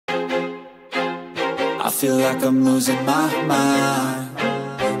feel like I'm losing my mind.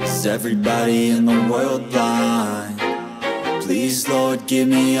 Is everybody in the world blind? Please, Lord, give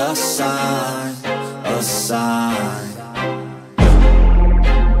me a sign, a sign.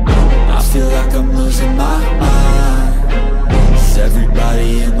 I feel like I'm losing my mind. Is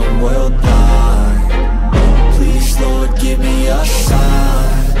everybody in the world blind? Please, Lord, give me a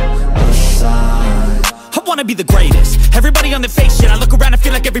sign, a sign. I wanna be the greatest. Everybody on the fake shit. I look around and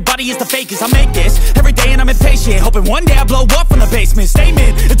feel like everybody is the fakest. I make this every day and I'm impatient, hoping one day I blow up from the basement.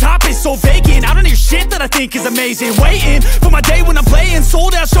 Statement, the top is so vacant. I don't hear shit that I think is amazing. Waiting for my day when I'm playing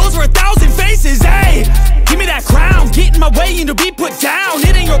sold out shows for 1,000 faces. Hey, give me that crown, get in my way and to be put down.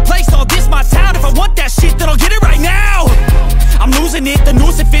 It ain't your place, all this my town. If I want that shit, then I'll get it right now. I'm losing it, the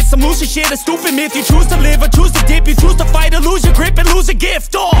noose it fits. I'm losing shit, a stupid myth. You choose to live or choose to dip. You choose to fight or lose your grip and lose a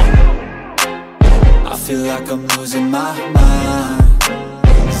gift. I feel like I'm losing my mind.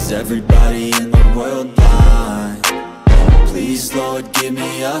 Is everybody in the world blind? Please, Lord, give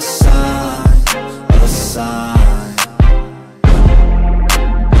me a sign, a sign.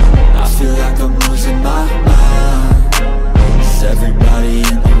 I feel like I'm losing my mind. Is everybody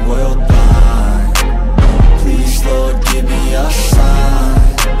in the world blind? Please, Lord, give me a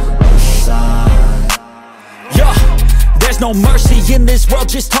sign, a sign. Yeah. There's no mercy in this world,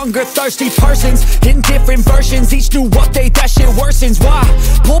 just hunger-thirsty persons in different versions, each new update, that shit worsens. Why?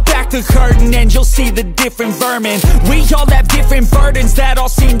 Pull back the curtain and you'll see the different vermin. We all have different burdens that all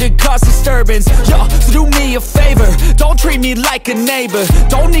seem to cause disturbance. Yo, so do me a favor, don't treat me like a neighbor.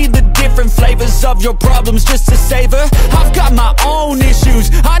 Don't need the different flavors of your problems just to savor. I've got my own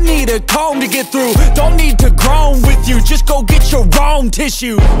issues, I need a comb to get through. Don't need to groan with you, just go get your own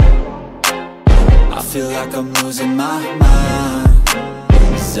tissue. I feel like I'm losing my mind.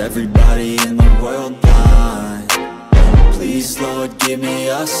 Is everybody in the world blind? Please, Lord, give me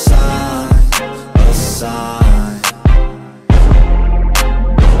a sign, a sign.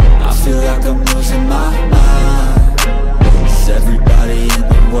 I feel like I'm losing my mind. Is everybody in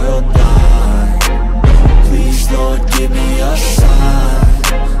the world blind? Please, Lord, give me a sign,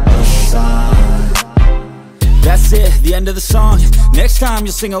 a sign. That's it, the end of the song. Next time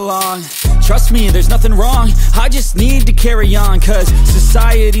you'll sing along. Trust me, there's nothing wrong. I just need to carry on, cause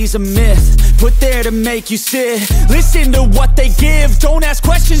society's a myth put there to make you sit. Listen to what they give. Don't ask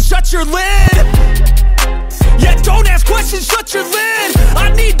questions, shut your lid. Yeah, don't ask questions, shut your lid.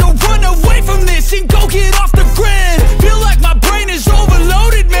 I need to run away from this and go get off the grid. Feel like my brain is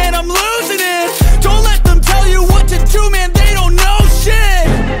overloaded, man, I'm losing it. Don't let them tell you what to do, man, they don't know shit.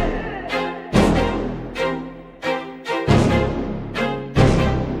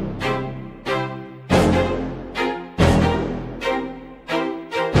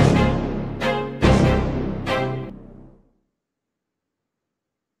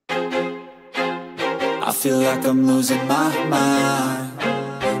 I feel like I'm losing my mind.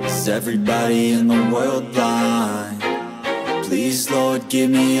 Is everybody in the world blind? Please, Lord, give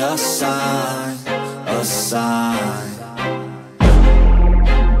me a sign, a sign.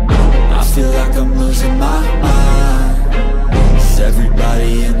 I feel like I'm losing my mind. Is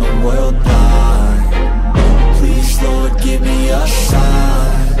everybody in the world blind? Please, Lord, give me a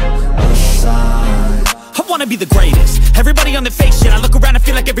sign, a sign. I wanna be the greatest. Everybody on the fake shit. I look around and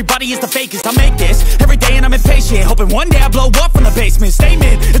feel like everybody is the fakest. I make this every day and I'm impatient, hoping one day I blow up from the basement.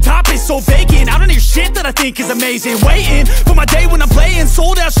 Statement, the top is so vacant. I don't hear shit that I think is amazing. Waiting for my day when I'm playing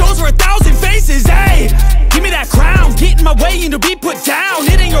sold out shows for 1,000 faces. Hey, give me that crown, get in my way and to be put down.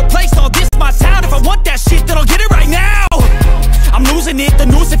 It ain't your place, all this my town. If I want that shit, then I'll get it right now. I'm losing it, the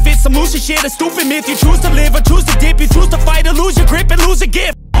noose it fits. I'm losing shit, a stupid myth. You choose to live or choose to dip. You choose to fight or lose your grip and lose a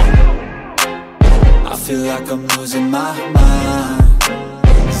gift. I feel like I'm losing my mind.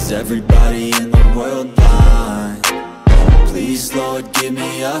 Is everybody in the world blind? Please, Lord, give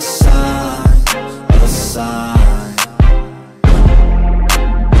me a sign, a sign.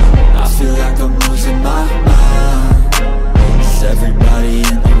 I feel like I'm losing my mind. Is everybody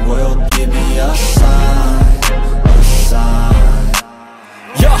in the world give me a sign, a sign.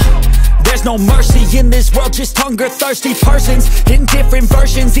 Yeah. There's no mercy in this world, just hunger-thirsty persons in different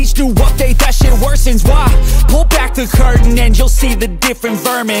versions, each new update, that shit worsens. Why? Pull back the curtain and you'll see the different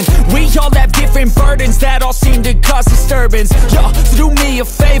vermin. We all have different burdens that all seem to cause disturbance. Yo, so do me a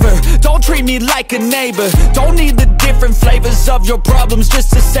favor, don't treat me like a neighbor. Don't need the different flavors of your problems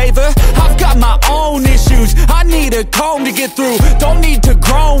just to savor. I've got my own issues, I need a comb to get through. Don't need to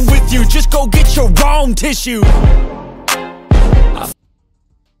groan with you, just go get your own tissue.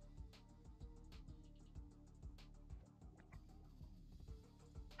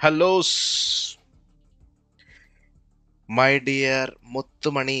 Hello, my dear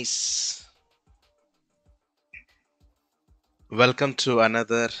Muttumanis. Welcome to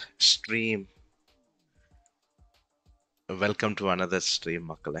another stream. Welcome to another stream,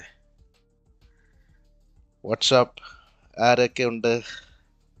 മക്കളെ. What's up? ആരൊക്കെ ഉണ്ട്?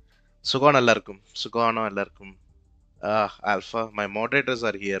 സുഖാണോ എല്ലാവർക്കും? സുഖാണോ എല്ലാവർക്കും? Alpha, my moderators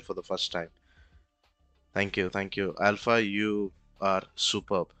are here for the first time. Thank you, thank you. Alpha, you are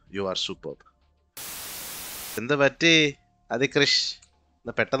superb. You are superb. എന്താ പറ്റി? അതികൃഷ്,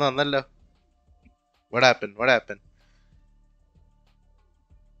 പെട്ടെന്ന് വന്നല്ലോ. What happened? What happened?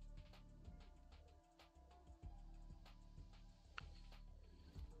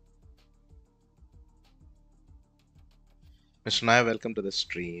 Mr. Naya, welcome to the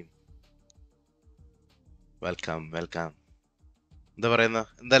stream. Welcome, welcome. എന്താ പറയുന്ന?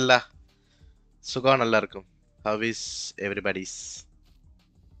 എന്തല്ല? സുഖാണോ എല്ലാവർക്കും? How is everybody's?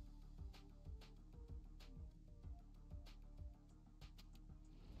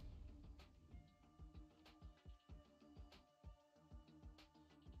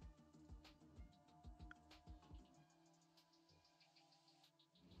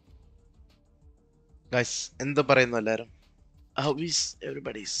 Guys, എന്താ പറയുന്നു എല്ലാരും? How is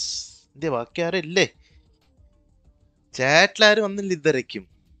everybody's? എന്തേ ബാക്കി ആരും ഇല്ലേ? ചാറ്റിലാരും ഒന്നില്ല ഇതുവരയ്ക്കും.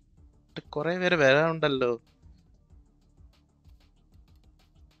 കുറെ പേര് വരാനുണ്ടല്ലോ.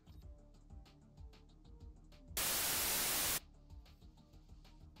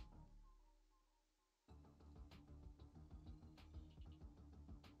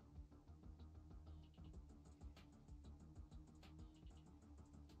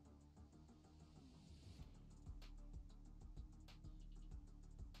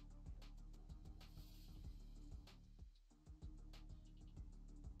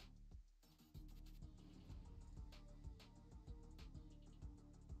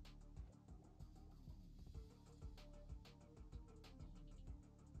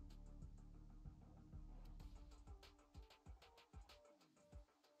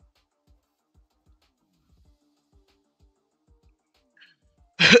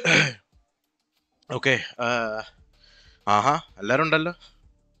 ഓക്കെ, ആഹാ എല്ലാരും ഉണ്ടല്ലോ.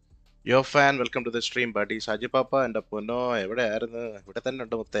 യോ fan, welcome to the stream buddy. Shaji പാപ്പ, എൻ്റെ പൊന്നോ എവിടെ ആയിരുന്നു? ഇവിടെ തന്നെ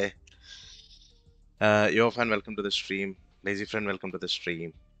ഉണ്ട് മുത്തേ. യോ fan, welcome to the stream. Lazy front, welcome to the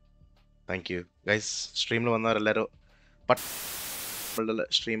stream. Thank you guys. സ്ട്രീമിൽ വന്നവരെല്ലാവരും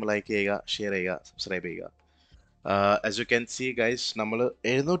stream like ചെയ്യുക, ഷെയർ ചെയ്യുക, സബ്സ്ക്രൈബ് ചെയ്യുക. As you can see guys, നമ്മൾ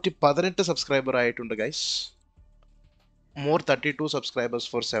 718 സബ്സ്ക്രൈബർ ആയിട്ടുണ്ട് guys. More 32 subscribers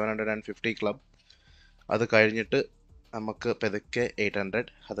four 750 club. അത് കഴിഞ്ഞിട്ട് നമുക്ക് പെതുക്കെ 800,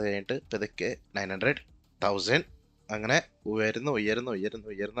 അത് കഴിഞ്ഞിട്ട് പെതുക്കെ 900, 1000, അങ്ങനെ ഉയർന്ന് ഉയർന്ന് ഉയർന്ന്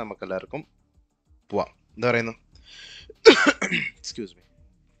ഉയർന്ന് നമുക്ക് എല്ലാവർക്കും പോവാം. എന്താ പറയുന്നു? Excuse me.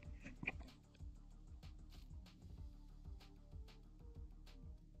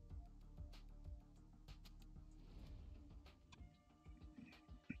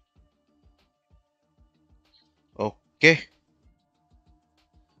 ഓക്കെ,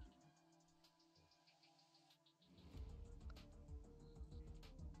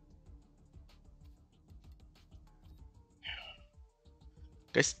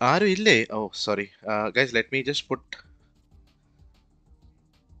 ഗൈസ് ആരും ഇല്ലേ? ഓ sorry guys, let me just put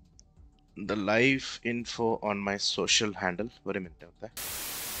the live info on my social handle. ഒരു മിനിറ്റ് ഓക്കെ.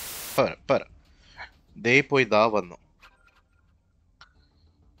 പറ ദേ പോയി ദാ വന്നു.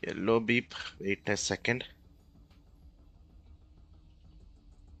 Yellow beep, wait A second.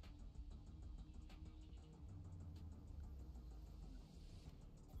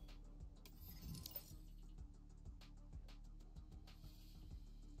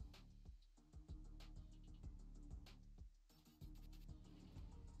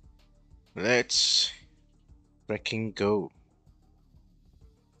 Let's freaking go.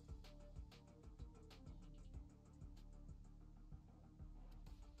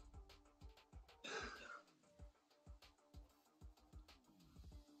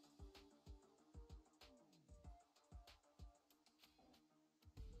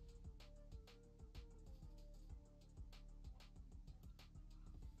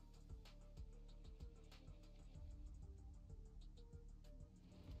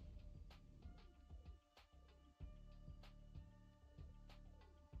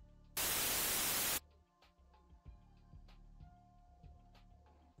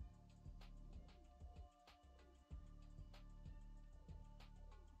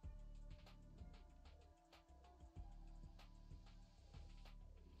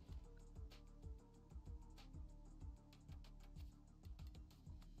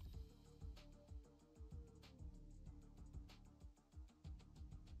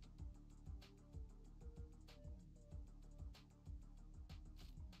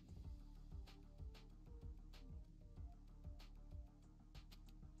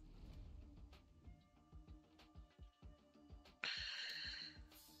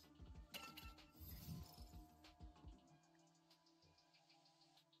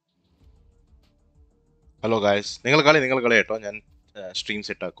 Hello guys, നിങ്ങൾ കളി കേട്ടോ. ഞാൻ സ്ട്രീം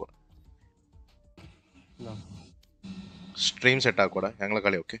സെറ്റ് ആക്കുക. ഞങ്ങൾ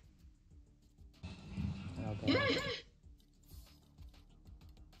കളി. Okay,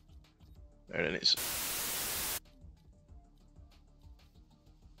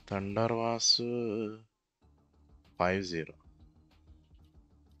 തണ്ടർവാസ് 50.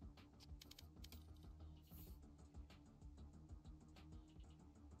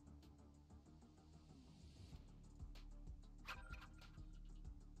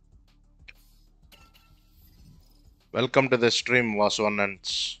 Welcome to the stream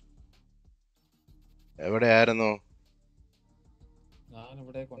വാസുവണ്ണൻസ്. എവിടെയായിരുന്നു?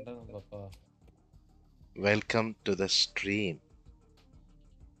 Welcome to the stream.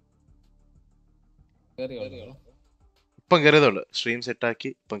 ഇപ്പം കയറിയതുള്ളു. സ്ട്രീം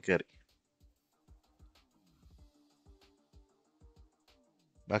സെറ്റാക്കി ഇപ്പം കയറി.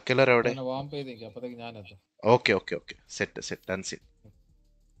 ബാക്കിയുള്ളവർ എവിടെ? Okay okay okay, set done set.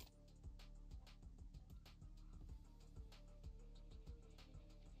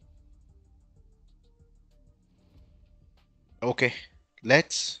 Okay,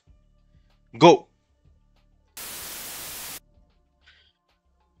 let's go.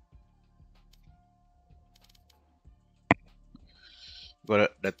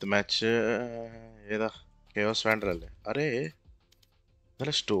 Death match ഏതാ? കെയോസ് വാൻഡർ അല്ലേ? അറേ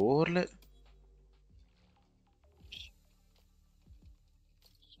ഇന്നലെ സ്റ്റോറില്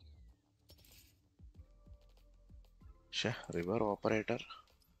റിവർ ഓപ്പറേറ്റർ.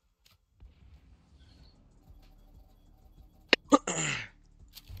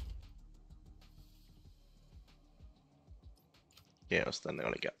 കെയോസ് തന്നെ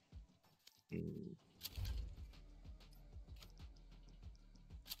കളിക്കാം.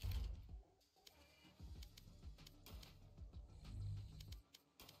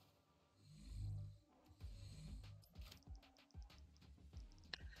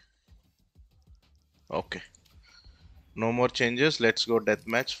 Okay, no more changes. Let's go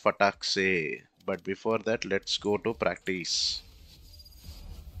deathmatch fatakse. But before that, let's go to practice.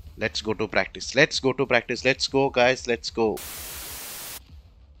 Let's go, guys. Let's go.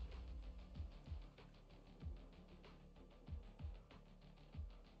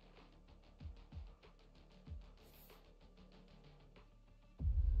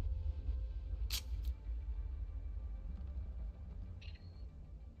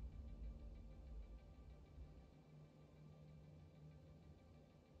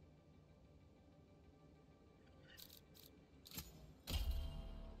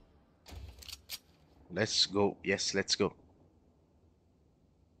 Let's go. Yes, let's go.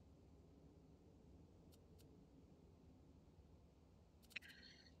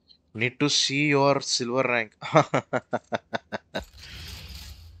 Need to see your silver rank.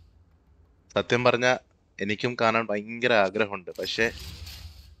 സത്യം പറഞ്ഞ എനിക്കും കാണാൻ ഭയങ്കര ആഗ്രഹമുണ്ട്. പക്ഷെ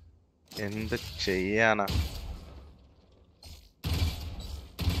എന്ത് ചെയ്യാനാ?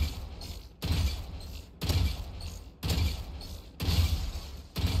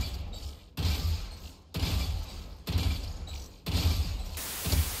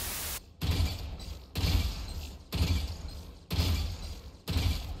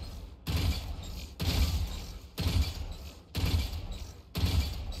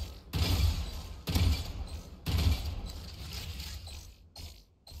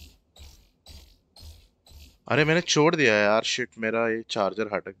 अरे मैंने छोड़ दिया है यार, शिट, मेरा ये चार्जर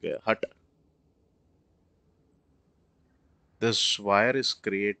हटक गया. हट. This wire is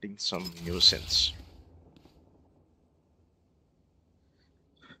creating some nuisance.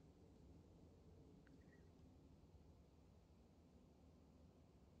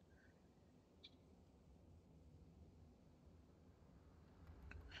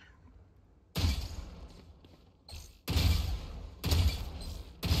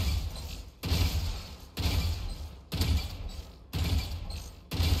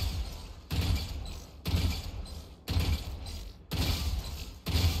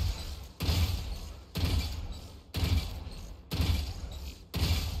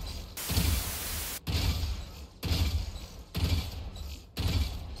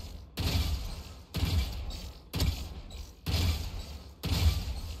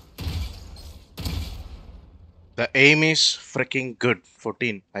 The aim is freaking good.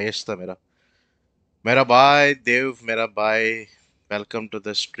 14 highest था मेरा. मेरा भाई देव, मेरा भाई, वेलकम टू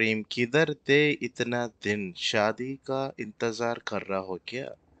द स्ट्रीम. किधर थे इतना दिन? शादी का इंतजार कर रहा हो क्या?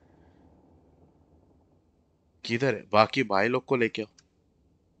 किधर है? बाकी भाई लोग को लेके आओ.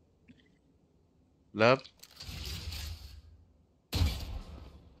 लव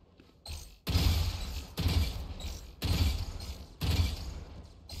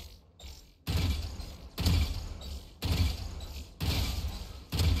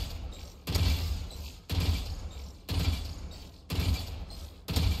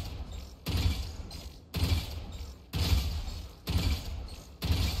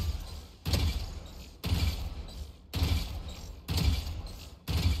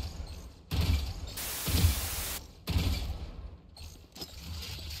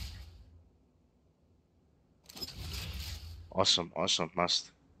ऑसम ऑसम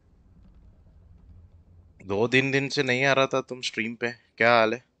मस्त। 2 दिन से नहीं आ रहा था तुम स्ट्रीम पे, क्या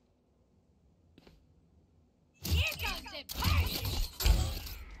हाल है?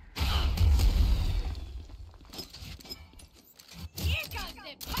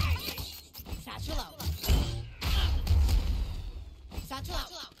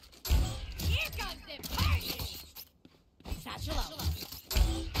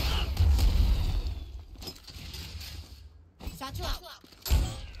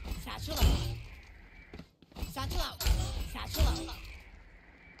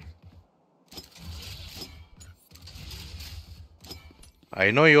 I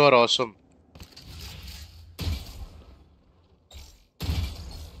know you are awesome.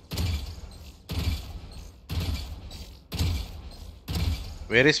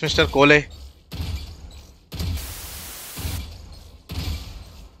 Where is Mr. Kole?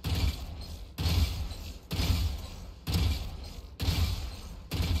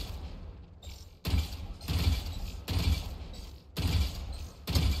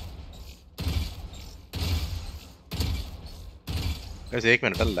 Guys, 1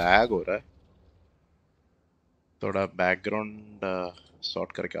 minute lag हो रहा है, थोड़ा बैकग्राउंड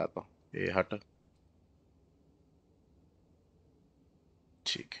सॉर्ट करके आता हूँ। ये हट,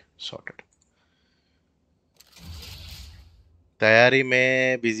 ठीक है, सॉर्टेड। तैयारी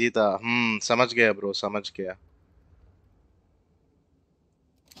में बिजी था। समझ गया ब्रो, समझ गया।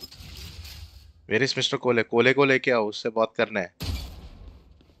 वेर इज मिस्टर कोले? कोले को लेके आओ, उससे बात करना है।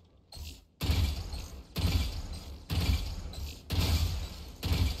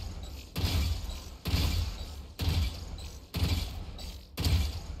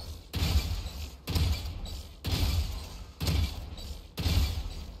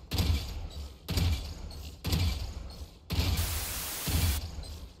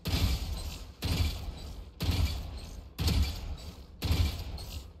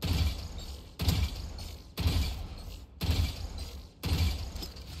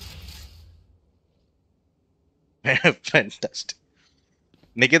 Fantastic.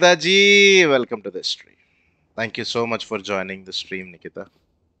 Nikita ji, welcome to the stream. Thank you so much for joining the stream, Nikita.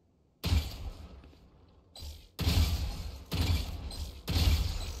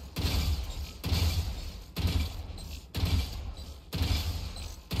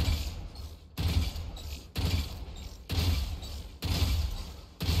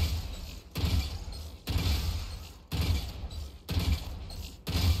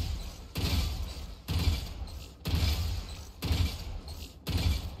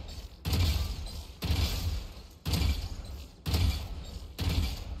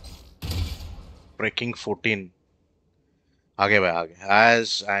 Breaking 14. आगे भाई आगे।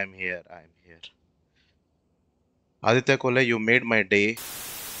 As I am here, I am here. Aditya कोले, you made my day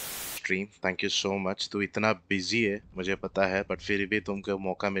stream. Thank you so much. तू इतना busy है मुझे पता है, बट फिर भी तुमको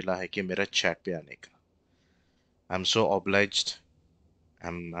मौका मिला है कि मेरा चैट पे आने का। I'm so obliged.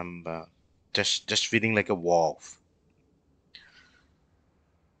 I'm just feeling like a wow.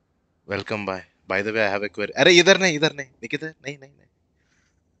 Welcome by. By the way, I have a query. अरे इधर नहीं निकिता, नहीं नहीं नहीं।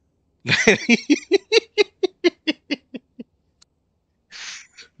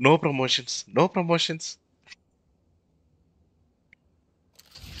 No promotions, no promotions.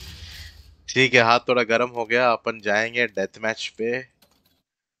 ठीक है, हाथ थोड़ा गर्म हो गया, अपन जाएंगे डेथ मैच पे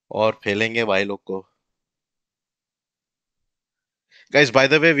और फेलेंगे भाई लोग को। Guys, by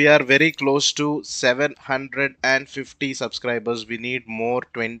the way, we are very close to 750 subscribers. We need more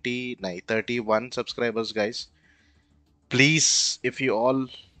 20, no, 31 subscribers, guys. Please, if you all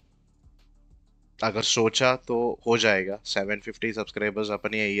अगर सोचा तो हो जाएगा। 750 सब्सक्राइबर्स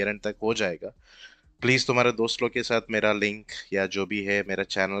अपन ये ईयर एंड तक हो जाएगा। प्लीज तुम्हारे दोस्त लोग के साथ मेरा लिंक या जो भी है, मेरा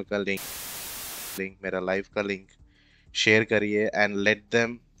चैनल का लिंक, मेरा लाइव का लिंक शेयर करिए and let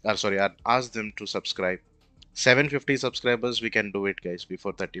them, sorry, ask them to subscribe. 750 subscribers, we can do it, guys,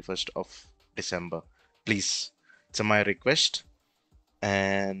 before 31st of December. Please, it's my request,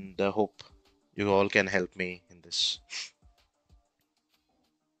 and hope you all can help me in this.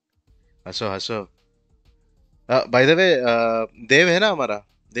 हंसो। By the way, देव है ना हमारा,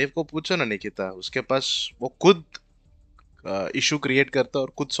 देव को पूछो ना निकिता, उसके पास वो खुद इशू क्रिएट करता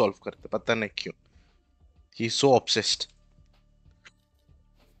और खुद सॉल्व करता, पता नहीं क्यों। He is so obsessed,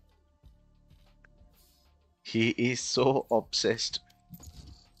 he is so obsessed.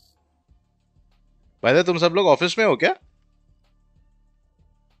 By the way, तुम सब लोग ऑफिस में हो क्या?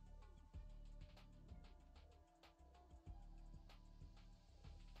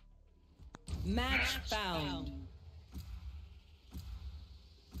 Match found.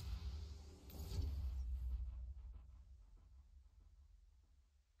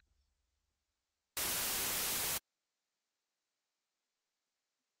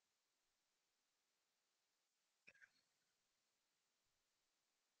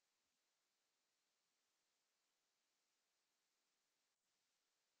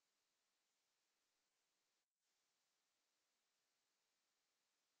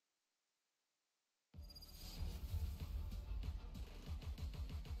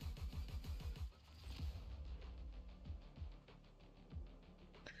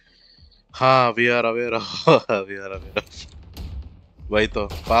 हाँ, we are aware of we are aware of वही तो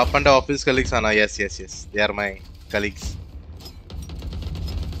पापंड ऑफिस कलीग्स आना yes yes yes they are my colleagues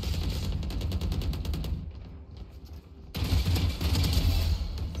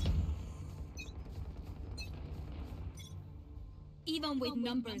Even with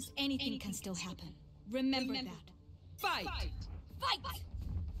numbers, anything can still happen. Remember that. Fight! Fight!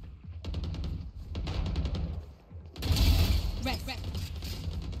 Red.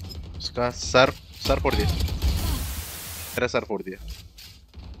 उसका sir फोड़ दिया मेरा sir फोड़ दिया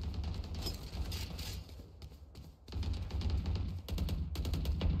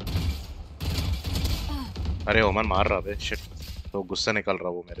अरे ओमन मार रहा बे शिट तो गुस्सा निकल रहा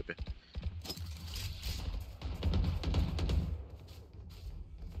वो मेरे पे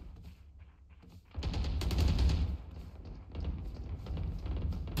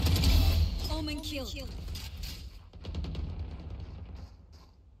Omen kill.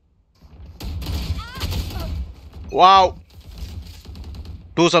 Wow!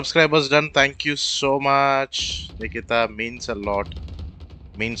 2 subscribers done. Thank you so much, Nikita. Means a lot.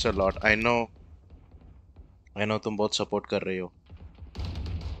 Means a lot. I know तुम बहुत support कर रही हो.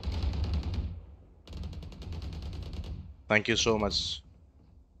 Thank you so much.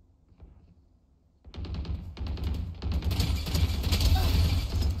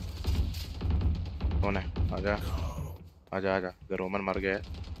 कौन है? आजा. इधर रोमन मर गया है.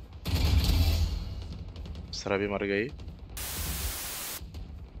 सरा भी मर गई.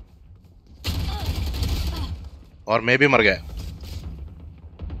 और मैं भी मर गया.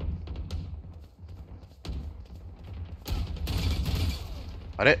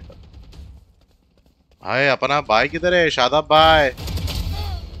 अरे हाय अपना भाई किधर है? शादाब भाई.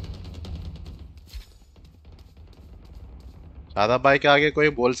 शादाब भाई के आगे कोई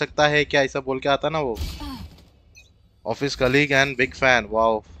बोल सकता है क्या? ऐसा बोल के आता ना वो. Office colleague and big fan.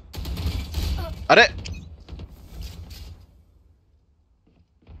 Wow. अरे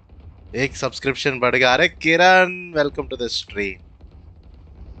एक सब्सक्रिप्शन बढ़ गया. अरे किरण वेलकम टू द स्ट्रीम.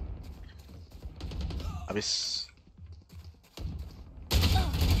 अब इस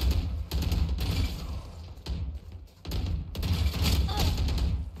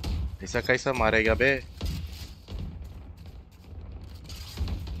ऐसा कैसा मारेगा बे?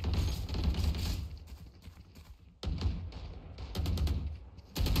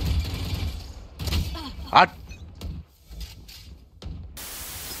 हट.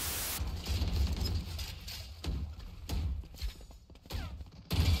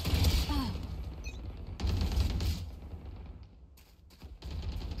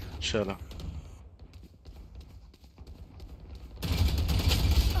 चलो.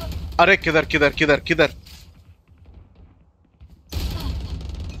 अरे किधर कैसे?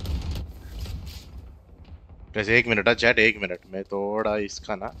 1 मिनट चैट. 1 मिनट में थोड़ा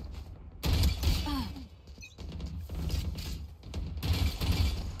इसका ना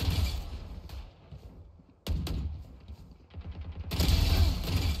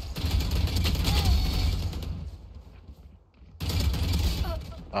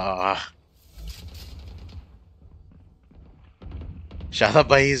शादाब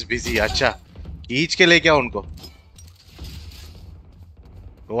भाई इज बिजी. अच्छा खींच के ले क्या उनको?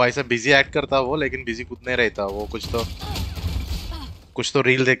 वो ऐसा बिजी एक्ट करता वो, लेकिन बिजी खुद नहीं रहता वो. कुछ तो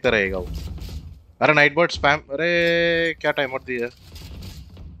रील देखता रहेगा वो. अरे नाइट बर्ड स्पैम. अरे क्या टाइम आउट दिया.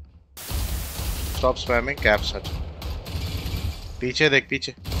 Stop spamming caps. पीछे देख.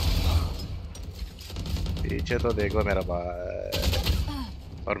 पीछे तो देखो मेरा भाई.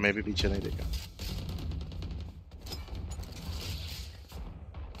 और मैं भी पीछे नहीं देखा.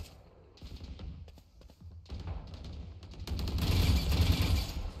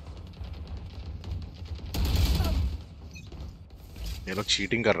 ये लोग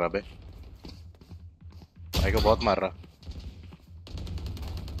चीटिंग कर रहा बे. भाई को बहुत मार रहा.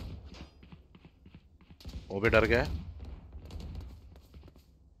 वो भी डर गया.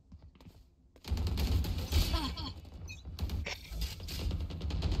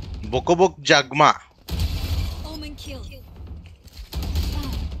 बुक जगमा. Omen kill.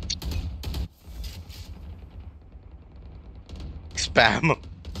 Spam.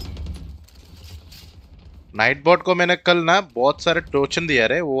 Night bot को मैंने कल ना बहुत सारे टोचन दिया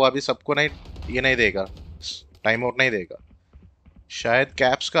रे. वो अभी सबको नहीं ये नहीं देगा. टाइम आउट नहीं देगा. शायद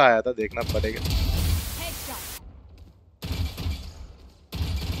कैप्स का आया था. देखना पड़ेगा.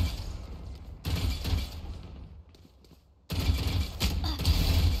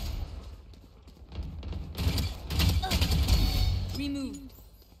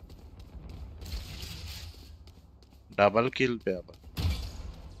 डबल किल पे अपन.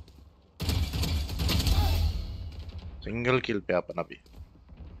 सिंगल किल पे अपन अभी.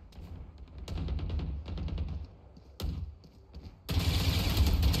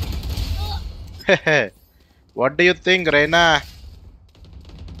 What do you think, Reina?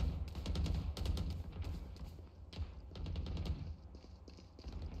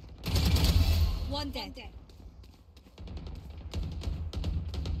 One dead.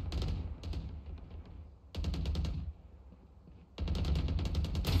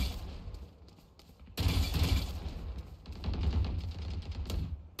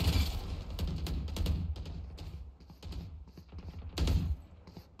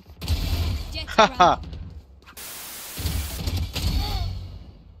 Jet Haha. ground.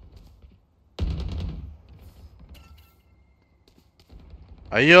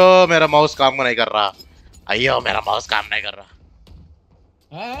 अयो मेरा माउस काम नहीं कर रहा. अयो मेरा माउस काम नहीं कर रहा.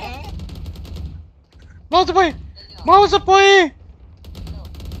 माउस പോയി. माउस പോയി.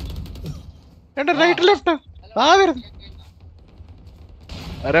 എന്റെ റൈറ്റ് ലെഫ്റ്റ്. ആ വരുന്നു.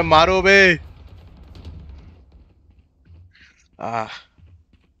 अरे मारो बे.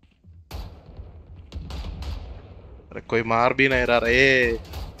 अरे कोई मार भी नहीं रहा रे.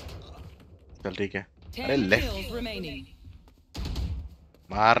 चल ठीक है. अरे ले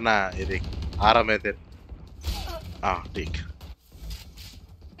मारना ये देख आ रहा मैं तेरे. हाँ ठीक.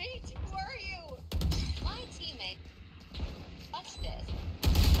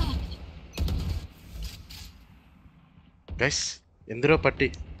 गैस എന്തിരോ പട്ടി.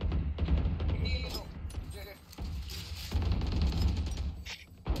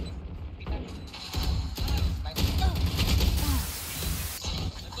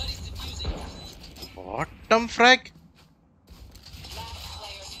 Bottom frag.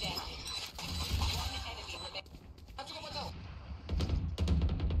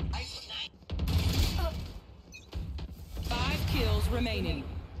 Remaining.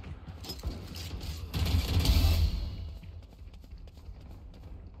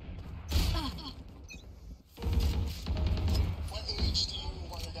 What age do you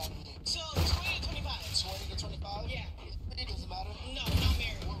want your dad to be? So 20 to 25. 20 to 25? Yeah. It doesn't matter? No, not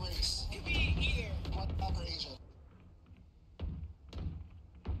married. What race? Could be either. What black or Asian?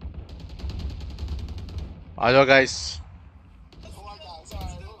 आ जाओ guys. Oh my god,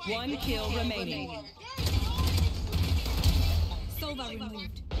 sorry. One kill remaining. Sova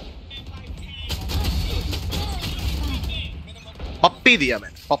removed. पप्पी दिया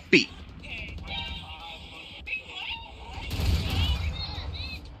मैंने. पप्पी.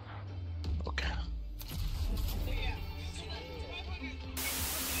 Okay.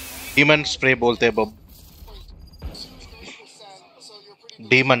 Demon spray बोलते हैं बब.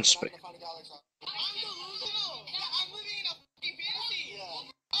 Demon spray.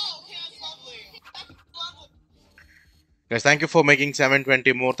 Guys, thank you for making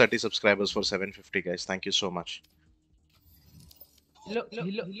 720 more 30 subscribers for 750 guys. Thank you so much.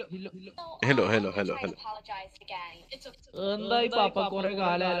 Hello. എന്തായി പാപ്പ കുറെ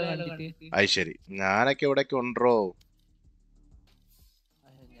കാലമായാലും കണ്ടിട്ട്. അത് ശരി. ഞാനൊക്കെ ഇവിടേക്ക് ഉണ്ടോ?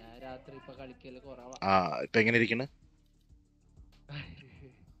 ഞാൻ രാത്രി ഇപ്പൊ കളിക്കല് കുറവാ. ആ ഇപ്പൊ എങ്ങനെ ഇരിക്കണ്?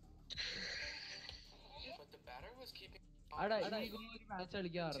 അടാ ഈ ഒരു മാച്ച്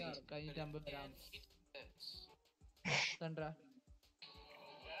കളിക്കാറ് കഴിഞ്ഞിട്ടാകുമ്പോ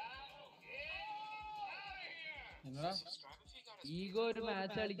ഈഗോ ഒരു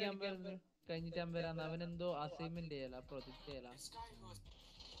മാച്ച് കളിക്കാൻ കഴിഞ്ഞിട്ടാൻ വരാന്ന്. അവനെന്തോ അസൈൻമെന്റ് ചെയ്യല, പ്രൊജക്ട് ചെയ്യല,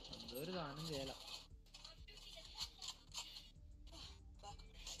 എന്തോ ഒരു സാധനം ചെയ്യല.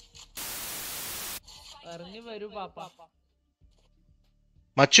 ഇറങ്ങി വരൂ പാപ്പ.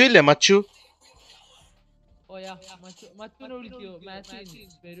 മച്ചു ഇല്ലേ? മച്ചു ഓയാ മച്ചുനെ വിളിക്കോ? മാച്ച്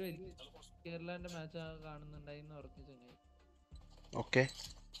വരുമായിരിക്കും. കേരളന്റെ മാച്ച് കാണുന്നുണ്ടായിന്ന് ഉറപ്പിച്ചു ചങ്ങായി. ഓക്കെ.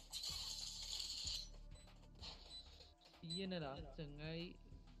 ഈയനടാ ചങ്ങായി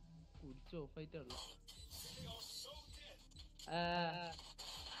കുടിച്ച് ഓഫായിട്ടുള്ളു.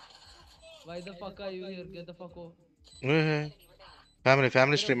 Why the fuck are you here? Get the fuck off.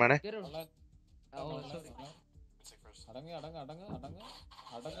 family stream ആണ്. അടങ്ങ്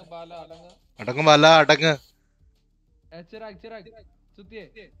ബാല അടങ്ങ്.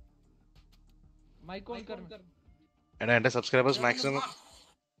 Mic on करना. എടാ എന്റെ subscribers maximum.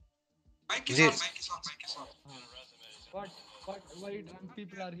 What why drunk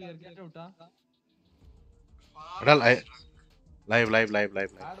people are here? Get out, huh? എടാ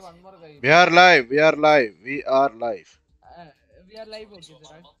live. Add one more guy. We are live. We are live, okay,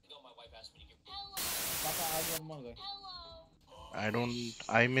 right? Papa, add one more guy.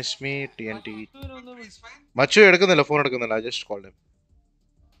 I miss me TNT. മച്ചു എടുക്കുന്നില്ല, phone എടുക്കുന്നില്ല. I just called him.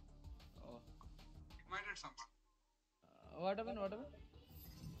 What happened?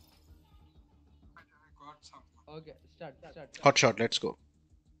 Okay, start. Hot shot, let's go.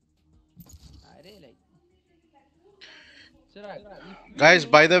 Are like Guys,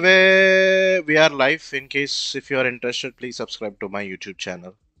 by the way, we are live. In case if you are interested, please subscribe to my YouTube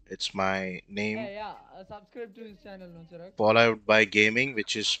channel. It's my name, Yeah, subscribe to his channel, no, Chirag. followed by gaming,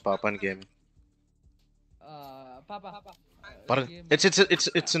 which is Papan Gaming. Papa. Game.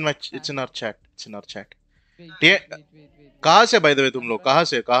 It's in our chat. It's in our chat. Wait. कहाँ से by the way तुम लोग कहाँ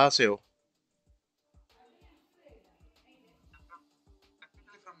से हो?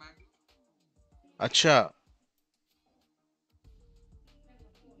 अच्छा.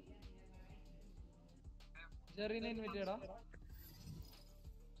 Jerry ने invited आ.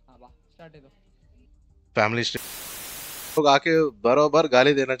 हाँ बा, start है तो. फैमिली स्ट्रीम लोग आके बरोबर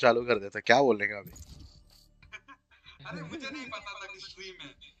गाली देना चालू कर देता. क्या बोलेंगे अभी? अरे मुझे नहीं पता था कि स्ट्रीम है.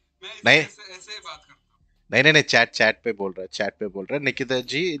 मैं नहीं. ऐसे बात करता हूँ. नहीं चैट पे बोल रहा है निकिता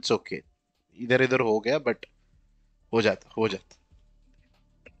जी. It's okay. इधर हो गया बट हो जाता.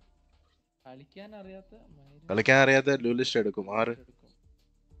 കളിക്കാൻ അറിയാത്ത ലൂലിസ്റ്റ് എടുക്കും 6.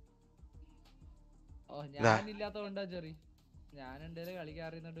 ഞാനില്ലാത്തതുകൊണ്ടാ ജെറി. ഞാനുണ്ടേലും കളിക്കാൻ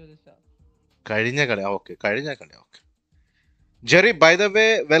അറിയുന്ന ഡ്യൂലിസ്റ്റാ. കഴിഞ്ഞ കളി okay. Jerry, by the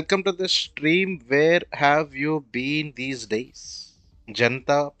way, welcome to the stream. Where have you been these days?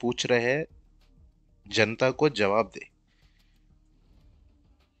 जनता पूछ रहे हैं. जनता को जवाब दे.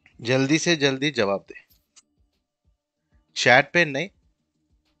 जल्दी से जल्दी जवाब दे. चैट पे नहीं.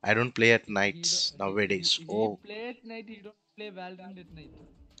 I don't play at nights nowadays. You play at night, you don't play Valorant at night.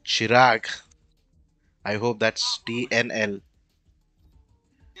 Chirag. I hope that's TNL.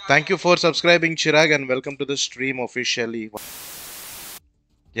 Thank you for subscribing, Chirag, and welcome to the stream officially.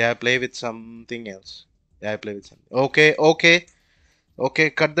 Yeah, I play with something else. Okay,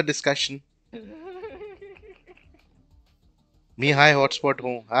 cut the discussion. Me, hi, hotspot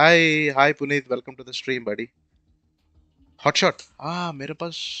हूँ. Hi, Puneet, welcome to the stream, buddy. Hotshot. मेरे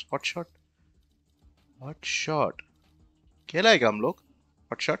पास hotshot. खेला है क्या हम लोग?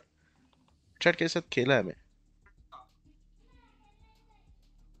 Hotshot के साथ खेला है मैं.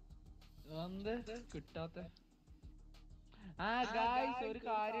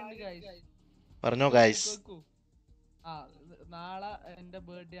 പറഞ്ഞോ ഗൈസ്. നാളെ എന്റെ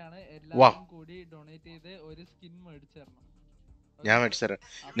ബർത്ത്ഡേ ആണ്. വാ. എല്ലാവരും കൂടി ഡൊണേറ്റ് ചെയ്ത് ഒരു സ്കിൻ മേടിച്ചു തരണം. ഞാൻ മേടിച്ചു തരാം.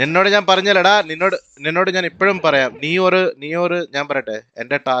 നിന്നോട് ഞാൻ പറഞ്ഞല്ലടാ. നിന്നോട് ഞാൻ ഇപ്പോഴും പറയാം. നീ ഒരു ഞാൻ പറയട്ടെ.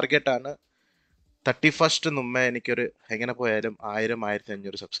 എന്റെ ടാർഗറ്റ് ആണ് 31st മുമ്പേ എനിക്കൊരു എങ്ങനെ പോയാലും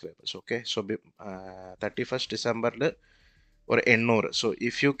 1000-1500 സബ്സ്ക്രൈബേഴ്സ്. ഓക്കെ. സോ 31st ഡിസംബറിൽ ഒരു 800. So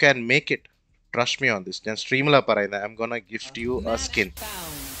if you can make it, trust me on this. ഞാൻ സ്ട്രീമിലാണ് പറയുന്നത്. I M gonna gift U A skin.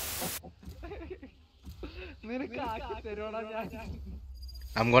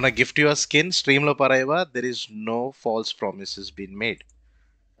 I'm gonna gift you a skin. Stream lo parayva. There is no false promises been made.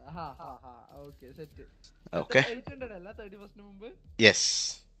 Okay, set. Okay. 800 alla 31st mumbai. Yes.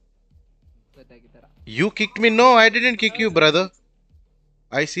 Set aagi tara. You kicked me. No, I didn't kick you, brother.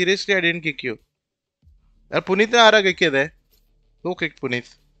 I seriously didn't kick you. Yaar Puneet ne aara kick de. Who kicked Puneet?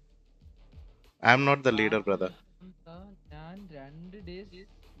 I am not the leader, brother. ഞാൻ 2 days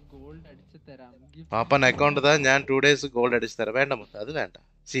gold അടിച്ചു തരാം. പാപ്പൻ account താ. ഞാൻ 2 days gold അടിച്ചു തരാം. വേണ്ട മുത്ത, അത് വേണ്ട.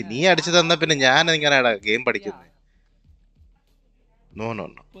 നീ അടിച്ചു തന്നാ പിന്നെ ഞാൻ എങ്ങനെയാടാ ഗെയിം പഠിക്കുന്നത്? No.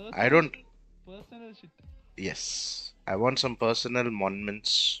 I don't. Personal shit. Yes. I want some personal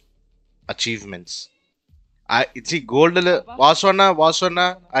monuments, achievements. Gold Vaswana,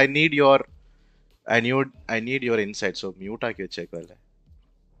 I need your insight. So mute aaki vechekkalle.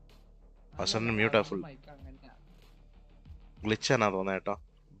 Vaswana mute full. Glitch ana thona etta.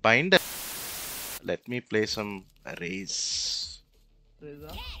 Bind. Let me play some raise.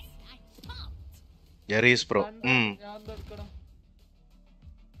 Yeah, raise pro.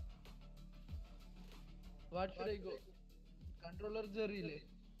 What should I go? Controller Jerry le.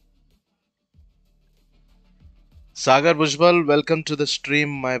 Sagar Bujbal, welcome to the stream,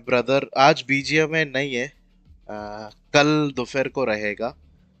 my brother. आज BGM में नहीं है. कल दोपहर को रहेगा.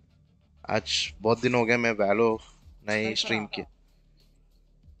 आज बहुत दिन हो गए मैं Valo नहीं स्ट्रीम किया.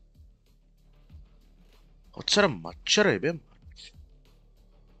 ഒച്ചറ മച്ചറേ ബേ.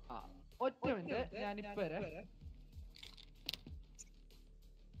 ഒറ്റ മിനിറ്റ് ഞാനിപ്പോ വരാം.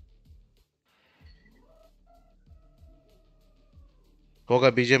 होगा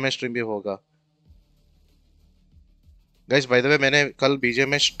बीजेएम में स्ट्रीम भी होगा. गाइस बाय द वे मैंने कल बीजेएम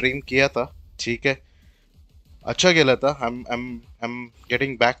में स्ट्रीम किया था. ठीक है, अच्छा खेला था. I am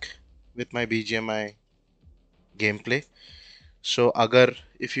getting back with my BGMI game play. सो अगर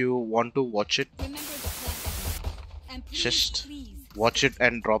if you want to watch it, just watch it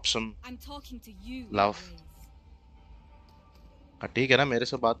and drop some love. ठीक है ना, मेरे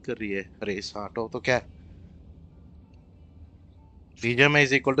से बात कर रही है. रेस हटो तो क्या. BGM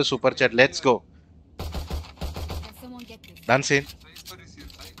is equal to super chat. Let's go. Can someone get this? Done scene. Cypher is here.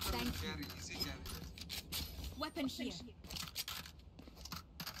 Cypher will carry. Easy carry. Weapon here.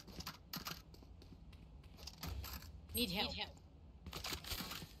 Need help.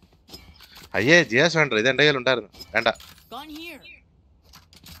 അയ്യേ ജിയാസ് വേണ്ട, ഇത് എൻ്റെ കയ്യിലുണ്ടായിരുന്നു. വേണ്ട Gone here.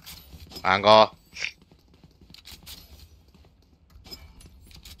 വാങ്ങോ.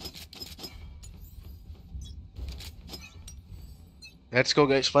 Let's go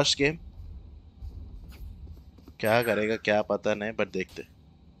guys, first game. क्या करेगा क्या पता नहीं, बट देखते.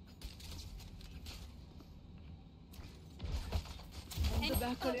 On the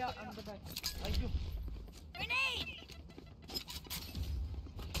back, on the back. Ayyo. Grenade.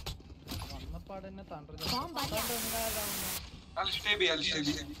 വന്നപ്പാടെന്നെ thunder Bomb buddy. I'll stay B. I'll stay B.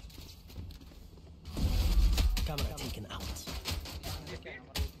 Camera taken out.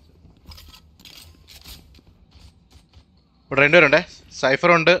 ഇവിടെ രണ്ടുപേരുണ്ടേ. സൈഫർ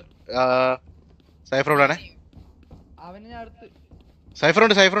ഉണ്ട്. സൈഫർ എവിടെയാണേ? അവനെ ഞാൻ അടുത്ത് സൈഫർ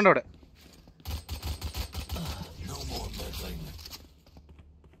ഉണ്ട് അവിടെ.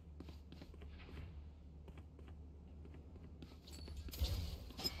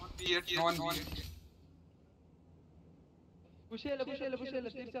 One B yet. No one B yet. push ചെയ്യല്ലേ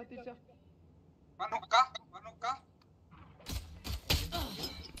തിരിച്ചാ One hookah. One hookah.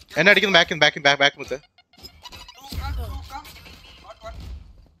 എന്നെ അടിക്കുന്നു. ബാക്ക് മുത്ത്. Two hookah. Got one.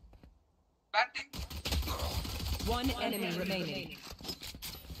 Planting. One enemy remaining.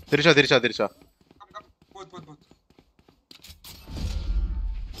 തിരിച്ചോ. Come. Both.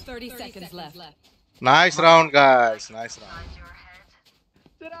 30 seconds left. Nice round guys. Nice round.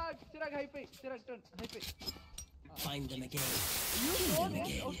 Chirag high pay. Find them again.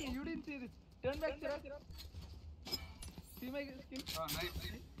 Okay, you didn't see this. Turn back, Chirag. See my skill? Oh, nice.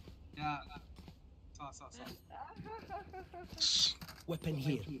 Yeah. Saw. Weapon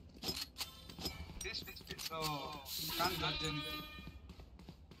here. This so you can't judge anything.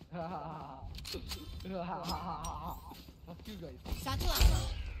 Fuck you guys. Satchel out.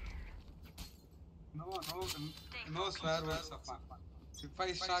 No swear words of fun. If I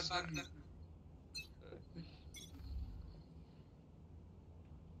start then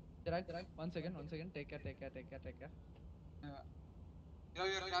Chirag, one second. Take care. yeah.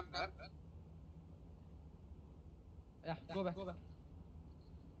 You're camp there. Yeah, go back.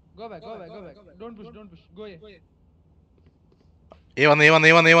 Don't push. Go here. ഈ വന്ന്.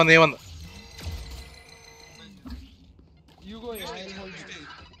 You go here. I'll hold you.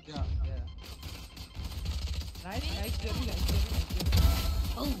 Yeah. Nice journey.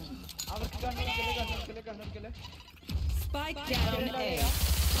 Oh. അവർക്ക് കണ്ണടിക്കല്ലേ. Spike down A.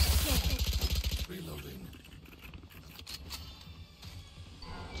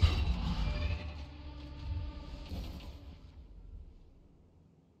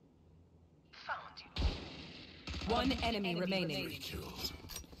 One enemy remaining.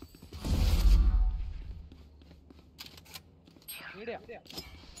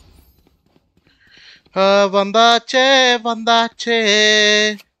 വന്താച്ചേ.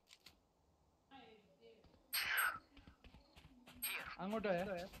 അങ്ങോട്ട് പോയാ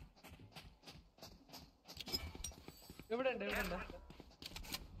എവിടെ ഉണ്ട്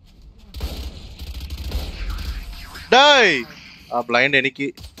ഡേയ് ആ blind എനിക്ക്.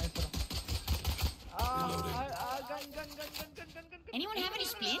 Anyone have any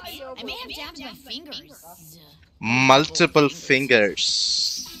splints? I may have jabbed my fingers. Multiple fingers.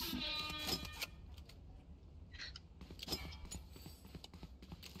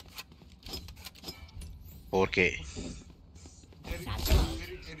 Okay.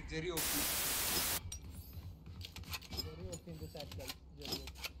 Very OP.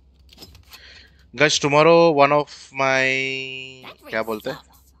 Guys, tomorrow one of my क्या बोलते हैं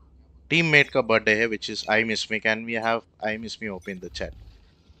टीममेट का बर्थडे है, which is I miss me. Can we have I miss me open the chat?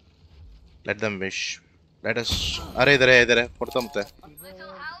 Let them wish. Let us. अरे इधर है पढ़ता मत है.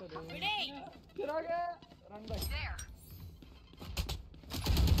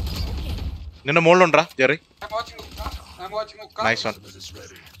 निन्ना मोल लौंडरा Jerry. I'm watching hookah. Nice one.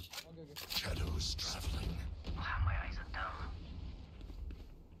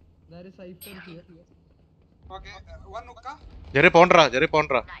 There is Cypher here. Okay, one hookah. Jerry पौंडरा.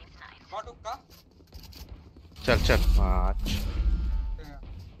 Got hookah. चल माच.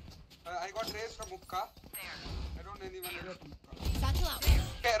 I got raised from hookah. I don't know anyone else from hookah. Satchel out.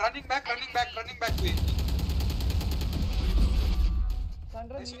 Okay, running back way.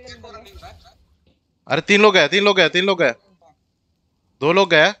 Sunrise Running back. अरे तीन लोग हैं. दो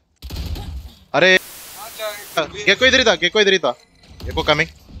लोग हैं. अरे गेको इधर ही था. Gecko coming.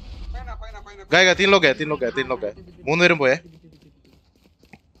 गए तीन लोग हैं. മൂന്ന് പേരും പോയേ.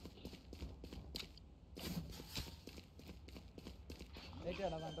 Wait,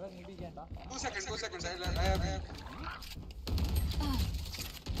 ada vandra needy kenda. 2 seconds. I have.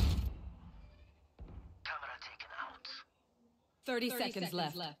 Camera taken out. 30 seconds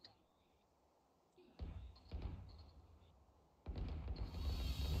left.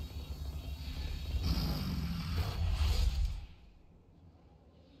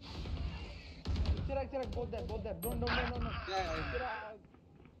 Chirak, both there. Don't. Yeah.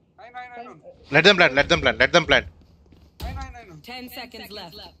 I know. Let them plant. I know. 10 seconds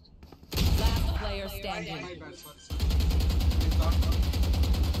left. Last player standing. My bad, sorry.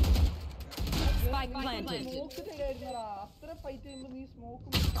 Spike planted. Smoke ഇടായിരുന്നടാ. അത്ര fight ചെയ്യുമ്പോ നീ smoke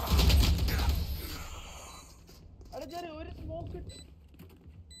അട Jerry ഒരു smoke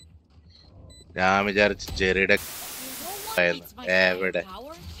ഞാൻ വിചാരിച്ചു ജെറിയുടെ എവിടെ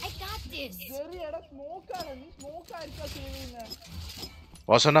I got this. Jerry എടാ smoke ആണ് നീ സ്മോക്ക് ആയിരിക്കാ സേവ് ചെയ്യുന്നേ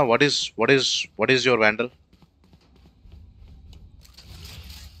വാസന what is your vandal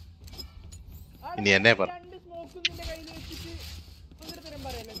ഇനി എന്നെ പറ രണ്ട് സ്മോക്ക് നിന്റെ കയ്യിൽ വെച്ചിട്ട് ഒന്നിട്ട് തരം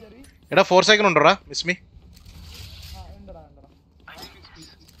പറയല്ലേ ജെറി എടാ 4 സെക്കൻഡ് ഉണ്ടോടാ മിസ് മീ ഉണ്ടടാ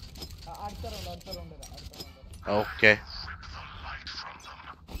അടുത്ത round okay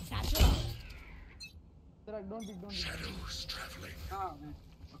don't pick.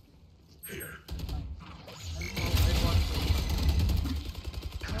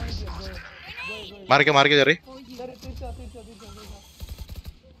 Marico Jerry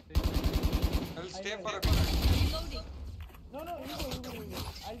I'll stay for a minute. No, you go.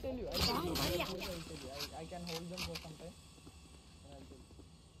 I'll tell you. I can hold them for some time. I'll tell you.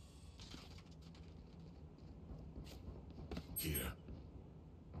 Here.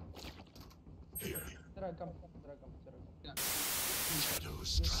 Come. Yeah.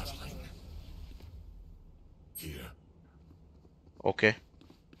 Shadows traveling. Here. Okay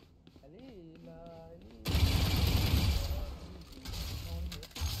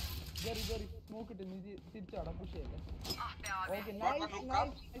Jerry, smoke it and tirchada push it. Okay, nice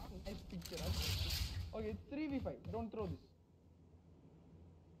picture. Okay, it's 3v5. Don't throw this.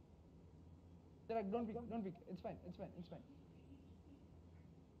 Direct, don't pick. It's fine.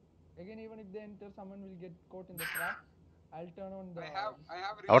 Again, even if they enter, someone will get caught in the trap. I'll turn on the. I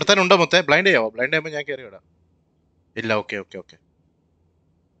have. അവിടെ തന്നെ ഉണ്ടോ മൊത്തം blind ചെയ്യുമ്പോൾ ഞാൻ കയറി വിടാം ഇല്ല okay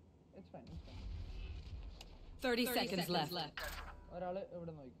It's fine. 30 seconds left. ഒരാള്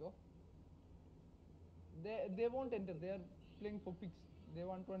എവിടെ നോക്കിക്കോ. They won't enter. They are playing for picks. They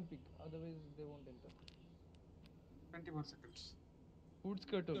want one pick. Otherwise, they won't enter. 20 more seconds. Food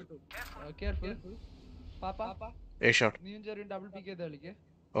skirt. Careful. Papa. A shot. നീയും ചെറിയ ഡബിൾ പിക്ക് ചെയ്ത് കളിക്കേ.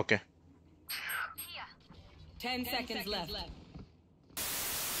 Okay 10 seconds left.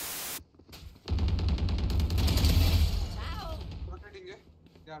 Rotating.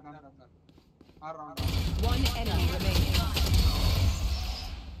 Yeah, done. Around. One enemy remaining.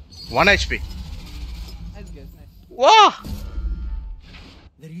 1 HP Nice guys. wow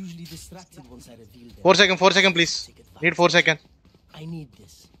They're usually distracted once I reveal them. 4 second please need 4 second I need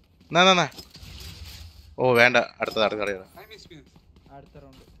this. na ഓ വേണ്ട അടുത്ത കളിയാണ് I miss me. അടുത്ത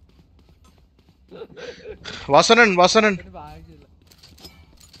round. വാസനൻ ഭാഗ്യമില്ല.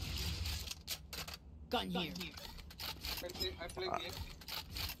 Gun here. I play clear.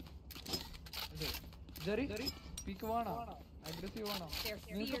 Jerry, pick വേണോ? Aggressive വേണോ?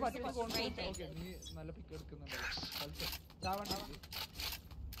 നിനക്ക് പറ്റിയ confidence. Okay, നീ നല്ല പിക്ക് എടുക്കുന്നുണ്ട്. ചാവണ്ട.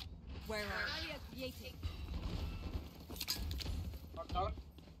 Where are you creating? Down.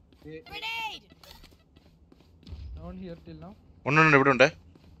 Grenade! Down here till now. ഉണ്ട് ഇവിടെ ഉണ്ട്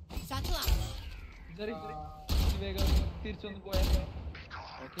Satchel out. Jerry, വേഗം തിരിച്ചൊന്ന് പോയാ.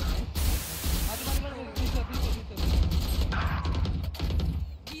 ഓക്കേ. അത് തിരിച്ചു.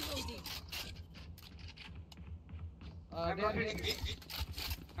 Reloading.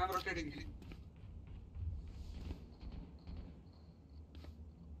 I'm rotating.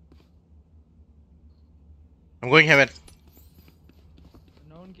 I'm going heaven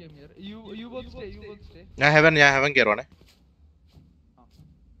No one came here. You both stay. ഞാൻ heaven കയറുവാണേ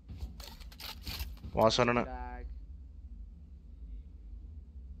വാസനാണ്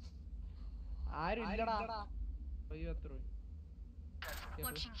ആരും ഇല്ലടാ. അയ്യോ അത്ര.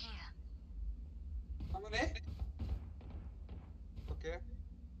 Someone A. Okay.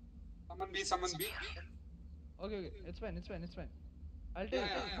 Someone B. Okay. It's fine. I'll take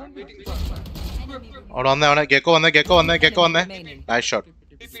it. I'm waiting. അവിടെ വന്നേ ഗെക്കോ വന്നേ nice shot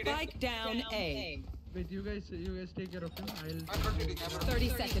Spike down A. Wait, you guys take care of him. I'm rotating. 30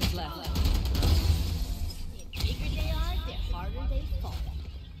 seconds left. The bigger they are, the harder they fall.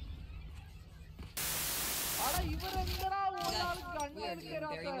 ആടാ ഇവരെന്താ ഒരാൾ gun We are doing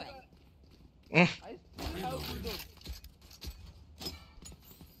very well. I still have to do.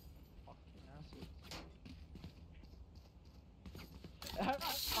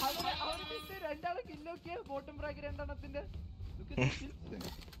 kill okay, bottom bracket രണ്ടെണ്ണത്തിന്റെ. Look at the kills.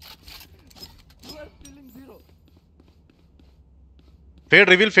 You are still in 0. Fade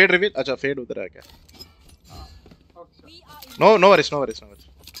reveal. Acha, fade udhar aa gaya. No worries.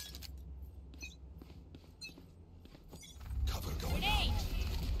 Cover going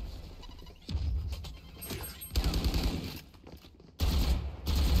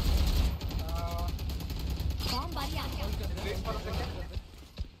Bomb buddy out.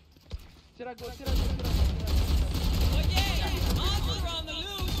 Chirag, go.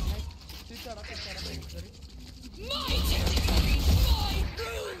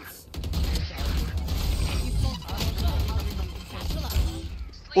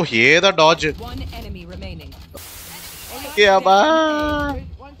 Oh, yeah, the dodge. One enemy remaining. Yeah, ba. Wait,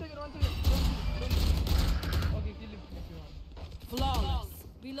 one second. Okay, kill him if you want. Flawless.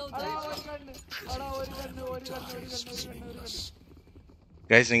 Reload Ada, them. one gun.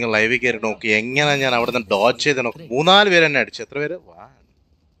 Guys, നിങ്ങൾ ലൈവിൽ കയറി നോക്കി എങ്ങനെ ഞാൻ അവിടെ നിന്ന് ഡോച്ച് ചെയ്ത് നോക്കി. 3-4 പേര് എന്നെ അടിച്ചു. എത്ര പേര്?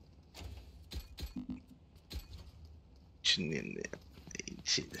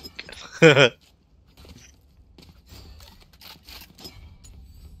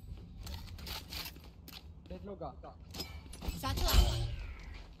 Satchel out.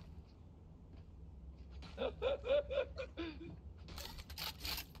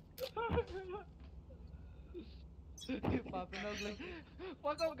 Papin was like,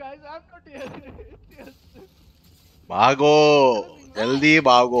 fuck up guys, I'm not here. Yes. भागो जल्दी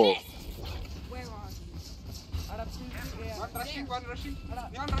भागो. Where are you? Ada, please, One rushing.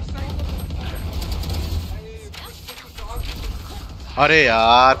 Neon rush side. अरे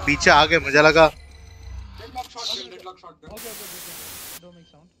यार पीछे आ गए मुझे लगा. Deadlock shot. Okay. Don't make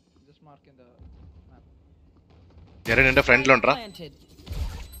sound. Just mark in the map. यार निंडे फ्रेंड लोंट्रा. Planted.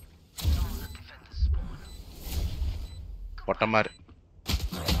 പൊട്ടന്മാർ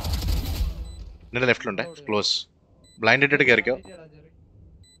നിന്റെ ലെഫ്റ്റിലുണ്ട്. ക്ലോസ് ബ്ലൈൻഡ് ഇട്ടിട്ട് കയറിക്കോ.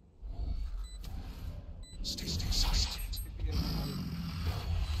 Stay soft.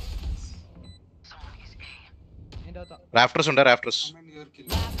 റാഫ്റ്റേഴ്സ് ഉണ്ട്. Rafters.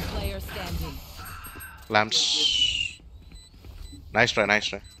 Last player standing. Lamps. Nice try.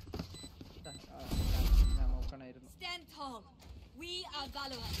 Stand tall. We are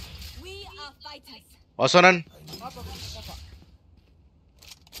Valo. We are fighters. ഓസോനൻ.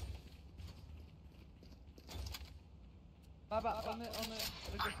 Baba, on the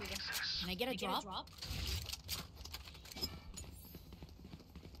Can I get a drop?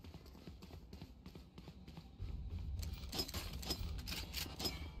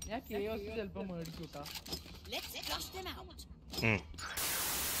 Yeah, chaos is help merge uta. Let's flush them out.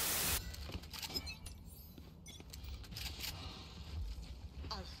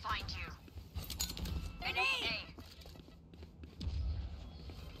 I'll find you. Grenade!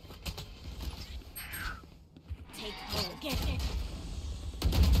 Take hold. Get it.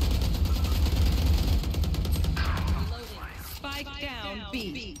 Reloading. Spike down B.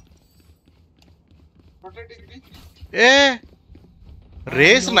 Rotating B.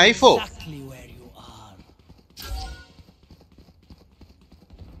 Race knife हो. Exactly where you are.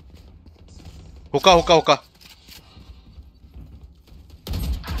 हुका.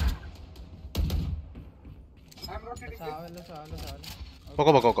 I'm rotating B.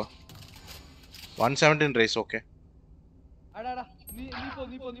 हुका. 117 race. Okay. Ada. Nipo.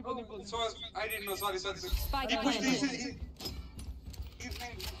 So I didn't know. Sorry. Spike He pushed planted. he's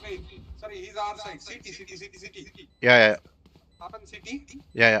main. Sorry, he's our side. City. Yeah. Happen city.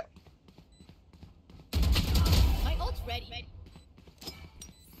 Yeah. My ult's ready.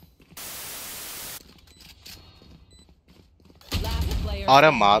 Last player अरे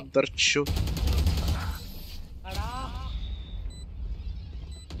standing. मादर चो.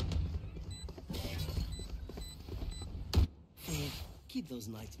 Hey, keep those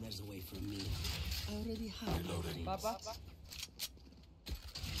nightmares away from me. I already have reloading. Baba.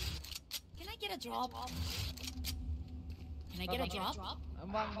 Can I get a drop? Can I get a drop?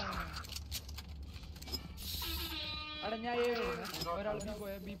 One. Ada ഞാൻ A വരുന്നു. ഒരാൾ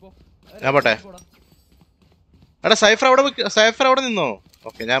B പോ. ഞാൻ പോട്ടെ. എടാ സൈഫർ അവിടെ നിന്നോ.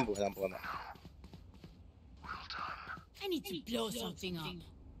 ഓക്കേ ഞാൻ പോവാ. I need to blow something up.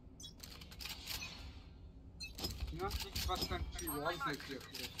 Neon switch first and she was like here.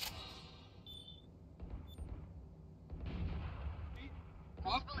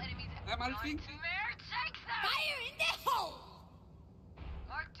 I'm ulting. Fire in the hole!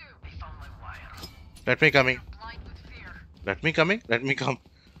 Let me come.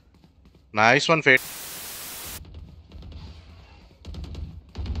 Nice one, Fate.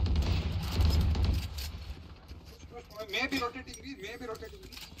 Maybe rotating B.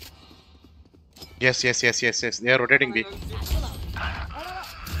 Yes. They are rotating B. I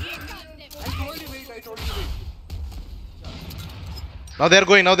told you wait. Now they are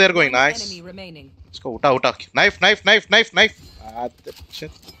going. Nice. Enemy remaining. Let's go. Uta. Knife. Ah, that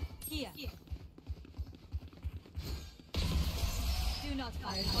shit. Here. Do not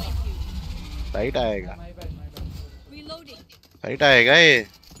fight. Tight आएगा. My bad. Reloading. Tight आएगा ये.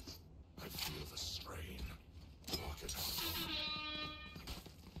 I feel the strain. Lock it up.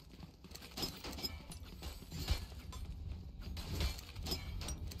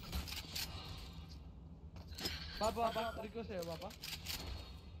 Papa, request है Papa.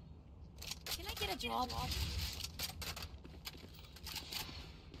 Can I get a drop?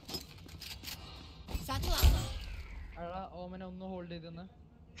 Satchel out. അടാ ഓമനെ ഒന്ന് hold ചെയ്തെന്ന്.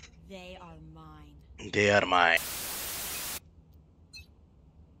 They are mine. They are mine.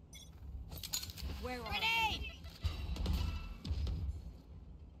 Where are they?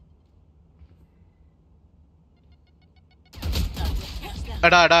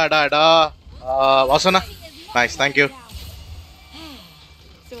 Ada. Wasana. Nice, thank you.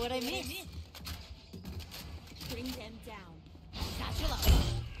 So what I missed? Bring them down. Satchel up.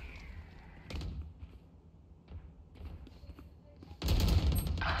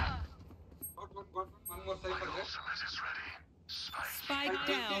 Got one more cypher there. Spike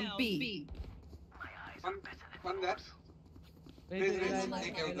down B. One there. Wait, Wait, I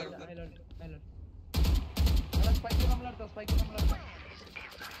okay. learned. അടാ spike നമ്മളെടുത്ത.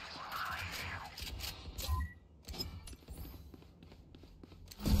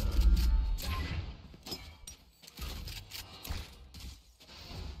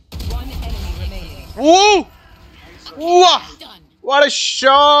 One enemy remaining. Woo! Wow! Done. What a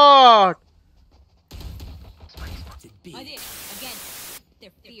shot! I did. Again.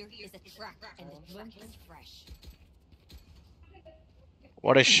 Their fear is a trap, and the drink is fresh.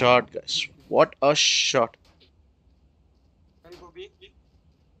 What a shot, guys. What a shot. Can go B.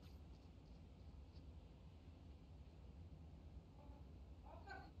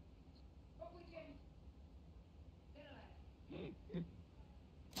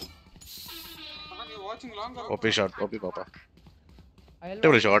 You're watching long or OP shot, OP Papa. I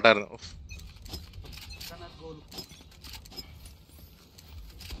Double shot. cannot goal.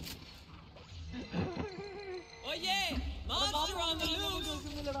 Oh yeah! Monster on the loose!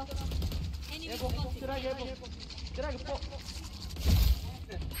 Enemy spotted. Chirag പോ.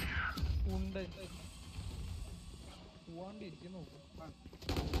 ഉണ്ട്. പോവാണ്ടിരിക്കുന്നു.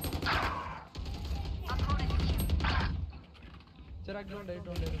 Chirag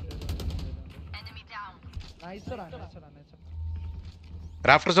don't. Nice.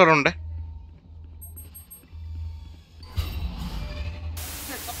 Rafters are on.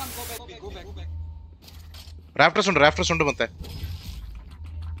 Go back. Rafters on. Mante.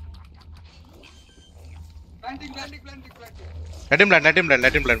 Planting. Let him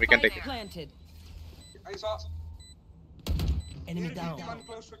land. We can take it. Planted. I saw. Enemy down. One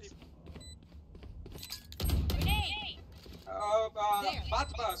close to deep. Grenade.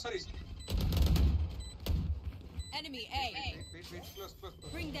 Bath, sorry. Enemy A. Wait, close.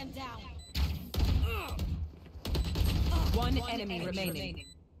 Bring them down. One enemy remaining.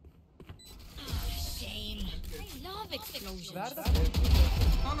 Shame. I love explosions.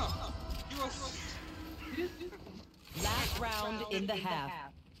 No. He was. Last round in the half.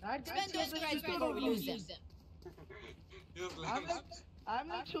 Spend those credits before we lose them. He was like, I'm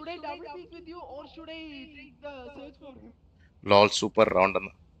like, should I double click with you or should I take the search for him? LOL super round.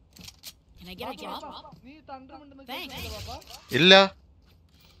 Can I get a drop? നീ thunder മിണ്ടുന്ന Thanks. കേൾക്കുന്നില്ല പാപ്പ? ഇല്ല.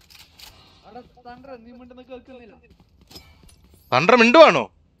 അടാ thunder നീ മിണ്ടുന്ന കേൾക്കുന്നില്ല. Thunder മിണ്ടുവാണോ?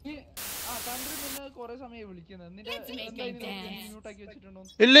 thunder നിന്നെ കുറേ സമയം വിളിക്കുന്നത്. നിന്റെ Let's make എന്താ a ഇതിനെ dance. മ്യൂട്ട് ആക്കി വെച്ചിട്ടുണ്ടോ?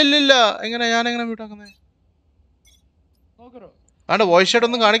 ഇല്ല. ഞാനെങ്ങനെ മ്യൂട്ട് ആക്കുന്നേ? നോക്കറോ? ആണ്ട് വോയിസ് ഷോട്ട്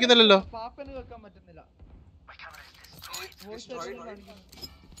ഒന്നും കാണിക്കുന്നില്ലല്ലോ. പാപ്പന് കേൾക്കാൻ പറ്റുന്നില്ല. വോയിസ് ഷോട്ട് കാണിക്കുന്നു.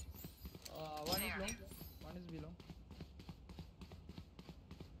 One is long, one is below.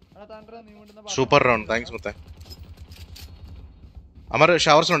 അടാ thunder നീ മിണ്ടുന്ന പാപ്പ. Super round. താങ്ക്സ് മുത്തേ. അമർ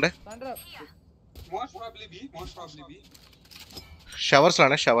ഷവർസ് ഉണ്ട്. thunder most probably B.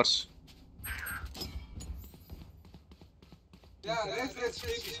 ഷവർസിലാണ് ഷവർസ്. Yeah, let's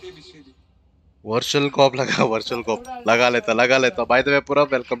stay B. Virtual corp लगा लेता बाय द वे पूरा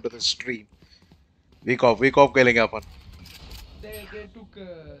welcome to the stream. Week of खेलेंगे अपन. they took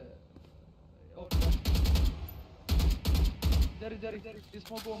zari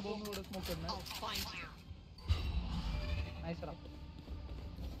smoke bomb में स्मोक करना. nice run.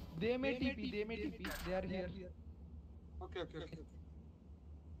 they may TP they are here. Okay. I'm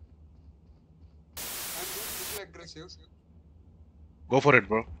going to be aggressive. Go for it,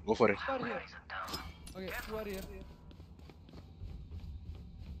 bro. Go for it. Okay, you are here.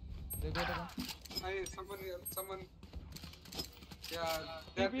 They go to come. Someone here. Someone. Yeah.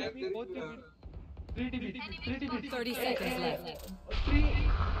 That. 30 seconds left. 3.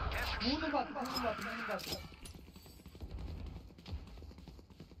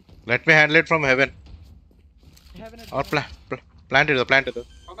 Let me handle it from heaven. Or plant it. Plant it.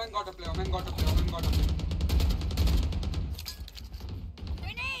 Omen got to play. Omen got to play.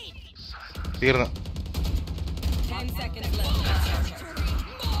 Tirna. 10 seconds left.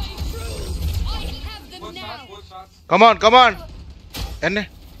 I have them now. Come on. Enne.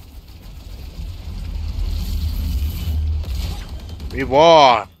 We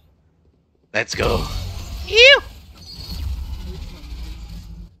won. Let's go. Ew.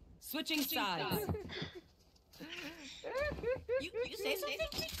 Switching sides. You say something?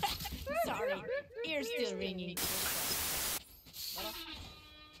 Sorry, ears still ringing.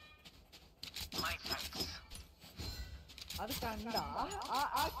 അത് കണ്ട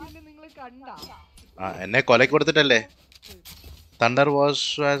ആ kill നിങ്ങൾ കണ്ട എന്നെ കൊലക്ക് കൊടുത്തിട്ടല്ലേ Thunder was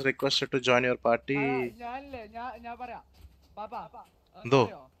as requested to join your party. ഞാനല്ലേ ഞാൻ പറയാം പാപ്പാ എന്തോ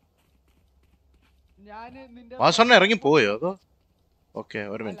ഞാൻ നിന്റെ വാസണ്ണ ഇറങ്ങി പോയോ അതോ ഓക്കെ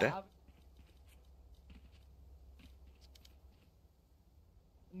ഒരു മിനിറ്റ്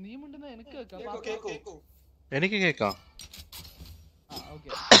നീ മിണ്ടുന്ന എനിക്ക് കേൾക്കാം എനിക്ക് കേൾക്കാം ഓക്കെ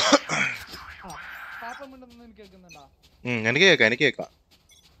പാപ്പ മിണ്ടുന്ന എനിക്ക് കേൾക്കുന്നുണ്ടോ എനിക്ക് കേൾക്കാം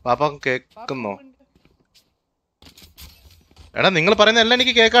പാപ്പ കേൾക്കുന്നോ എടാ നിങ്ങൾ പറയുന്ന എല്ലാം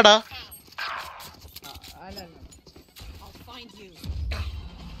എനിക്ക് കേൾക്കാടാ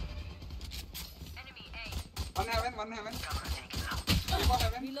One heaven.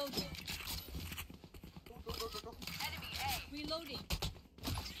 Reloading. Reloading.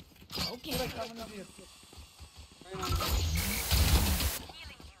 Okay.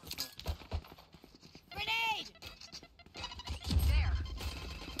 Grenade.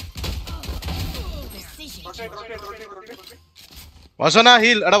 Rotate. വാസന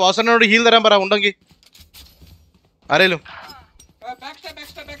ഹീൽ എടാ വാസനോട് ഹീൽ തരാൻ പറ ഉണ്ടെങ്കിൽ ആരേലും Backstab.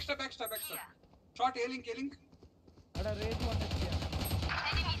 Shot ailing. എടാ raise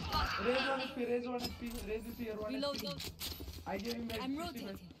 1 HP. Raise is here 1 HP. I gave him back. I'm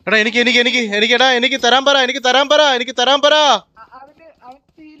rotating. എടാ എനിക്ക് തരാൻ പറ എനിക്ക് തരാൻ പറ അവന്റെ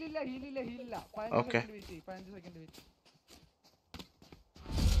ഹീലില്ല 15 Okay. Second wait 15 second wait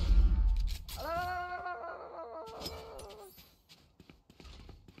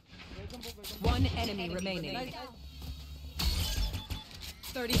One enemy remaining.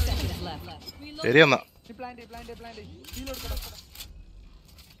 30 seconds left. ശരി എന്നാ പ്ലാന്റ് ഹീൽ എടുക്കണം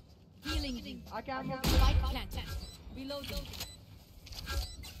Healing. ആ camera Light plant. Reloading.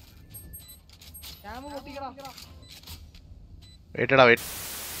 Camera പൊട്ടിക്കടാ wait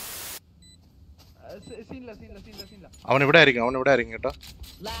സീനില്ല അവൻ ഇവിടെ ആയിരിക്കും കേട്ടോ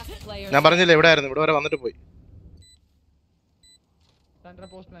Last player. ഞാൻ പറഞ്ഞില്ലേ ഇവിടെ ആയിരുന്നു ഇവിടെ വരെ വന്നിട്ട് പോയി സെന്റർ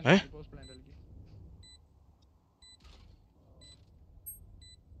പോസ്റ്റ് പ്ലാന്റ് കളിക്ക്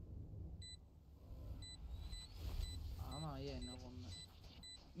എന്നെ കൊന്ന്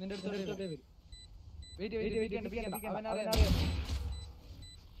നിന്റെ അടുത്ത് വെയിറ്റ് അവൻ അറിയാം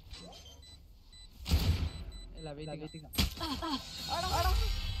ഇല്ല വെയിറ്റ്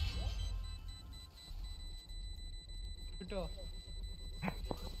കിട്ടോ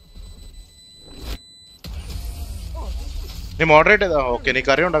നീ മോഡറേറ്റ് ചെയ്താ ഓക്കെ നീ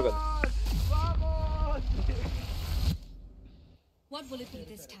കറി ഉണ്ടാക്കാം What will it be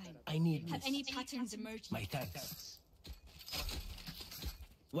this time? I need Have any patterns emerged? my thanks.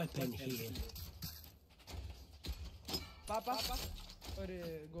 Weapon here. പാപ്പാ ഒരു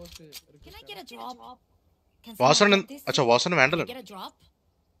ghost Can I get a drop? Can വാസന someone get this? അച്ഛാ വാസന വേണ്ടല്ലോ Get a drop?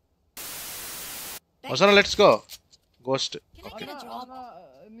 വാസന let's go ghost Can I get a drop?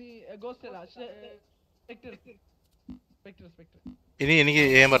 നീ ghost അല്ല spectre ഇനി എനിക്ക്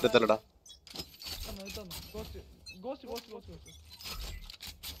ചെയ്യാൻ പറ്റത്തില്ലടാ ghost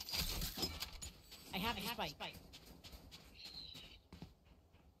I have a spike.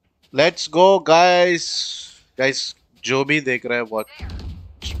 Let's go guys जो भी देख रहे हैं वॉच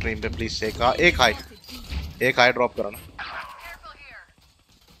स्ट्रीम पे प्लीज एक हाई ड्रॉप करो ना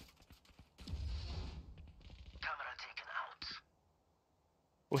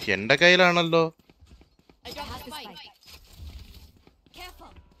ഓ എന്റെ കയ്യിലാണല്ലോ I got the spike.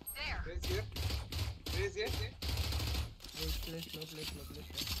 Careful. Raise here. Play.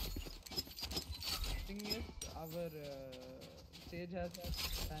 Thing is, our stage has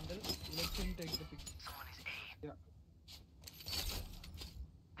handle. Let him take the pick. Yeah.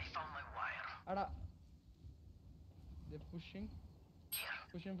 Ada. They're pushing.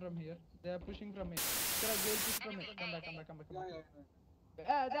 Pushing from here. They are pushing from here. They'll push from here. Come back.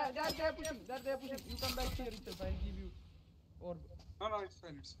 Yeah. They're pushing. They're pushing. You come back here itself. I'll give you orb. No, it's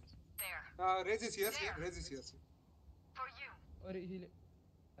fine. There. Raise is here. Raise is here. Or heal.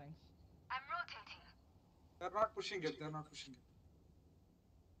 Thanks. They're not pushing it.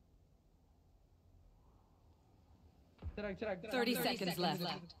 30 seconds left.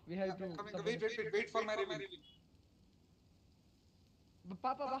 We have to. Wait for my reveal.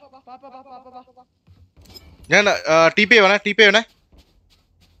 Papa. ഞാൻ TP ചെയ്യണേ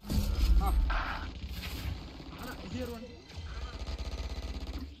Here one.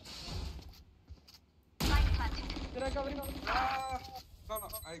 Covering. No,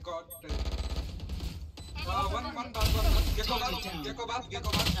 I got one. Gecko bath.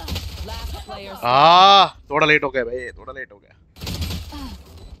 Last player थोड़ा late हो गया भाई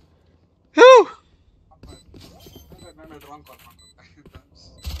No, wrong call.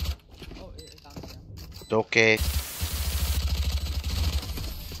 Oh, It's okay.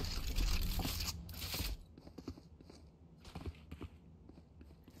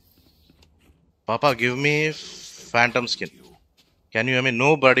 Papa, give me phantom skin. Can you hear me?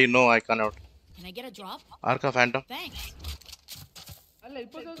 Nobody, no, I cannot. Can I get a drop? Arka phantom. Thanks. അല്ല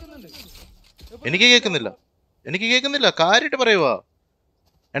ഇപ്പോ കേൾക്കുന്നുണ്ട്. എനിക്ക് കേൾക്കുന്നില്ല കാര്യമായിട്ട് പറയുവാ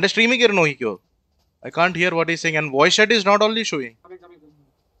എന്റെ സ്ട്രീമിൽ കയറി നോക്കിക്കോ I can't hear what he's saying and voice chat is not only showing.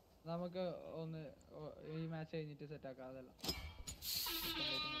 നമുക്ക് ഒന്ന് ഈ മാച്ച് കഴിഞ്ഞിട്ട് സെറ്റ് ആക്കാം അതല്ല.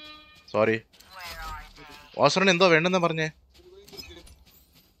 സോറി വാസറൻ എന്തോ വേണ്ടെന്ന് പറഞ്ഞേ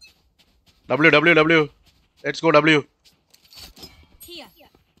W let's go W. Here.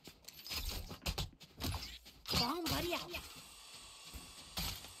 Bomb buddy out.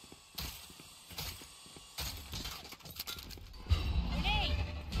 Grenade.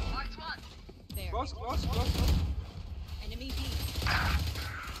 Marked one. There. Close. Enemy B.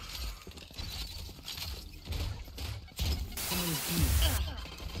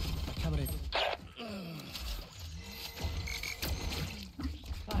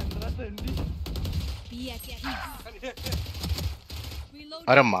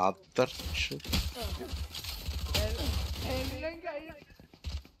 अरे मातर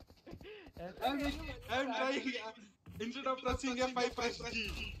I'm trying. Instead of pressing F, I press G.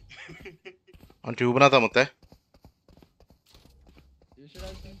 on tube na tha mutte You should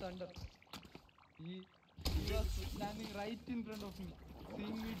have seen Thunder. He was standing right in front of me,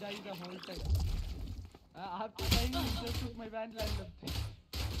 seeing me die the whole time. After dying, he just took my band line left.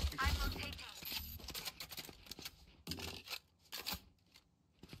 I'm rotating.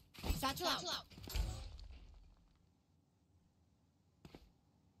 Satchel out.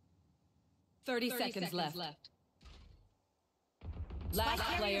 $30 seconds left. Last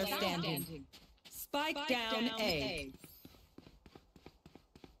player standing. Spike down A.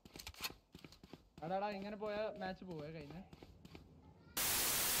 അടാടാ ഇങ്ങനെ പോയ match പോവേ കഴിഞ്ഞ.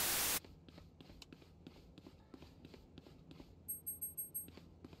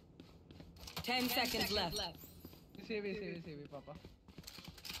 Ten seconds left. Save, Papa.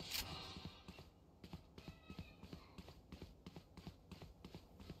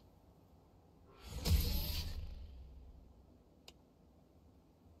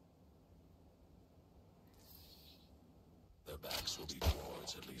 Their backs will be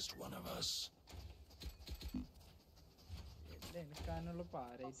towards at least one of us. എനിക്കാനുള്ള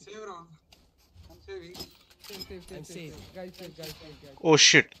പാരായിട്ട്. Save round. I'm saving. Save. Guys. oh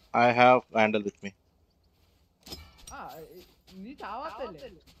shit I have Vandal with me. നീ ചാവാത്തല്ലേ?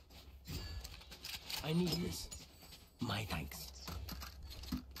 I need this. My thanks.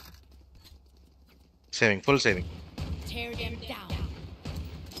 Full saving. Tear them down.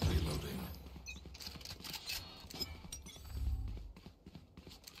 Reloading.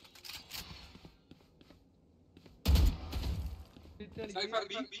 Cypher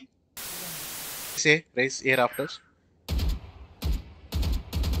B. Say raise air afters.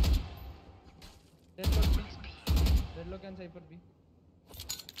 Deadlock and Cypher B.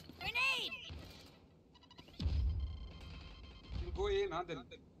 Grenade. You go A, na then.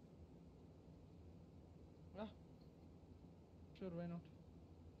 Sure, why not?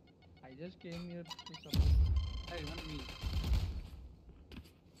 I just came here to support. Hey, not me.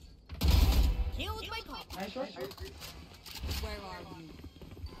 Kill with my call. Nice shot. Where are you?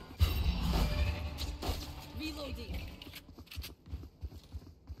 Reloading.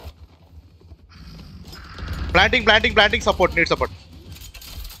 Planting support, need support.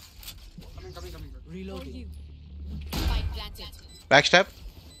 Coming. Reloading. You. Spike planted. Backstab.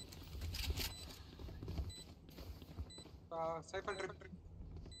 Cypher trip.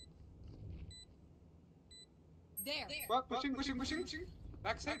 There. Pushing.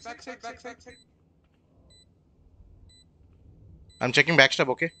 Backside. I'm checking backstab,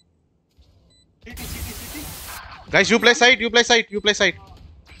 okay? CT. Guys, you play side.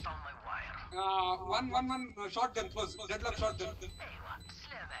 One shotgun close. Deadlock shotgun.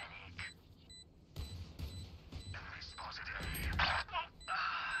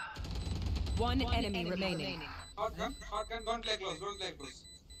 One enemy remaining. Shotgun. Don't play close.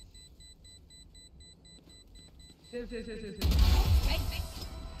 Safe.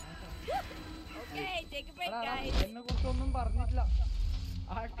 Okay, take a break, എടാ, guys. എന്നെ കുറിച്ചൊന്നും പറഞ്ഞിട്ടില്ല.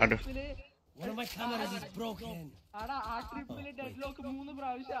 ആ അതെ. ട്രിപ്പില് One of my cameras is broken. ആടാ ആ ട്രിപ്പില് deadlock 3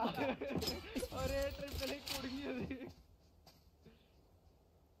 പ്രാവശ്യം ഒരേ ട്രിപ്പില് കുടുങ്ങിയത്.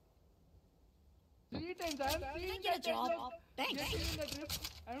 3 times. I am seeing Get a that job. deadlock Thanks. getting in the drift.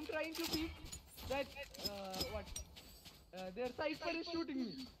 I am trying to beat that. Their cypher is shooting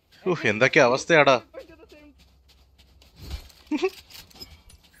me. എന്തൊക്കെ അവസ്ഥയാടാ.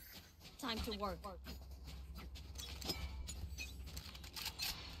 Time to work.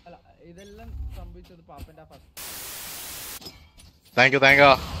 അല്ല ഇതെല്ലാം സംഭവിച്ചത് പാപ്പന്റെ first. Thank you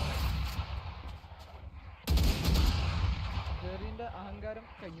ജെറിന്റെ അഹങ്കാരം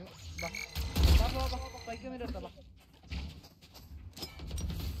കഴിഞ്ഞു. ബൈക്കിന്റെ അടുത്ത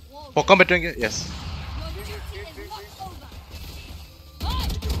പൊക്കാൻ പറ്റുമെങ്കിൽ യെസ്.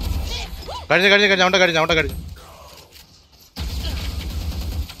 കഴിഞ്ഞു.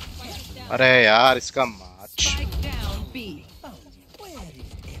 अरे यार इसका match. Spike down B. Where is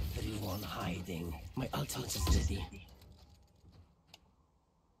everyone hiding? My ultimate is ready.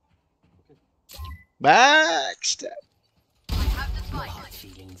 Backstab. No hard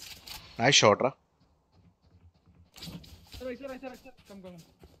feelings. Nice shot, ra. Come.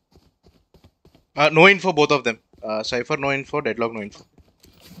 No info both of them. Cypher no info, Deadlock no info.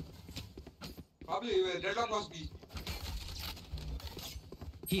 Probably Deadlock was B.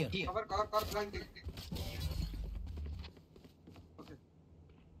 Here. Cover planting. Okay.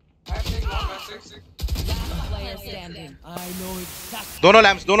 I am playing long backside. Last player standing. I know exactly.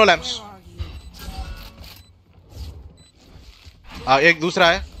 दोनों lamps. एक दूसरा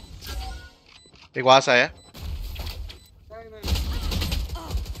है. एक वहां से आया.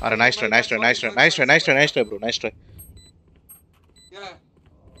 अरे nice try bro. Nice try. Yeah.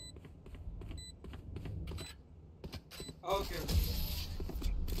 Okay.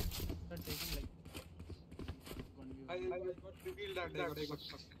 I got revealed that I got first.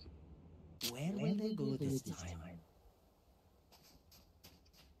 Where will they go this time?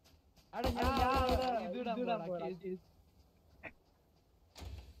 അടാ ഞാൻ ഇതിടാൻ പോടാ.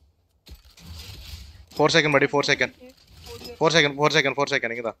 4 second buddy. 4 second.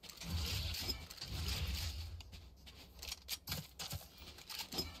 ഇങ്ങതാ.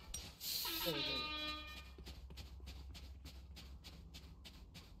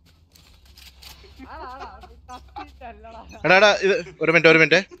 എടാ ഇത് ഒരു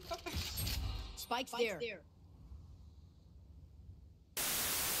മിനിറ്റ്. Spike's there.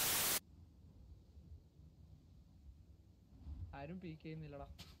 ആരും പീക്ക് ചെയ്യുന്നില്ലടാ.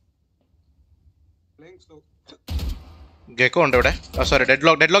 Playing slow. ഗെക്കോ ഉണ്ട് ഇവിടെ. Sorry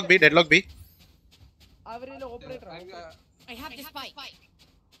deadlock B. അവരിലെ operator. I have the spike.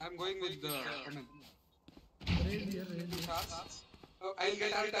 I'm going with the cannon. Really. Oh, I'll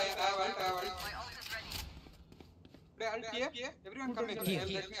get ult. I have ult. Play ult here. Everyone come in. I'll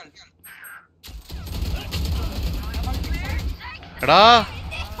let me ult. എടാ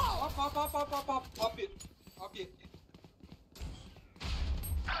Pop it.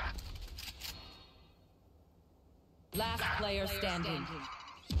 Last player standing.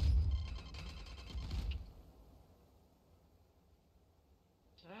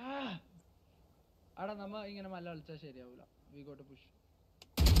 അടാ നമ്മ ഇങ്ങനെ മല്ല കളിച്ചാൽ ശരിയാവൂല. We got to push.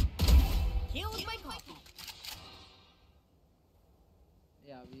 Here's my coffee.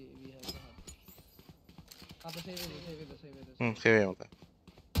 Yeah, we have to have. അപ്പൊ save ചെയ്തു. Save ചെയ്യാം നമുക്ക്.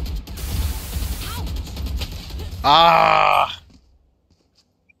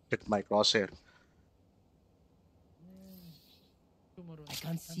 Hit my crosshair. I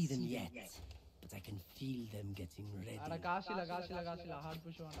can't see them yet, but I can feel them getting ready. അടാ കാശില്ല. ഹാർഡ്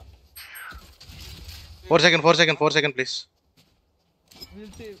പുഷ് വേണ്ട. 4 second please.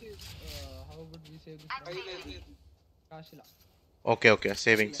 We'll save. How would we save this? കാശില്ല. Okay.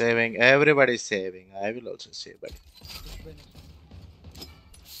 Saving. Everybody is saving. I will also save, buddy.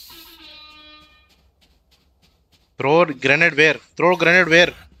 Throw grenade where?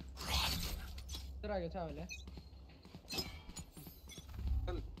 इधर आ गया चावल है.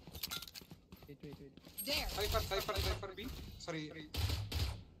 Wait. There. Cypher B. Sorry.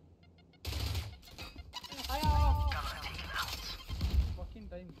 Fucking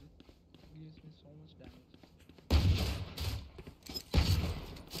time gives me so much damage.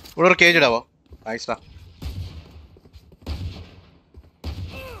 ഇവിടെ ഒരു cage ഇടാവോ? നൈസ്ഡാ.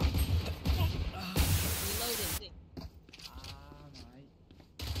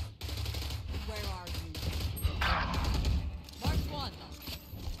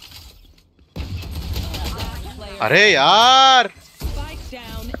 अरे यार Spike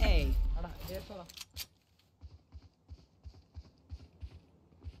down A.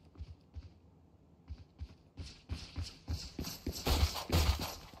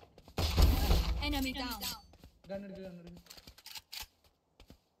 Enemy down. Gun എടുക്ക്.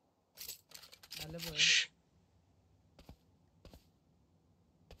 നല്ല പോയി.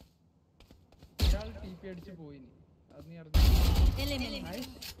 ഇയാൾ TP അടിച്ച് പോയി. അത് നീ അറിഞ്ഞോ? Eliminate.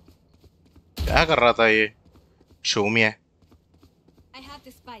 क्या कर रहा था ये? शो मी है. I have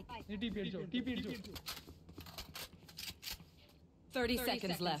the spike. നീ TP അടിച്ചോ. 30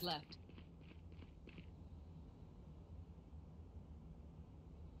 seconds left.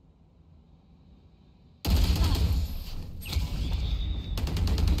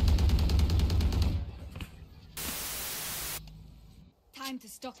 Time to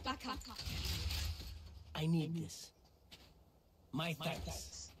stock back up. I need this. My thanks.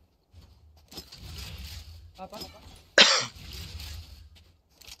 Papa.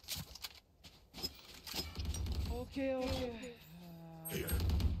 Okay.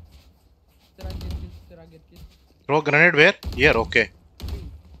 Get this. Throw grenade where? Here, okay.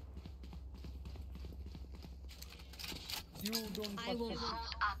 You don't I will.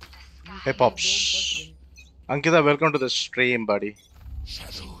 Hey Pops. Ankita, welcome to the stream, buddy.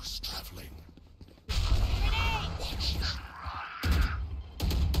 Shadows traveling.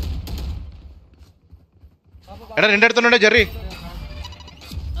 എടാ നിന്റെ അടുത്തുണ്ട് Jerry.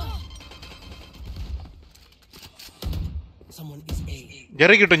 Someone is A.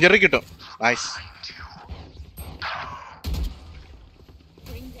 Jerry കിട്ടും. Nice.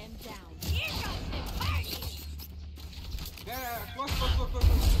 Bring them down. Yeah, close.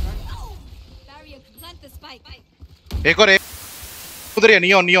 Barrier, plant the spike. एक और एक उधर है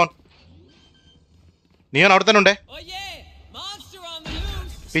neon അവിടെ തന്നെ ഉണ്ട്. Oh yeah, monster on the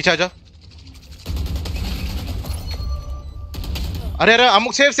loose. पीछे आ जा. अरे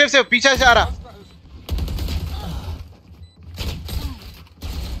अमुक सेव पीछे से आ रहा.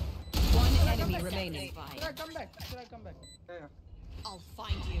 One enemy remaining. Come back. Yeah. I'll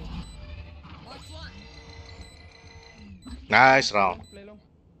find you. Watch one. Nice round. Play long.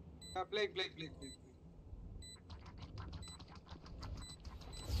 Play.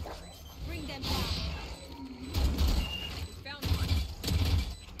 Bring them down. Found one.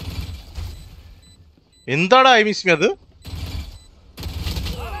 എന്താടാ ഐ മിസ് മീ അത്?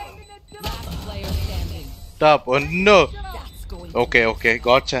 Last player standing. Top. Oh no. That's going. Okay,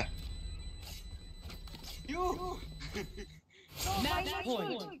 gotcha. You. Match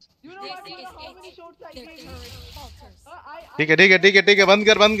point. You know what? How many shots I Their made? courage falters. ठीक है बंद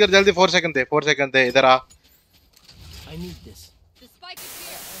कर जल्दी. 4 second दे इधर आ. I need this. The spike is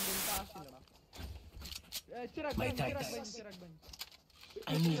here. Chirag My bhai. thanks.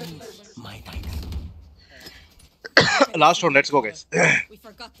 I need this. My thanks. Last round, let's go guys. We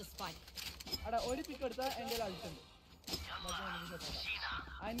forgot the spike. Ada ഒരു pick എടുത്താ എൻ്റെ ult ഉണ്ട്.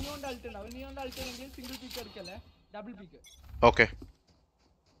 ആ നിയോന്റെ ult ഉണ്ട്. അവൻ നിയോന്റെ ult ഉണ്ടെങ്കിൽ single pick എടുക്കല്ലേ, double pick. Okay.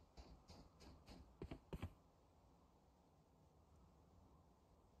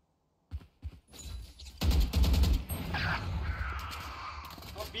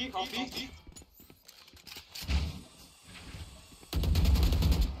 Copy.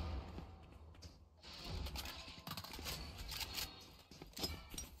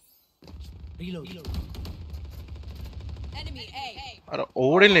 Reload. Enemy A. अरे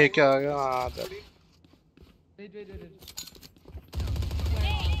ओडिन लेके आ गया. Wait.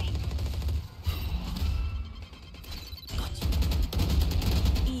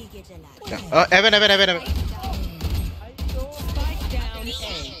 Evan. Spike down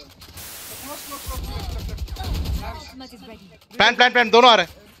A. Ultimate is ready. Plan दोनों आ रहे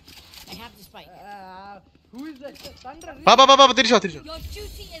हैं. I have the spike. Who is that? Thunder. पापा तिरछो. Your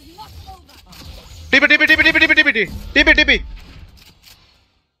duty is not over. TP.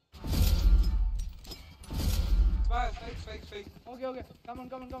 Spike. Okay. Come on.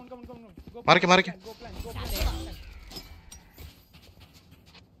 Go. मार के. Go plan.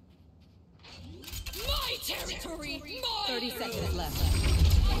 My territory. 30 seconds left.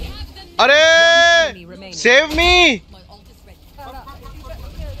 अरे Enemy remaining. Save me. My ult is ready.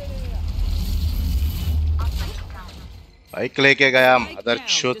 Bike लेके गया Spike mother down.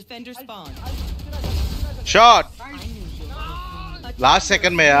 Shoot. Defender spawn. Shot. A Last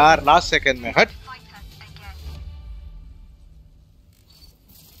second में यार, last second में हट.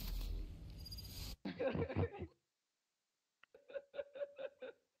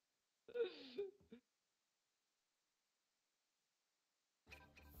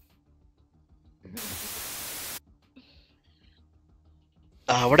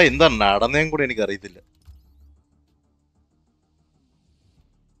 അവിടെ എന്താ നടന്നേം കൂടെ എനിക്ക് അറിയത്തില്ല.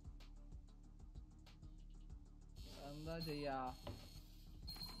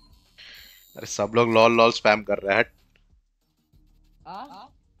 अरे सब लोग लॉल लॉल स्पैम कर रहे हैं.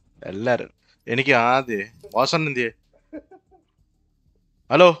 എല്ലാരും എനിക്ക് ആദ്യ വാസൻ എന്തിയെ?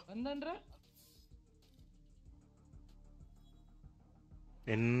 ഹലോ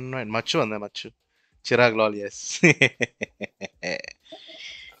മച്ചു വന്നേ, മച്ചു ചിറാഗ് ലോൾ. യെസ്.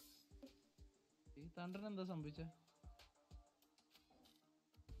 എന്താ സംഭവിച്ചേ?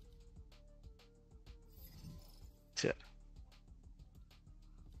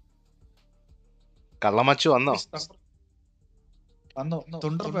 കള്ളമച്ചു വന്നോ?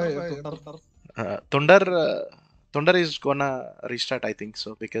 Thunder is gonna restart, I think so,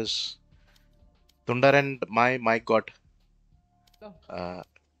 because Thunder and my mic got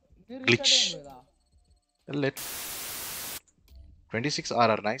glitch. Let 26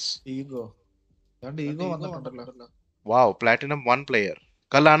 RR, nice. Ego वന്നിട്ടുണ്ടല്ലോ. Wow, platinum 1 player.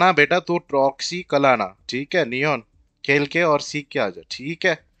 कल आना बेटा, तू प्रॉक्सी कल आना, ठीक है? नियॉन खेल के और सीख के आ जा, ठीक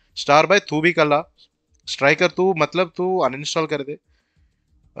है? स्टार भाई तू भी कल आ. स्ट्राइकर तू मतलब तू अनइंस्टॉल कर दे.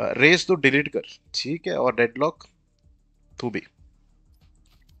 रेस तो डिलीट कर, ठीक है? और डेडलॉक तू भी.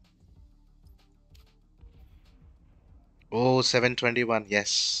 Oh, 721. Yes,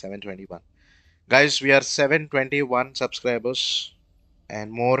 721. Guys, we are 721 subscribers and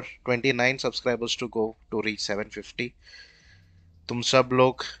more 29 subscribers to go to reach 750. तुम सब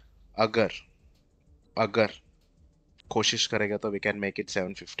लोग अगर कोशिश करेगा तो we can make it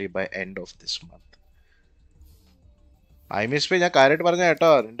 750 by end of this month. I miss पे ഞാൻ കാര്യമായിട്ട് പറഞ്ഞ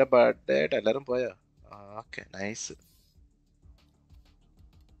കേട്ടോ, നിന്റെ ബർത്ത്ഡേ ആയിട്ട് എല്ലാരും പോയോ? Okay, nice.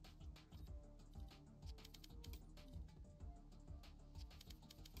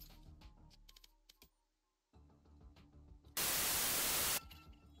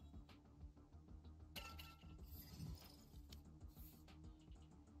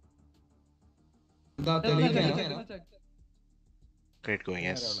 Great going,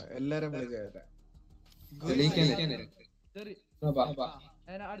 yes. എല്ലാരും വിളിക്കാതെ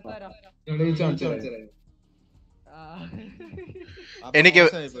എനിക്ക്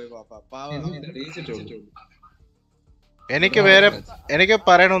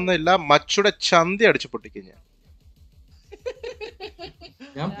പറയാനൊന്നുമില്ല. മച്ചുടെ ചന്തി അടിച്ചു പൊട്ടിക്കും ഞാൻ.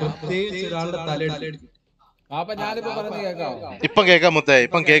 ഇപ്പം കേക്കാം മുത്തേ,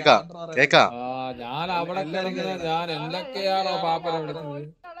 ഇപ്പം കേക്കാം.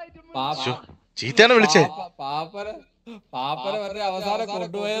 ചീത്തയാണ് വിളിച്ചേ.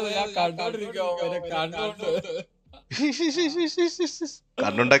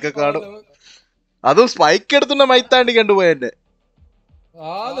 കണ്ണുണ്ടൊക്കെ കാണും. അതും സ്പൈക്ക് എടുത്തുണ്ട മൈത്താണ്ടി കണ്ടുപോയെന്നെ.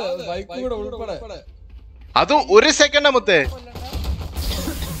 അതും ഒരു സെക്കൻഡാ മുത്തേ.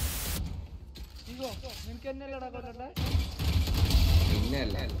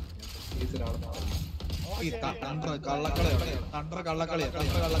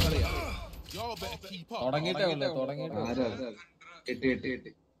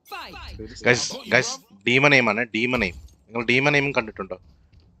 ഡീമൺ നെയിം ആണ്, ഡീമൺ നെയിം. നിങ്ങൾ ഡീമൺ നെയിം കണ്ടിട്ടുണ്ടോ?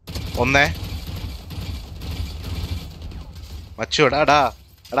 ഒന്നേ മച്ചു എടാ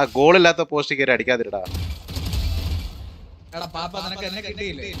ഗോളില്ലാത്ത പോസ്റ്റ് കയറി അടിക്കാതിരടാ.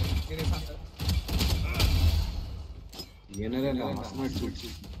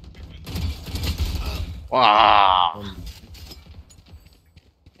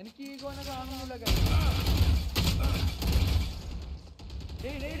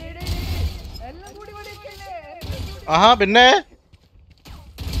 ആഹാ പിന്നെ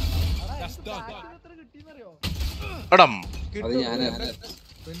എടം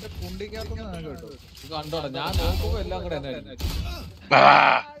കണ്ടോടാ, ഞാൻ നോക്കുമ്പോ എല്ലാം കൂടെ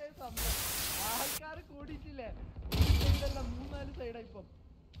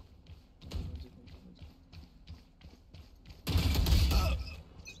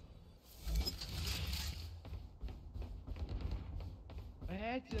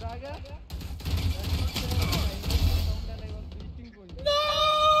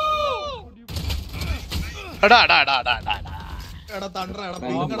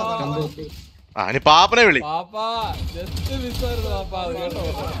ഇനി പാപ്പനെ വിളി.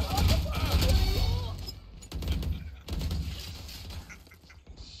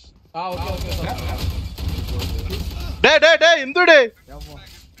 എന്തുടേ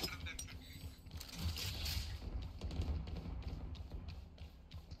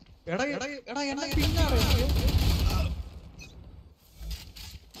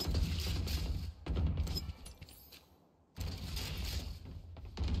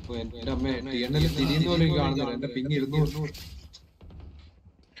എന്റെ അമ്മ TNL തിരിയുന്ന പോലെ കാണുന്നില്ല. എന്റെ പിങ് 200.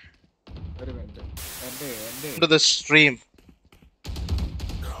 the stream.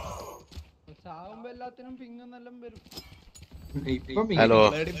 എല്ലാത്തിനും പിങ് എന്നെല്ലാം വരും. ഹലോ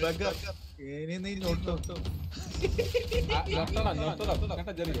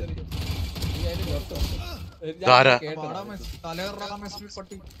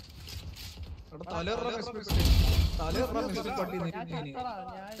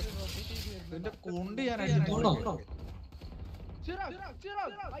കുണ്ടി ഞാൻ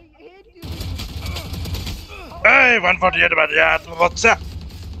Hey, 148 about that. What's up?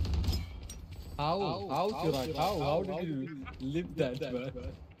 How did you live that, man?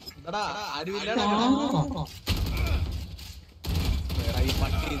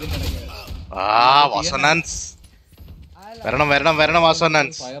 Wasonance. Veranam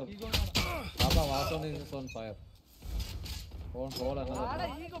Wasonance. Papa, Wason is on fire. On hold another.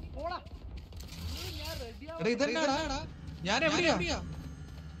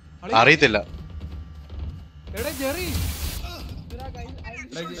 അറിയത്തില്ല.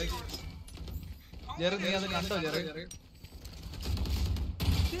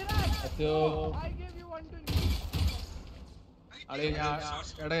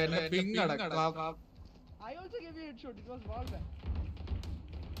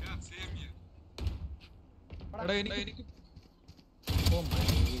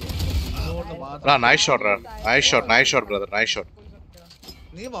 Nice shot, brother. Nice shot.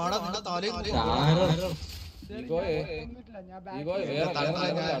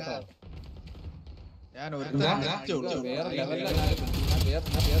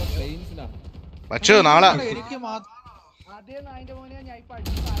 മച്ചു നാളെ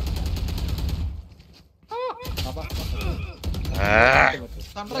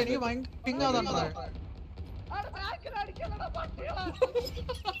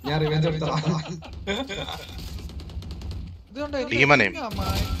ടീമനെ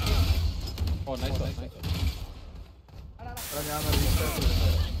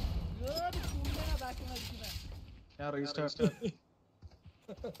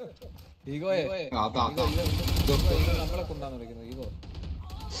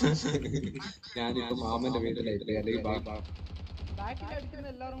ഞാനിപ്പോ മാമന്റെ വീട്ടിലായിട്ട്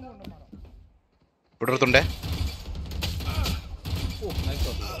ഇവിടുത്തുണ്ടേ.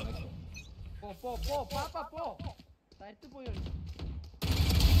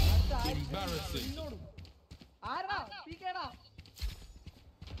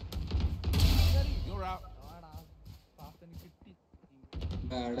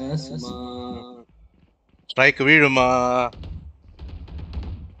 Strike വീഴുമാ.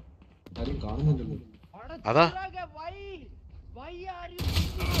 ആരും കാണുന്നുണ്ടല്ലോ. അതാ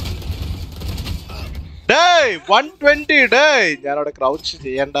ഡേയ് 120 ഡേയ്. ഞാനവിടെ ക്രൗച്ച്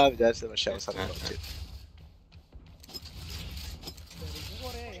ചെയ്യണ്ട വിചാരിച്ചത്, പക്ഷെ അവസാനം crouch.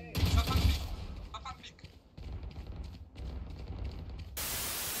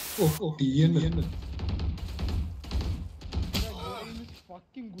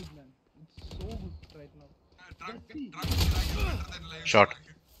 Shot.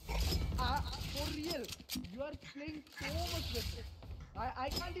 For real, you are playing so much better. I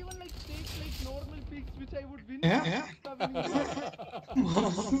can't even like take like normal picks which I would win.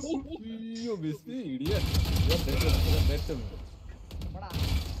 You missed me, idiot. You're better.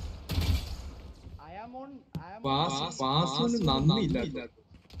 I am നന്ദിയില്ല.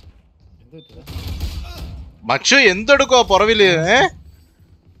 മച്ചു എന്തെടുക്കുവാ പുറവില്?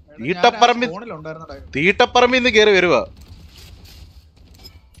 തീട്ടപ്പറമ്പിന്ന് കേറി വരുവാ.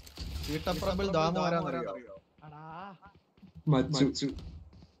 തീട്ടപ്പറമ്പിൽ ദാമു ആരാന്നറിയോ? മച്ചു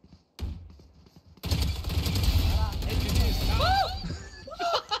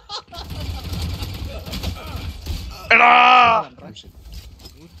എടാ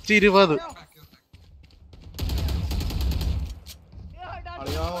 20.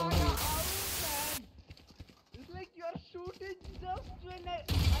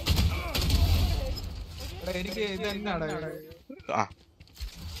 എനിക്ക് ഇതെന്നാണ്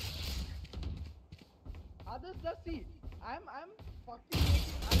I'm fucking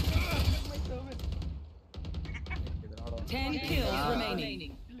my service. 10 kills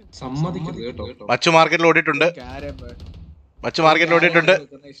remaining. സമ്മതിക്കരുത് കേട്ടോ. മച്ചു മാർക്കറ്റിൽ ഓടിയിട്ടുണ്ട്.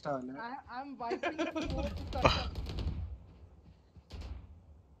 I'm wiping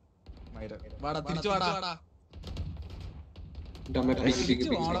വാടാ തിരിച്ചു വാടാ.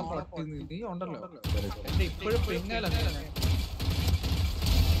 നീ ഉണ്ടല്ലോ ഇപ്പോഴും പിങ്ങല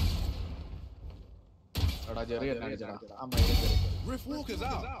എടാ ചെറിയ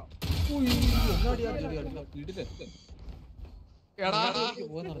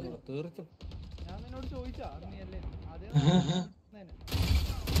തീർത്തും ഞാൻ നിന്നോട് ചോദിച്ചാ നീയല്ലേ അതേ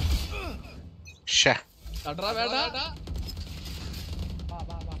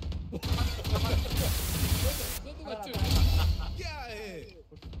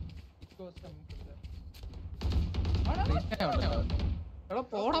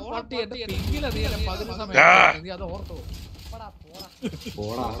പോടാ പട്ടി എന്റെ പിങ്കിലറിയാലോ പകുതി സമയം നീ അത് ortho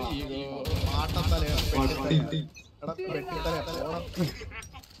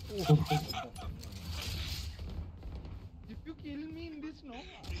If you kill me in this, no?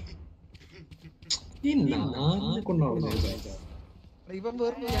 ഇവൻ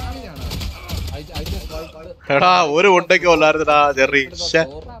വെറും ഞാനാണ് എടാ ഒരു ഉണ്ടൊക്കെ കൊള്ളായിരുന്നടാ ജെറി.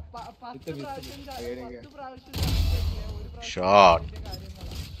 ഷോട്ട്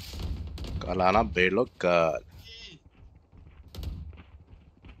കലാന ബെലോക്കാൽ.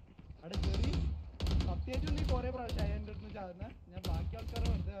 സത്യമായിട്ടും നീ കൊറേ പ്രാവശ്യം എന്റെ അടുത്ത് ചാടുന്ന ഞാൻ ബാക്കി ആൾക്കാരെ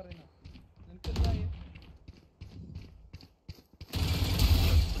വെറുതെ പറയുന്ന നിനക്കെന്തായി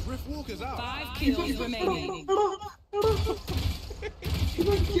 5 kills remaining.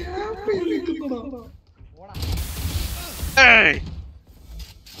 Hey!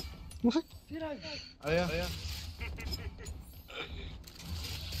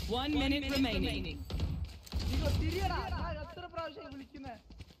 1 minute remaining. എത്ര പ്രാവശ്യം വിളിക്കുന്നേ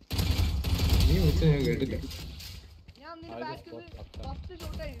ഞാൻ നിന്റെ ബാക്കിൽ ഫസ്റ്റ്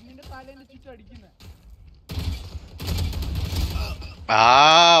ഷോട്ടായി നിന്റെ തലേന്റെ ചുറ്റും അടിക്കുന്നേ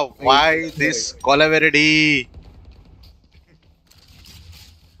Why this Colaverity?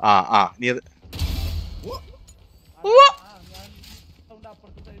 നീ അത്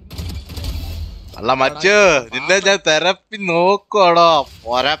അല്ല മച്ച് നിന്നെ ഞാൻ തെരപ്പി നോക്കോടോ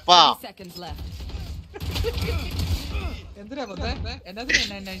പോരപ്പാ. എന്തിനാ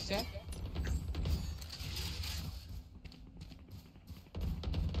എന്നാ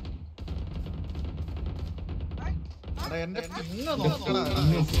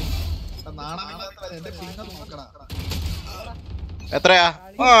എത്രയാ?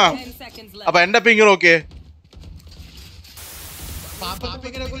 അപ്പൊ എന്റെ പിങ് നോക്കിയേ.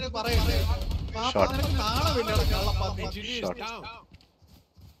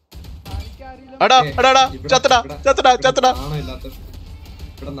 എടാ എടാ ചത്തടാ ചത്തടാ ചത്തടാ.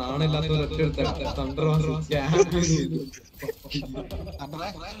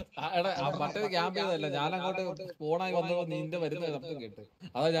 മറ്റേത് ക്യാമ്പ് ചെയ്തല്ല ഞാൻ അങ്ങോട്ട് ഫോണായി വന്നപ്പോ നിന്റെ വരുന്ന ശബ്ദം കേട്ട്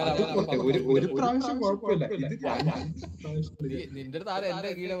അതാ ഞാൻ നിന്റെ അടുത്ത് ആരും എന്റെ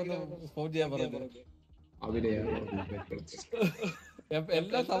കീഴെ വന്ന് ഫോൺ ചെയ്യാൻ പറഞ്ഞു.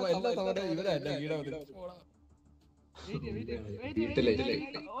 എല്ലാ സമയത്തും ഇവരാ എന്റെ കീഴെ വന്ന്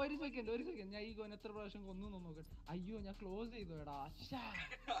ഒരു സെക്കൻഡ് ഞാൻ ഈ ഗോൻ എത്ര പ്രാവശ്യം കൊന്നു നോക്കട്ടെ. അയ്യോ ഞാൻ ക്ലോസ് ചെയ്തു എടാ.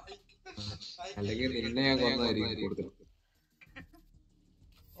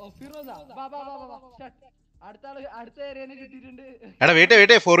 അടുത്ത ഏരിയനെ കിട്ടിയിട്ടുണ്ട്. എടാ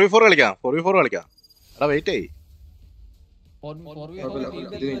വെയിറ്റ് 4v4 കളിക്കാം 4v4 കളിക്കാം. എടാ വെയിറ്റ് ചെയ്യ്.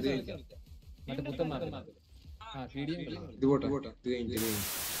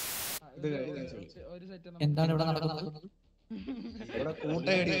 എന്താണ് ഇവിടെ നടക്കുന്നത്?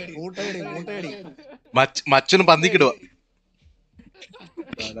 മച്ചനും പന്തിക്കിടുക.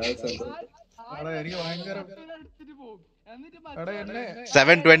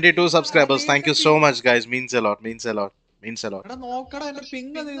 722 subscribers. Thank you so much guys. Means a lot. നോക്കടാ എന്റെ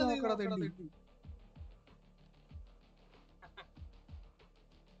പിങ് നോക്കടാ.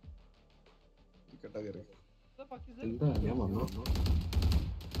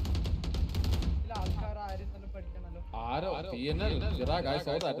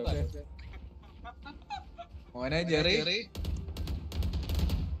 മോനെ ജെറി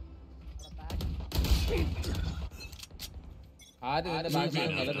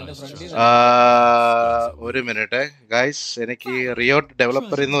ഒരു മിനിറ്റ് ഗൈസ്, എനിക്ക് റിയോട്ട്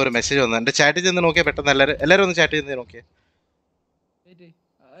ഡെവലപ്പറിൽ നിന്ന് ഒരു മെസ്സേജ് വന്നു. എന്റെ ചാറ്റിൽ ചെന്ന് നോക്കിയാൽ പെട്ടെന്ന് എല്ലാവരും ഒന്ന് ചാറ്റ് ചെയ്ത് നോക്കിയേ.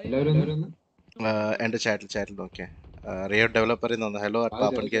 എന്റെ ചാറ്റിൽ നോക്കിയേ. റിയോട്ട് ഡെവലപ്പറിൽ നിന്ന് hello at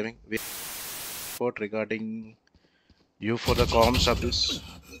Pappan gaming report regarding you for the comms abuse.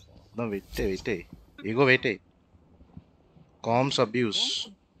 No, wait. Ego, wait. Comms abuse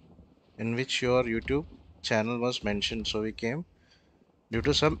in which your YouTube channel was mentioned. So we came due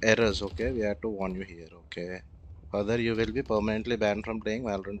to some errors. Okay, we had to warn you here. Okay. Further, you will be permanently banned from playing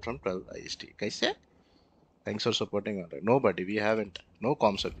Valorant from 12 IST. Kaise? Thanks for supporting. Nobody. We haven't. No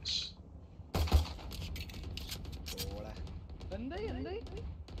comms abuse.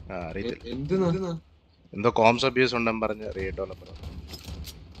 അറിയത്തില്ല എന്തോ coms abuse ഉണ്ടെന്ന് പറഞ്ഞ് riot developer.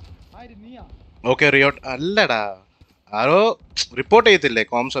 Okay riot അല്ലടാ, ആരോ report ചെയ്യത്തില്ലേ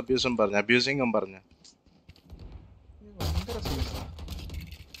coms അബ്യൂസും പറഞ്ഞ് അബ്യൂസിംഗും പറഞ്ഞ്.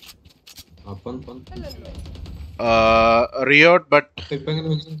 Riot but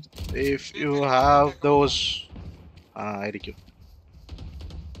if you have those ആയിരിക്കും.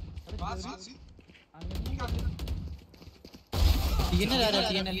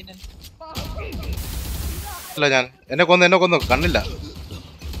 അല്ല ഞാൻ എന്നെ കൊന്നു കണ്ണില്ല.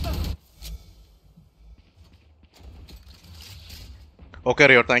 Okay,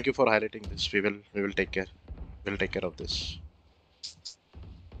 Rio, thank you for highlighting this. We will take care. We'll take care of this.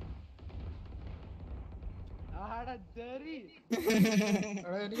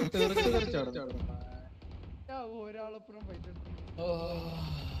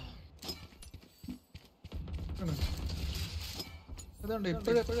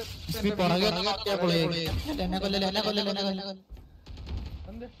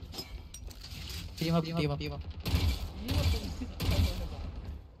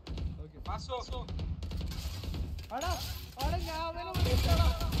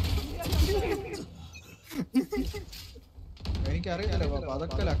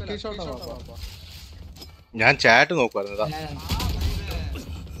 ഞാൻ chat നോക്കുവായിരുന്നു.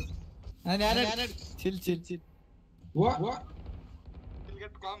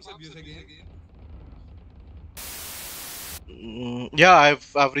 Yeah,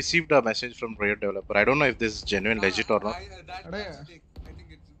 I've received a message from Riot developer. I don't know if this is genuine, legit or not.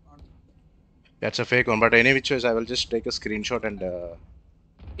 That's a fake one, but any which ways, I will just take a screenshot and.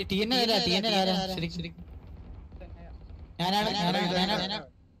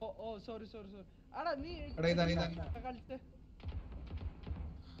 Sorry.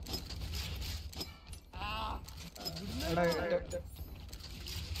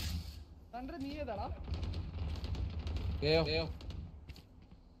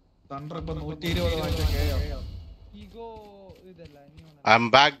 I'm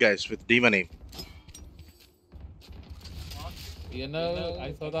back, guys, with demon aim. You know, I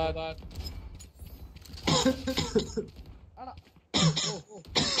saw that.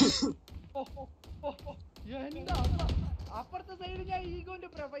 അപ്പുറത്തെ side ഞാൻ ഈഗോന്റെ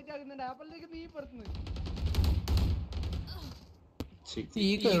പ്രൊഫൈറ്റ് ആകുന്നുണ്ട്. അപ്പുറത്തേക്ക് നീ പുറത്തുനിന്ന്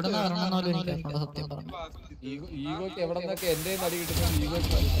ഈഗോക്ക് എവിടെ നിന്നൊക്കെ എന്റെ നടി കിട്ടുന്നത്.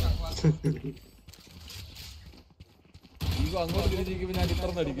 ഈഗോ അങ്ങോട്ട് തിരിച്ചിരിക്കുമ്പോ ഞാൻ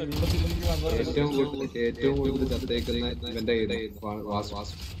ഇപ്പുറം നടിക്കും, ഇവിടെ തിരിച്ചിരിക്കുമ്പോ അങ്ങോട്ട്. ഏറ്റവും കൂടുതൽ ചത്തേക്കുന്ന ഇവന്റെ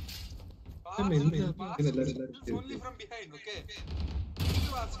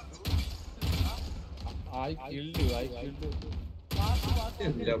I killed you.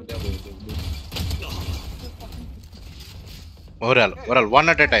 Oral, one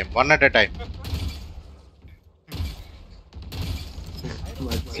at a time.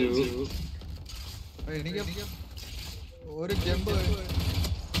 ഒരു ജമ്പ്,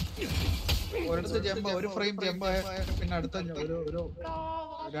 ഒരിടത്ത് ജമ്പ്, ഒരു ഫ്രെയിം ജമ്പ്, പിന്നെ അടുത്ത ഒരു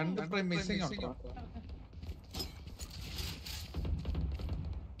 2 ഫ്രെയിം മിസ്സിംഗ് ഉണ്ടോ?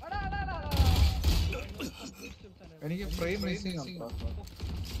 എനിക്ക് ഫ്രെയിം മിസ്സിംഗ് ഉണ്ടോ?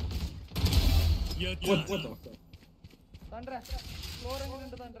 തണ്ട്ര ഫ്ലോർ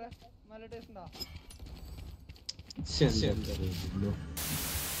എങ്ങനെയുണ്ട് തണ്ട്ര? നല്ല ടേസ്റ്റ് ഉണ്ടോ?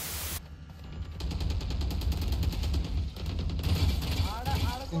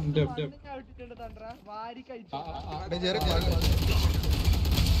 തണ്ട്ര വാരി കഴിച്ചു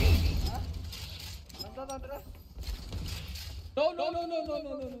എന്താ തണ്ട്ര?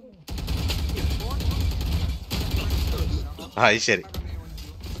 ശരി.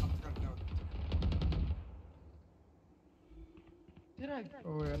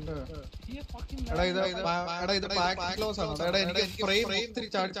 ഇത് പാക്ക് ക്ലോസ് ആണ്. എനിക്ക് ഫ്രെയിം ഒത്തിരി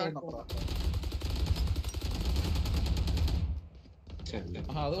ചാടി പോകണം.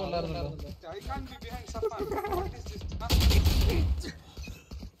 അത് കൊള്ളാറുണ്ടല്ലോ.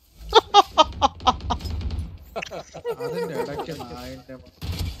 അതിന്റെ ഇടയ്ക്ക് നായന്റെ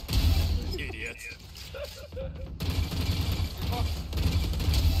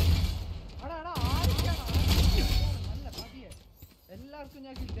എല്ലാവർക്കും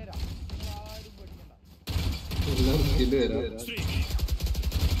ഞാൻ കിട്ടുതരാം. നിങ്ങൾ ആരും പേടിക്കണ്ട.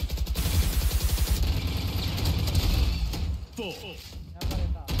 ഞാൻ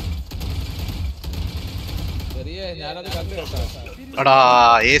പറയട്ടാ, ഞാനത് കണ്ടു കേട്ടോ.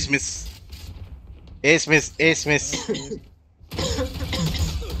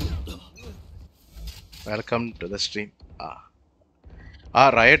 Welcome to the stream.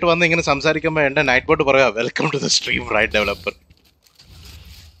 Right വന്ന് ഇങ്ങനെ സംസാരിക്കുമ്പോ എന്റെ നൈറ്റ് ബോട്ട് പറയാ welcome to the stream right developer.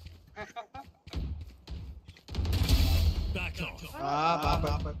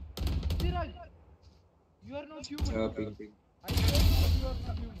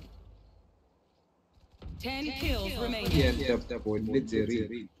 10 kills remaining. എന്റെ പൊന്ന് ജെറി.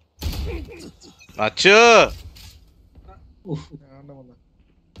 അച്ഛോ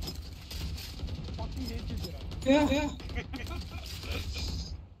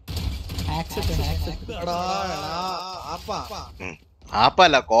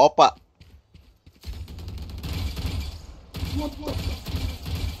ആപ്പല്ല കോപ്പ.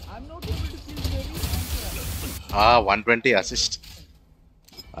 ആ 120 അസിസ്റ്റ്.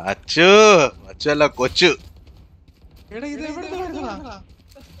 അച്ചു അല്ല കൊച്ചു.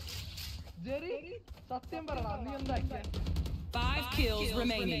 സത്യം പറടാ നീ എന്താക്കിയ 5 kills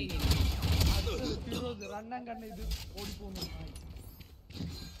remaining. റണ്ണൻ കണ്ണ ഇത് ഓടിപ്പോന്നു.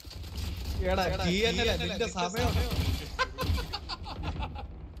 എടാ കീയന്നല്ല നിന്റെ സമയം.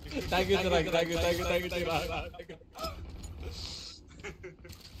 Thank you.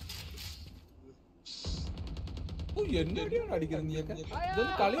 ഓ എന്നെ അടിയാണ് അടിക്കുന്നത് നീയൊക്കെ.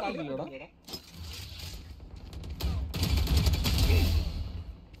 ഇതൊന്നും കളി കളിക്കില്ലടാ.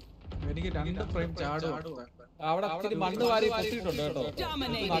 എനിക്ക് 2 ഫ്രെയിം ചാടും. അവിടെ അത്തിരി മണ്ണ് വാരി പൊട്ടിയിട്ടുണ്ട് കേട്ടോ.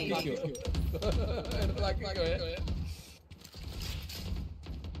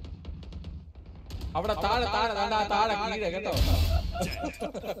 അവിടെ താഴെ കീഴെ കേട്ടോ.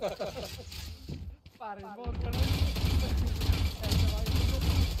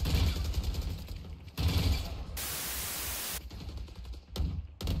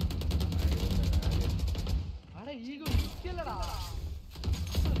 Ego ഇരിക്കല്ലടാ.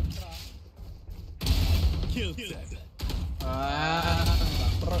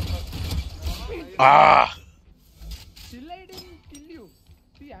 Still I didn't kill you.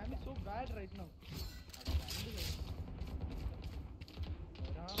 See, I'm so bad right now.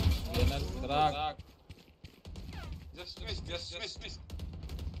 Just miss.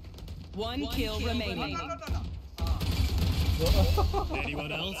 1 kill remaining.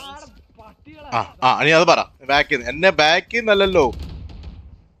 Anyone else? നീ അത് പറ. ബാക്കിൽ എന്നെ ബാക്കിൽ നല്ലല്ലോ.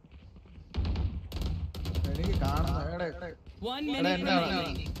 എനിക്ക് കാണാം. 1 minute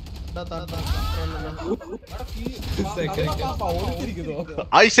remaining.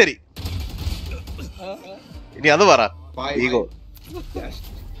 അത് ശരി. ഇനി അത് പറ. Ego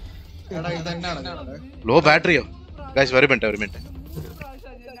law ബാറ്ററിയോ? ഗൈസ് ഒരു മിനിറ്റ്.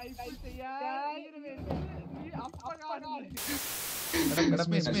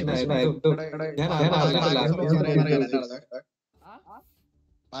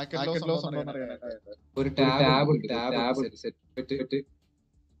 ഒരു ടാബ് സെറ്റ്.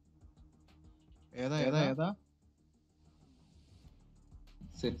 ഏതാ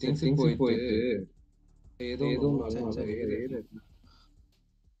സെറ്റിംഗ്സ് പോയിട്ട് ഏതോ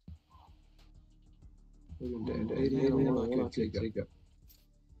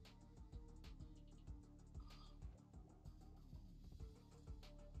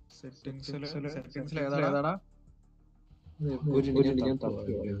സെറ്റിംഗ്സിൽ ഏതാടാ?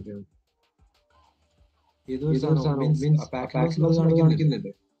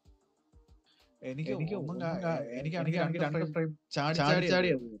 കാണിക്കുന്നുണ്ട്. എനിക്കാണെങ്കിൽ 2 ഫ്രെയിം ചാടി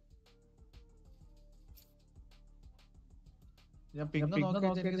ഞാൻ പിന്നെ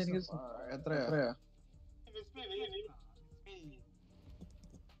നോക്കിയിട്ട് എത്രയാ?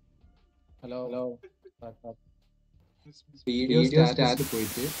 ഹലോ വീഡിയോ സ്റ്റാർട്ട്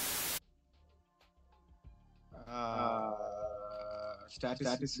പോയിട്ട്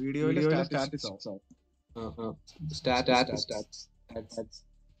സ്റ്റാറ്റസ് വീഡിയോയിലെ സ്റ്റാറ്റസ്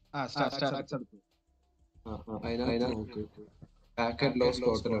പാക്കറ്റ് ലോസ്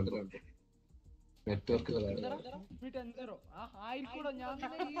ടോട്ടൽ ഉണ്ട്. നെറ്റ്വർക്ക്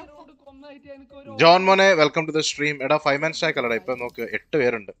ജോൺ മോനെ വെൽക്കം ടു ദ സ്ട്രീം. എടാ 5 man സ്റ്റാക്ക് അല്ലടാ ഇപ്പൊ നോക്ക്. 8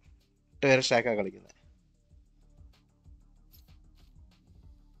 പേരുണ്ട്. 8 പേര് സ്റ്റാക്കാ കളിക്കുന്നത്.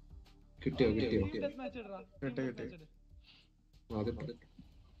 കിട്ടിയോ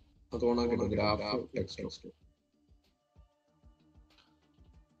അത് ഓണാക്കിട്ടോ. ഗ്രാഫ് ടെക്സ്റ്റ്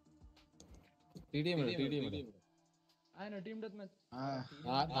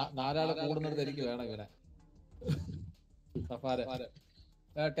നാലാള് കൂടുന്നിടത്ത് എനിക്ക് വേണം ഇവനെ.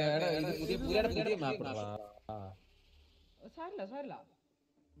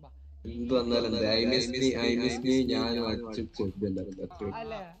 എന്ത് വന്നാലും ഞാൻ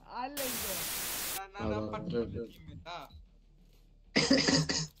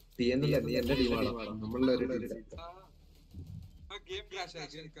നീ എന്റെ ടീമാണ്. നമ്മളുടെ ഒരു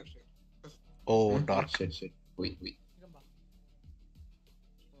ഓ ഡാർക്ക് പോയി.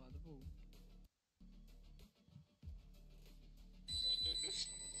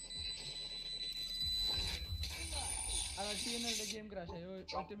 ഗെയിം ക്രാഷ് ആയി.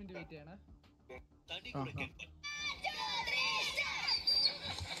 1 മിനിറ്റ് വെയിറ്റ് ചെയ്യണേ.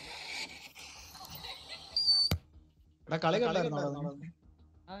 കളി കണ്ടായിരുന്നോ?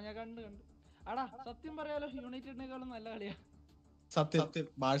 ആ ഞാൻ കണ്ടു. അടാ സത്യം പറയാലോ യുണൈറ്റഡിനേക്കാളും നല്ല കളിയാ. സത്യം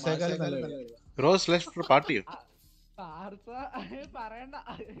ബാഴ്സയേക്കാളും നല്ല കളിയാ. Rose left പാർട്ടിയോ? ബാർസ പറയണ്ട.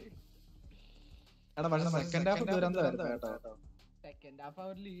 എടാ പക്ഷെ സെക്കൻഡ് ഹാഫ് ദുരന്തമായിരുന്നു കേട്ടോ. Second half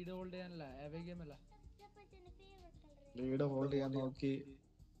hour lead hold ചെയ്യാനല്ല, away game അല്ല. ലീഡ് ഹോൾഡ് ചെയ്യാൻ നോക്കി.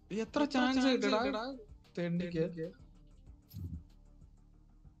 എത്ര ചാൻസ് കിട്ടടാ തെണ്ടിക്ക്.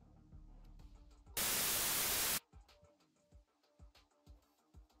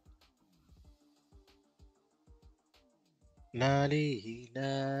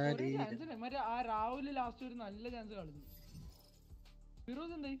 ആ രാഹുല് ലാസ്റ്റ് ഒരു നല്ല ചാൻസ് കളഞ്ഞു.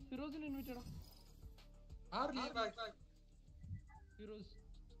 ഫിറോസ് എന്തായി? ഫിറോസിന് ഇൻവൈറ്റ് ഫിറോസ്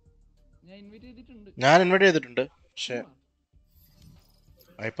ഞാൻ ഇൻവൈറ്റ് ചെയ്തിട്ടുണ്ട്. പക്ഷേ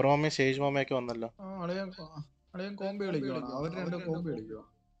ഹൈപ്പർ മാമയും സേജ് മാമയൊക്കെ വന്നല്ലോ. കോമ്പി കളിക്കുവാണ് അവർ രണ്ടും. കോമ്പി കളിക്കുവാ.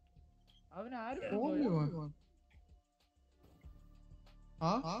 അവൻ ആരും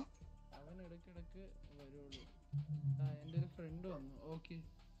അവൻ ഇടയ്ക്കിടക്ക് വരുള്ളൂ. എന്റെ ഒരു ഫ്രണ്ട് വന്നു. ഓക്കെ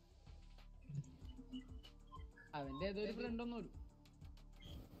അവന്റെ ഏതൊരു ഫ്രണ്ട് ഒന്നും വരും.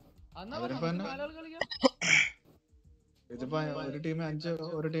 ഇതിപ്പോ ഒരു ടീമിൽ 5,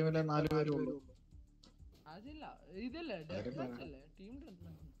 ഒരു ടീമില് 4 പേരും ഉള്ളൂ. അതില്ല ഇതല്ലേ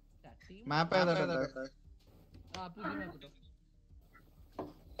ടീം മാപ്പ് ഏതാ? ആ പുതിയ മാപ്പ് കിട്ടോ.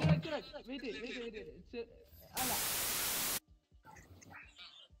 അല്ല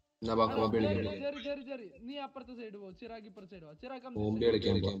നീ അപ്പുറത്തെ സൈഡ് പോ. ചിറാഗ് ഇപ്പുറത്തെ സൈഡ് പോ. Chirag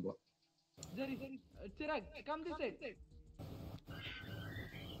Chirag come this side.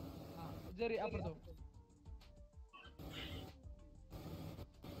 Jerry അപ്പുറത്തോ.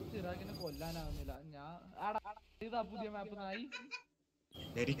 ചിറാഗിനെ കൊല്ലാനാവുന്നില്ല. ഞാൻ ഇതാ പുതിയ മാപ്പ് നായി.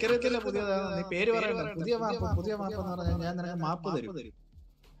 എനിക്കറിയത്തില്ല പുതിയതാണ്. നീ പേര് പറയണ്ട. പുതിയ മാപ്പ് എന്ന് പറഞ്ഞാൽ ഞാൻ നിനക്ക് മാപ്പ് തരും.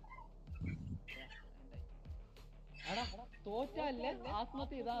 തോറ്റല്ലേ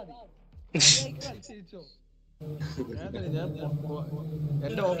ആത്മഹത്യ ചെയ്താ മതി.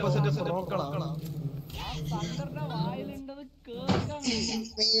 എന്റെ ഓപ്പോസിറ്റ് ബ്രോക്കറാണ്. വായിലുണ്ടത് കേൾക്കാൻ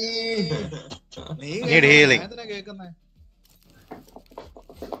കേൾക്കുന്നേ.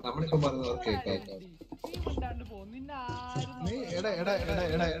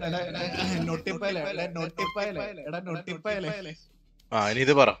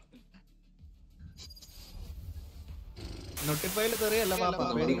 ഇത് പറ. നോട്ടിഫൈൽ തെറിയല്ല പാപ്പ,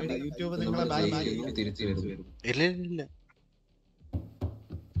 പേടിക്കണ്ട. യൂട്യൂബ് നിങ്ങളെ തിരിച്ചു വരും. ഇല്ല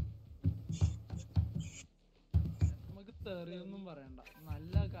നമുക്ക് തെറിയൊന്നും പറയണ്ട.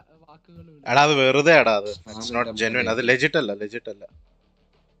 നല്ല വാക്കുകൾ എടാ അത് വെറുതെ എടാ. അത് ഇറ്റ്സ് നോട്ട് ജെന്യുയിൻ. അത് ലെജിറ്റ് അല്ല.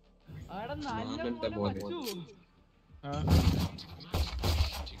 ആടാ നല്ല മോനെ വച്ചു.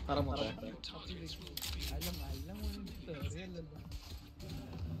 നല്ല മോനെ തെറിയല്ലല്ലോ.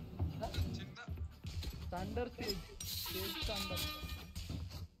 Thunder thunder.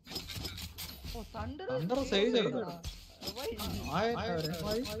 ഓ തണ്ടർ സേജ് എടുത്തു.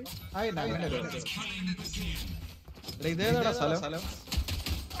 ഇതേതാടാ സ്ഥലം?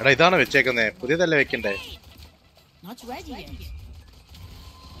 എടാ ഇതാണ് വെച്ചേക്കുന്നേ, പുതിയതല്ലേ വെക്കണ്ടേ?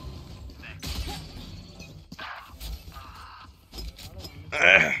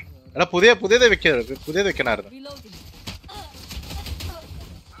 എടാ പുതിയത് വെക്കണായിരുന്നു.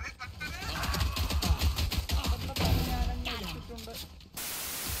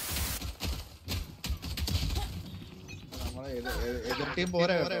 എതിർ ടീം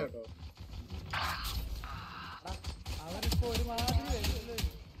പോരാ കേട്ടോ. അവരിപ്പോ ഒരുമാതിരി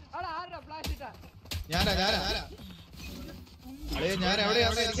ഞാനാ ഞാൻ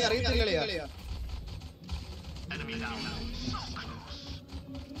എവിടെയാണെന്ന് എനിക്ക് അറിയത്തില്ല.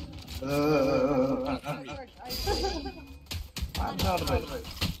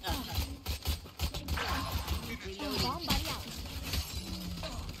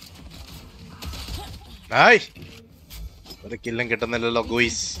 ഒരു കില്ലും കിട്ടുന്നില്ലല്ലോ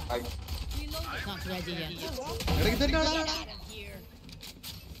ഗോയ്സ്.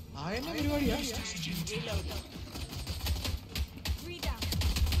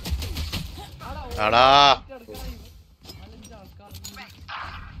 അടാ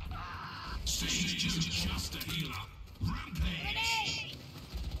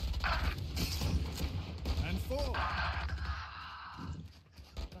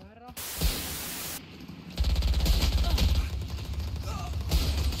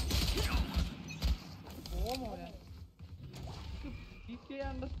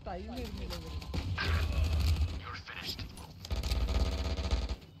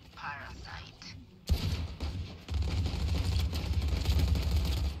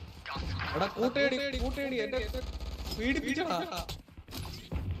കൂട്ടേടി എന്റെ പീഡിപ്പിച്ചടാ.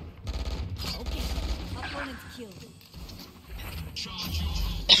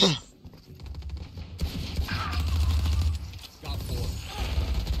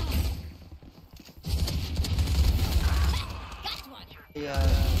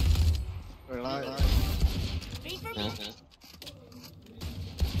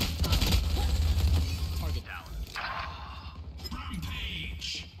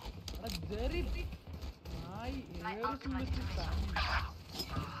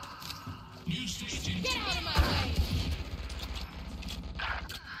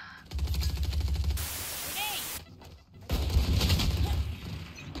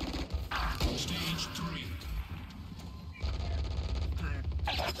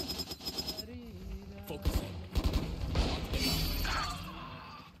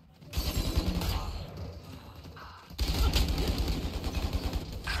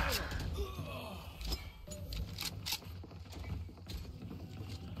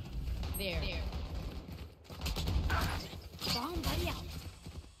 There. Bomb buddy out.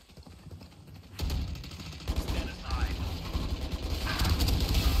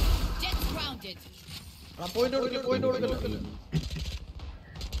 Jet's grounded. Point കൊടുക്കല്ല.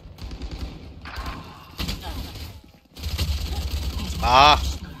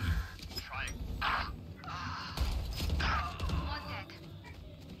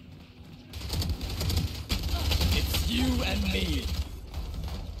 It's you and me.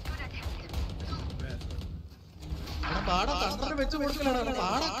 പാടാ കണ്ടറിന് വെച്ച് കൊടുക്കലാണ്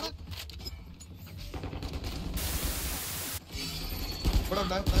പാടാ. ഇവിടെ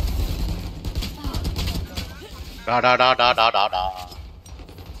ഉണ്ടാ. ഡാ ഡാ ഡാ ഡാ ഡാ ഡാ ഡാ.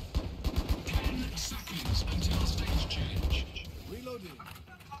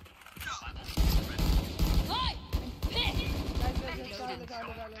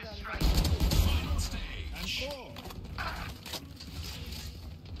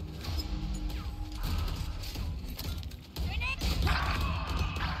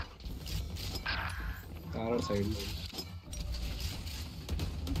 കാറോട് സൈഡിൽ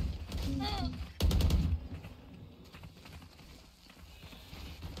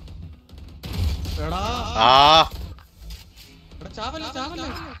എടാ ചാവല്ലേ ചാവല്ലേ.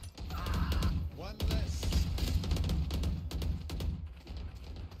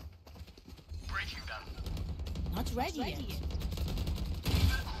 Not ready yet.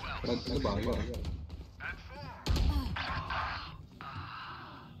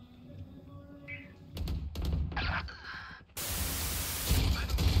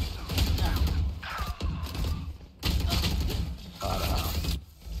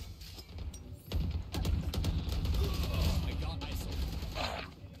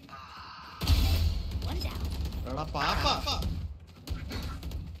 എടാ പാപ്പ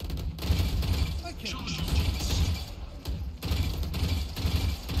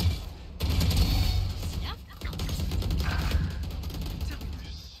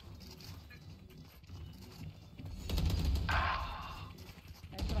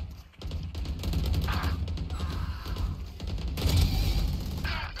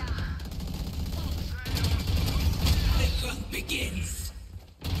Begins.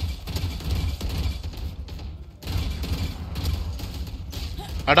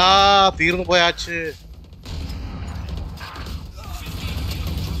 അടാ തീർന്നു പോയാച്ച്.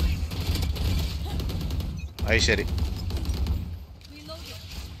 അത് ശരി.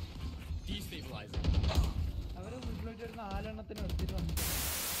 അവര് മുന്നിലോട്ട് വരുന്ന 4 എണ്ണത്തിന് എടുത്തിട്ട് വന്നു.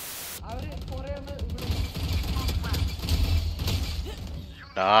 അവര് കൊറേ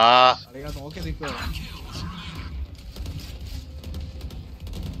നോക്കി നിൽക്കുക.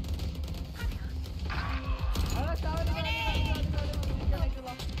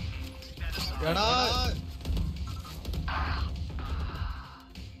 എടാ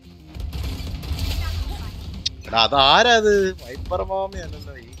അതാരാ അത്? വൈപ്പർ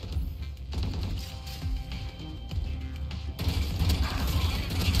മാമയല്ലല്ലോ ഈ.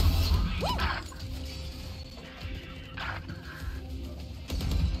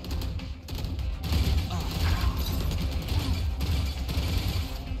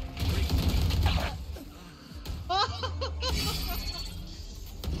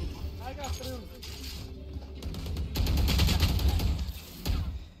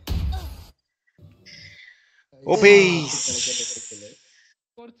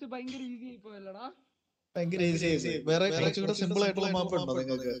 കുറച്ച് ഭയങ്കര ഈസി ആയി പോയല്ലടാ. ഭയങ്കര ഈസി. വേറെ കുറച്ചുകൂടെ സിമ്പിൾ ആയിട്ടുള്ള മാപ്പ് ഉണ്ടോ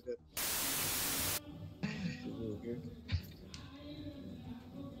നിങ്ങൾക്ക്?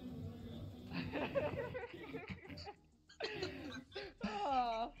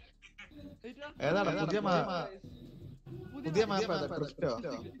 ഏതാണ് പുതിയ മാപ്പ്? പുതിയ മാപ്പ് ഏതാ? ഡ്രിഫ്റ്റോ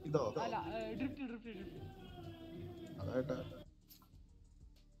ഇതോ? അല്ല ഡ്രിഫ്റ്റ്. അതായിട്ട്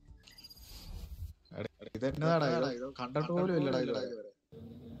ഇതെന്നതാടാ ഇത് കണ്ടിട്ട് പോലും ഇല്ലടാ ഇതുവരെ.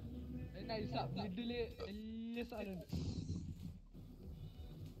 മിഡില് വലിയ സ്ഥലമുണ്ട്.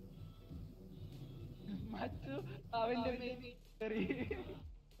 മറ്റു അവന്റെ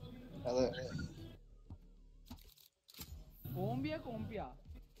അതെ കോമ്പിയ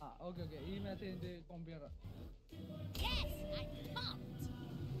ആ ഓക്കെ ഈ മെസ്സേജ് കോമ്പിയ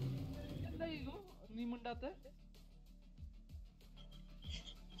എന്താ നീ മിണ്ടാത്ത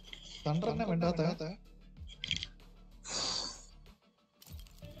തണ്ടറന്നെ മിണ്ടാത്ത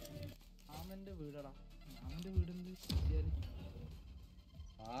മാമന്റെ വീടടാ. മാമന്റെ വീട് എന്ത്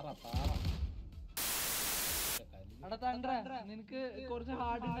അടാ തണ്ട നിനക്ക് കുറച്ച്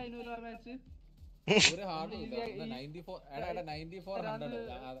ഹാർഡ് ഉണ്ടായിരുന്നു മാച്ച്. ഒരു ഹാർഡ് 9400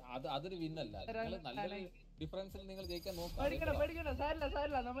 അതൊരു വിന്നല്ല. നല്ല ഡിഫറൻസിൽ നിങ്ങൾ ജയിക്കാൻ നോക്കാം. പേടിക്കണ്ട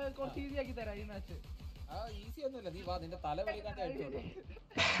സാരില്ല നമ്മൾ കുറച്ച് ഈസി ആക്കി തരാം ഈ മാച്ച്. ഈസി ഒന്നുമില്ല. നീ വാ നിന്റെ തല വെളി കാണിച്ച് അടിച്ചോട്ടോ.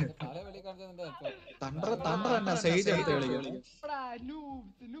 തല വെളി കാണിച്ച നിന്റെ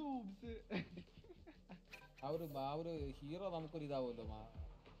ആ ഒരു ഹീറോ നമുക്കൊരു ഇതാവുമല്ലോ.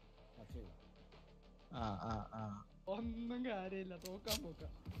 ഒന്നും കാര്യമില്ല, തോക്കാൻ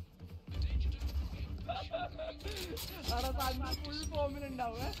പോക്കാം. ഫുൾ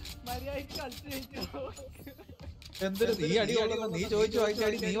ഫോമിലുണ്ടാവേ മര്യാദക്ക് കളിച്ച്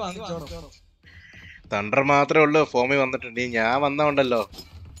തണ്ടർ മാത്രമേ ഉള്ളൂ ഫോമിൽ വന്നിട്ടുണ്ട്. ഞാൻ വന്നോണ്ടല്ലോ.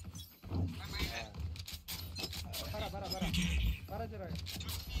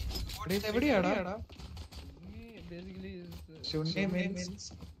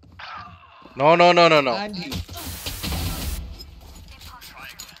 നോ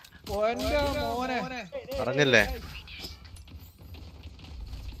പറഞ്ഞില്ലേ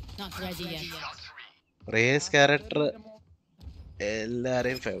റേസ് ക്യാരക്ടർ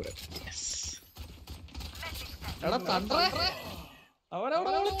എല്ലാരെയും ഫേവറേറ്റ്.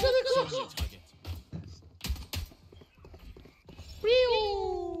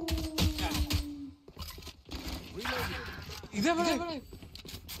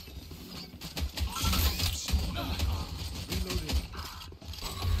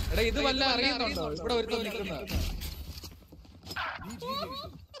 ഇത് വല്ല അറിയുന്നുണ്ടോ? ഇവിടെ ഒരു നിൽക്കുന്ന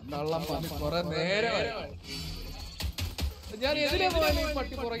കൊറേ നേരം ഞാൻ എതിരെ പോയാലും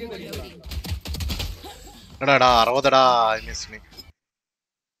പട്ടി പുറകെ എടാ 60 I miss me.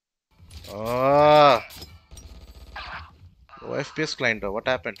 FPS client, what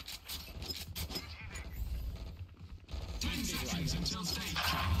happened?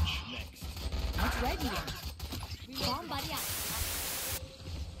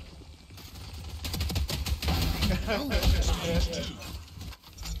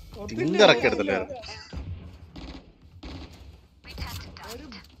 തിരക്കെടുത്തല്ലേ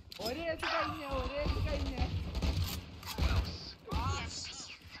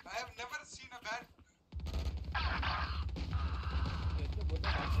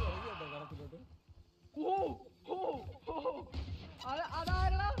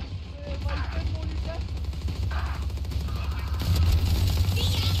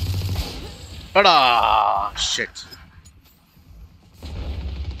എടാ ഷിറ്റ്.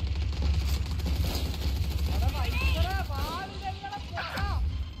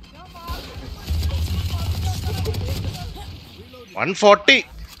 $140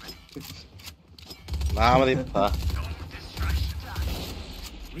 നാമതി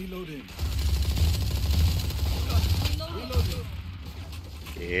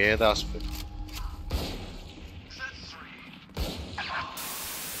ഏതാ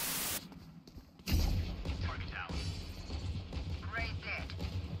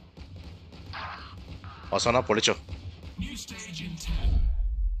അവസാന പൊളിച്ചോ.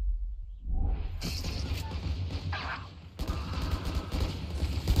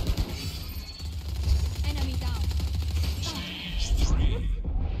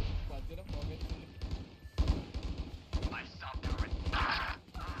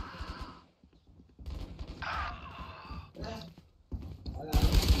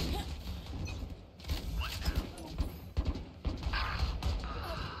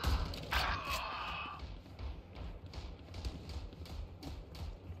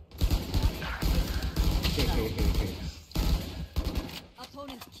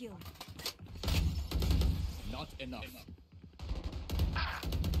 Opponent killed. Not enough.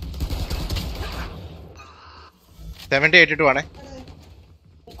 $70-82 ആണേ.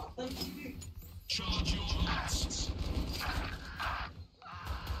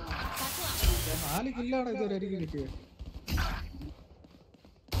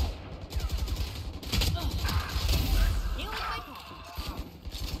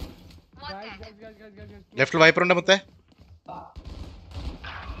 ലെഫ്റ്റിൽ വൈപ്പർ ഉണ്ട് മുത്തേ.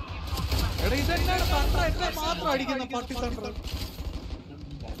 ഇതെന്നാണ് തണ്ട എന്നെ മാത്രം അടിക്കുന്ന പട്ടി തണ്ട.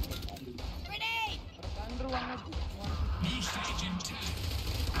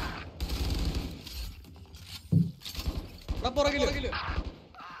 പുറകില്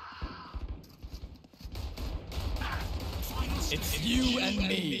It's you and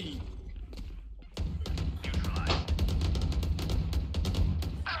me.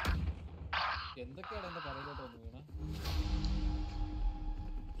 എന്തൊക്കെയാണ് എന്റെ പറയിലോട്ട് വന്നു വീണ?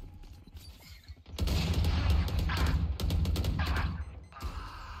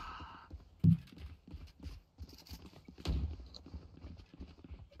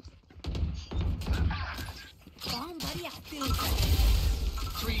 Bomb buddy activated.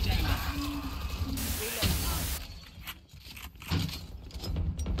 3 down.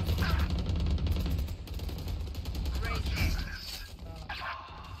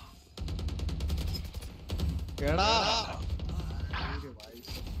 എടാ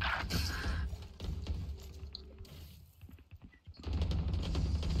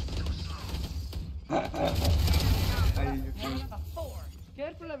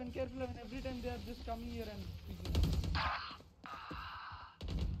Careful, Evan. Every time they are just coming here and speaking.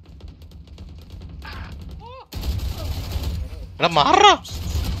 എടാ മാറാ.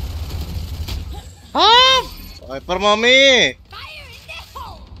 ആ വൈപ്പർ മമ്മി.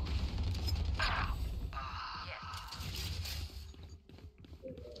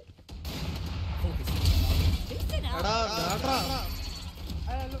 എടാ ഡാട്രാ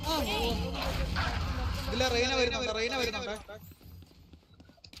ഇതിലെ റെയ്ന വരുന്നുണ്ട്.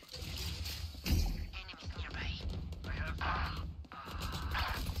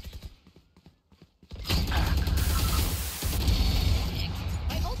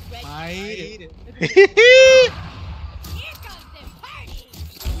 Here comes the party.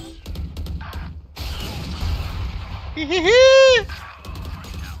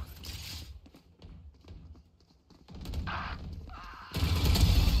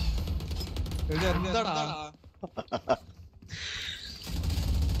 എന്താടാ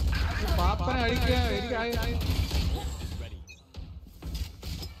പാപ്പനെ അടിക്കാൻ എനിക്ക്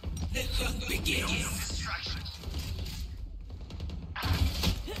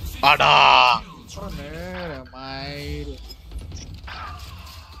അടാ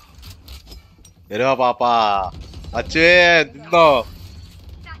വരുവാ പാപ്പാ. അച്ചുവേ നിന്നോ.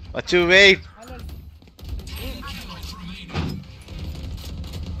 Achu wait.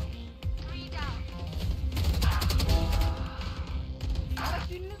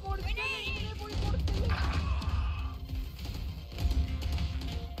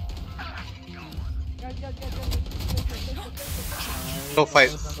 Top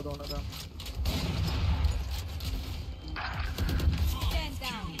 5. Stand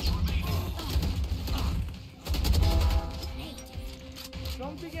down.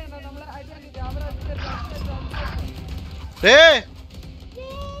 Don't begin. നമ്മളെ ഐഡന്റിറ്റി അവരെ Hey!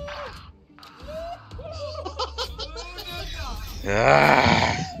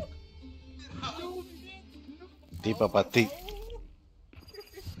 Tipa pati.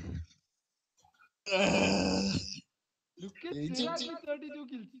 Look at 32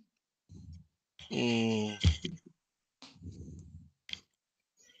 kills.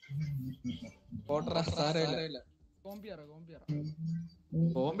 പോട്ടറാ സാരമില്ല. കോമ്പിയറ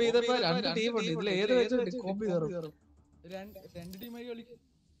കോമ്പി ചെയ്തപ്പോ 2 ടീമുണ്ട്. ഇതിൽ ഏത് വെച്ച് കോമ്പി കയറും? രണ്ട് ടീമായി കളിക്കും.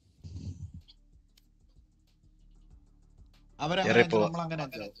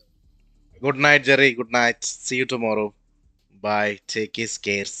 Good night, Jerry. Good night. See you tomorrow. Bye. Take his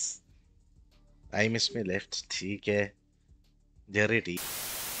cares. I miss me left. ठीक है. Jerry T.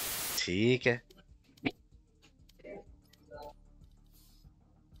 ठीक है.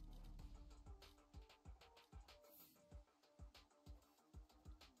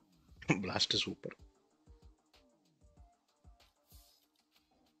 Blast is super.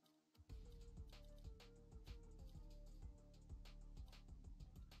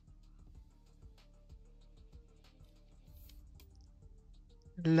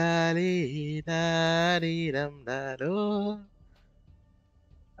 La li da di dum da do.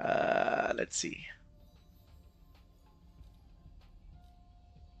 Let's see.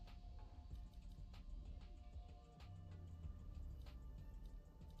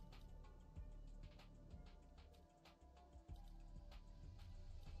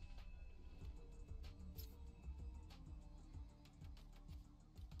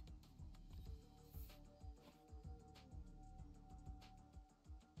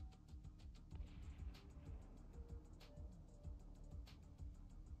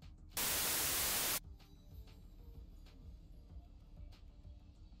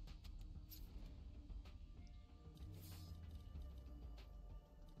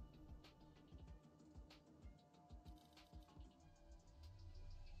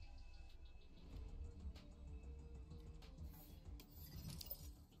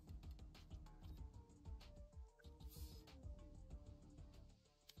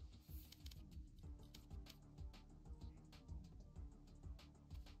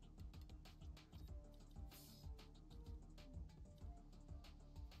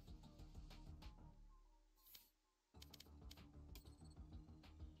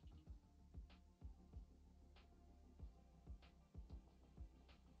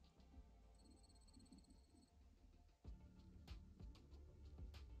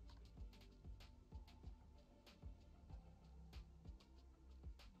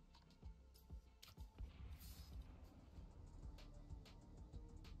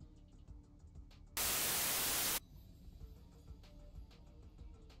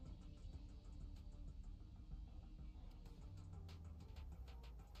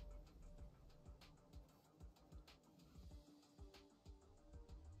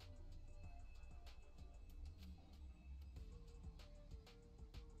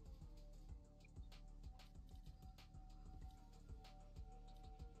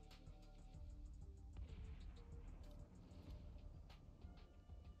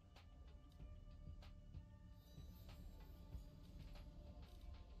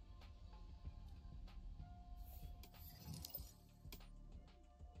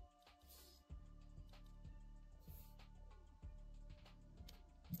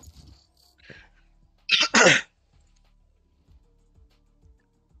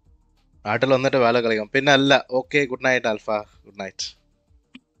 നാട്ടിൽ വന്നിട്ട് വേല കളിക്കാം. പിന്നെ അല്ല. Okay, good night alpha. Good night.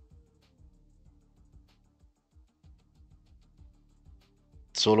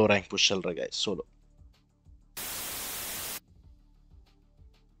 Solo rank push चल रहा है guys. Solo.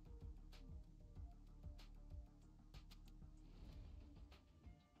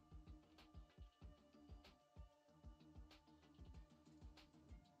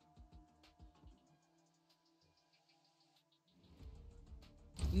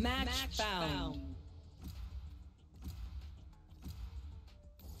 Match found.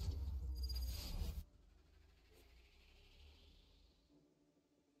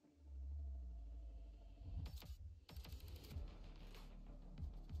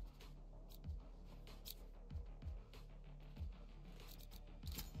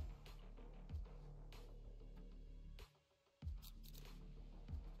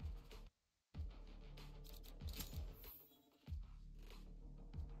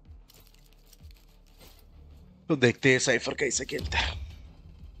 तो देखते हैं साइफर कैसे खेलता है.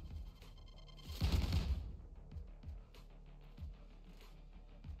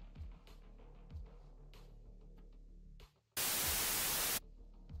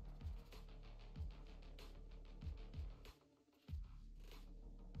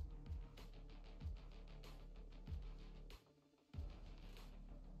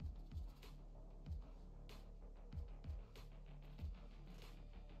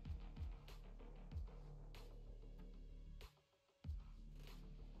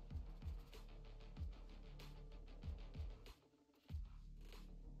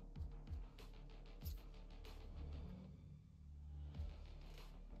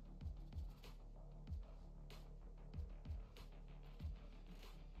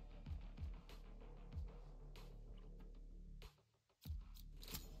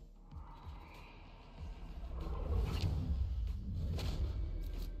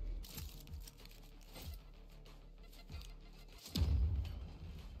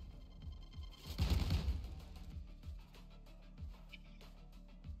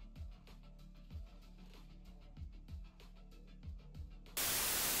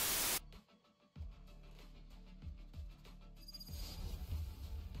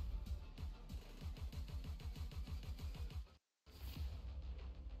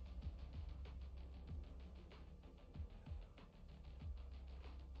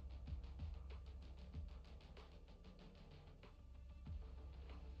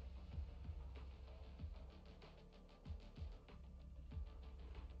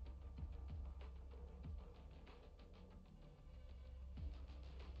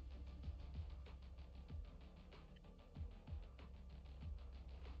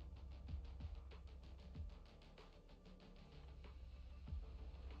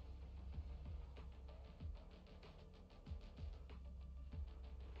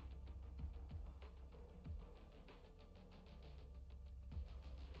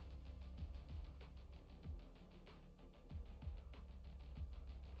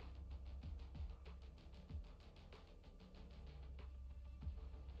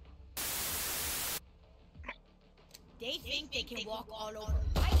 They think they can walk all over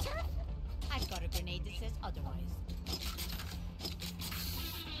my turf? I've got a grenade that says otherwise.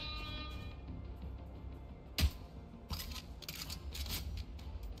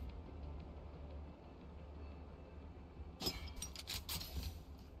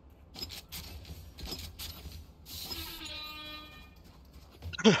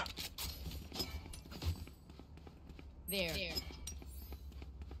 There.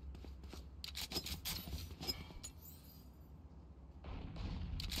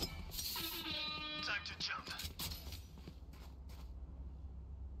 Time to jump.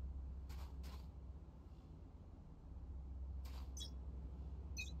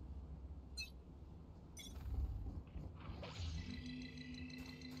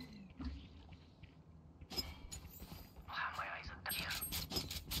 My eyes are here.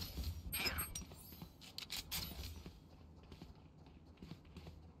 Here.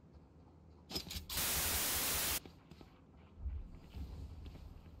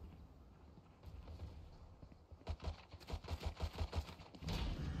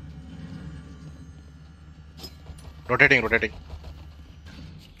 Rotating.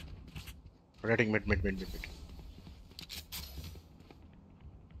 Rotating mid.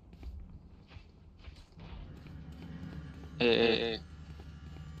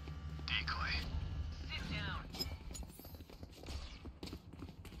 Decoy. Sit down.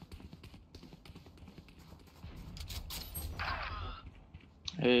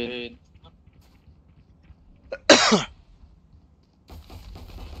 Hey.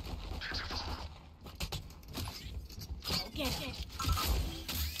 Get it.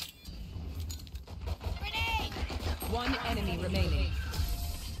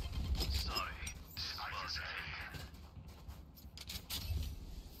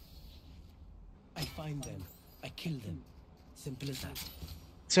 find them, I kill them. Simple as that.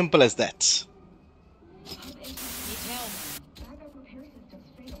 Simple as that. Need help.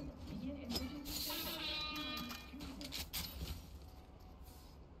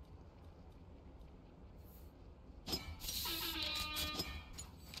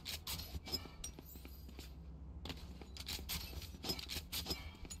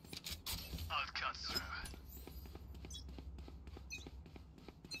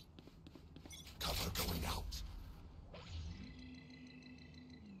 Cover going out.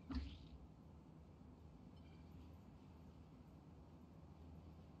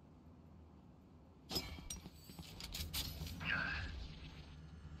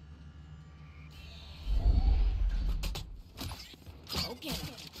 Okay.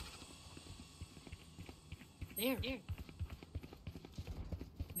 There.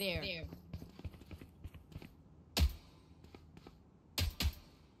 There.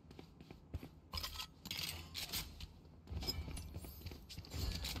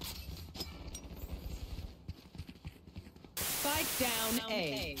 Spike down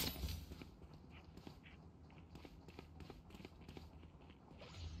A.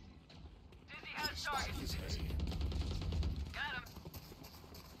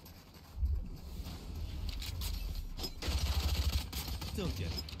 Still get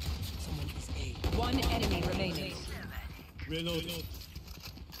it. Someone is A. One enemy remaining. Reload.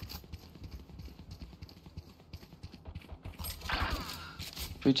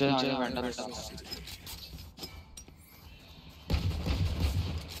 पीछे आगे बैठा बेटा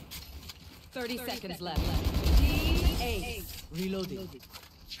 30 seconds left. Team Ace. Reloading.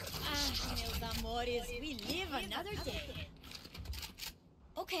 Meus amores, we live another day.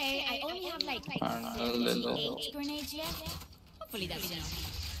 Okay, I only have like 8 grenades yet. Hopefully that's enough.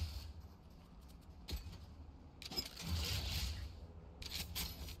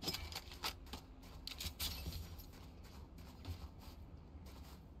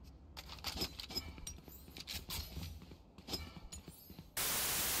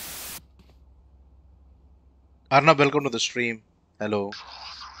 Arnab, welcome to the stream. Hello.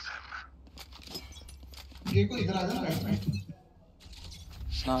 ये को इधर आ जा right में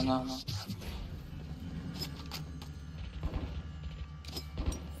ना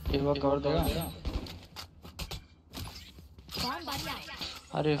ये वो कर देगा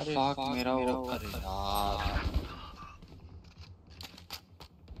अरे फक मेरा वो अरे यार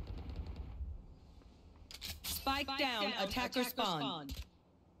Spike down. Attacker spawn.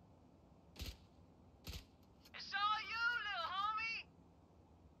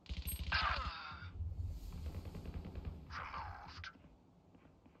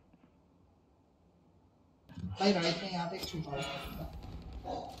 भाई राइट में यहाँ पे एक छुपा है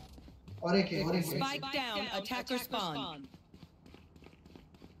और एक Spike down. Attacker spawn.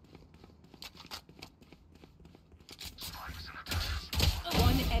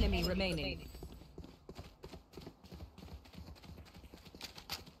 One enemy remaining.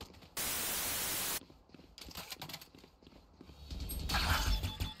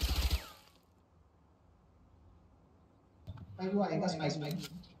 भाई वो आएगा स्पाइस में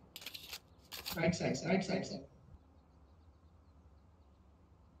right side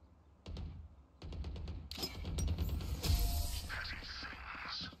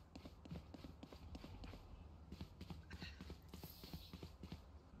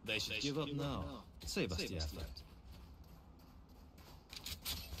They should give up now. Save us the effort.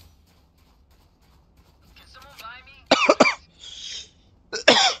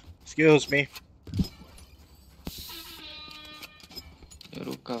 Excuse me.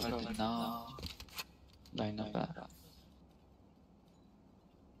 रुका ना लाइन अप है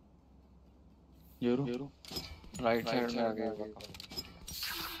यूरो राइट साइड में आ गया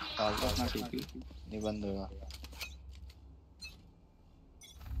डाल दो अपना टीपी नहीं बंद होगा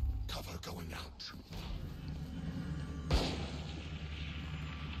Cover going out.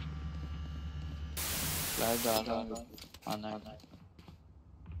 फ्लैश डाला आना है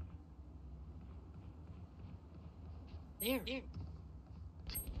There.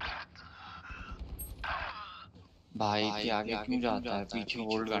 भाई इतने आगे क्यों जाता है पीछे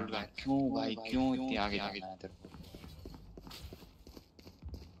होल्ड करना है क्यों भाई क्यों इतने आगे जाना है तेरे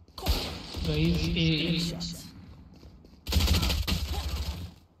गाइस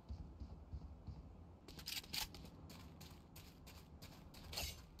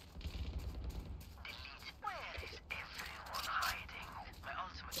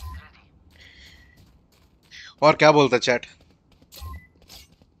और क्या बोलता चैट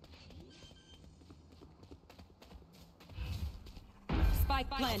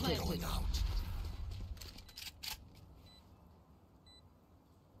Spike planted.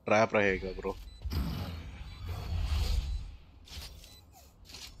 ट्रैप रहेगा bro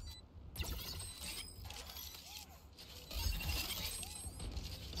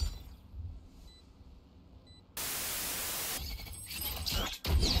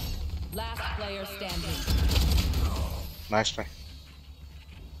player standing. Nice try.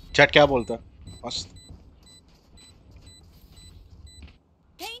 Chat क्या बोलता? मस्त.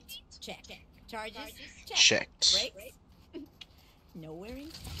 Paint, check. Charges, check. Checked. Brakes? Nowhere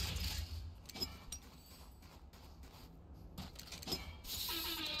in sight.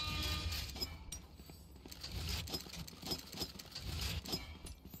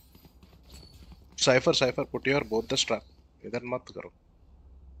 Cypher, put your both the strap. इधर मत करो.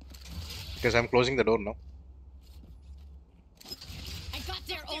 Because I'm closing the door now. I got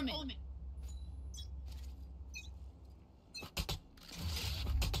their omen.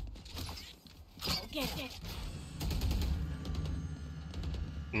 Go get it.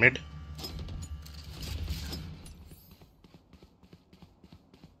 Mid.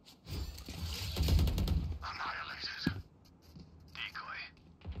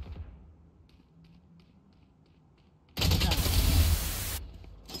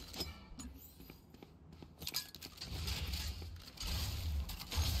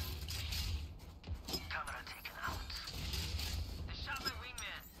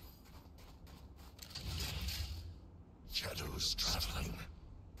 Shadows traveling.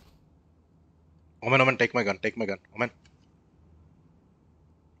 Omen, take my gun.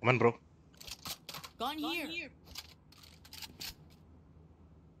 Omen, bro. Gone here.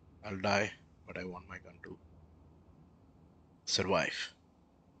 I'll die, but I want my gun to survive.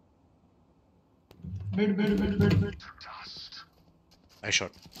 Mid. I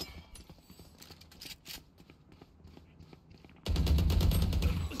shot.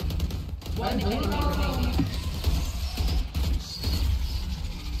 One enemy remaining.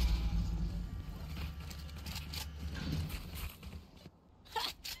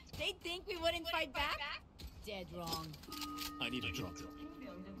 They think we wouldn't fight back? Dead wrong. I need a drop.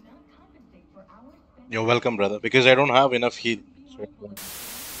 You're welcome, brother. Because I don't have enough heal. So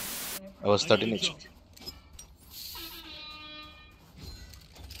I was 13 HP.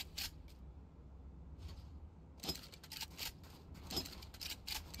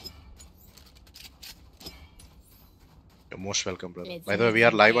 You're most welcome, brother. By the way, we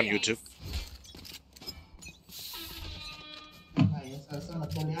are live on YouTube.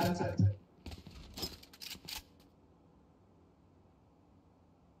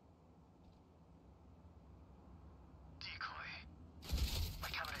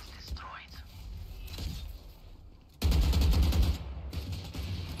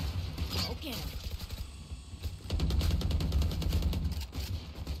 Okay.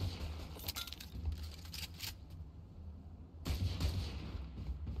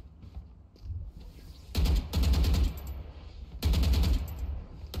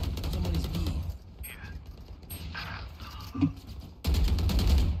 Someone is B.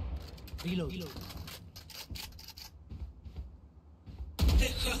 Reload. The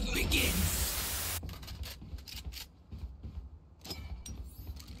hunt begins.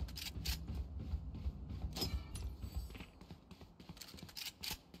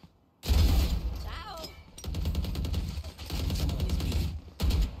 Ciao.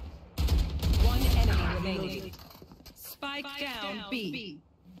 One enemy remaining. Spike down B.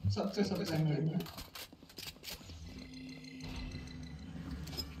 Success.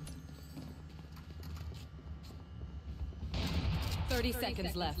 30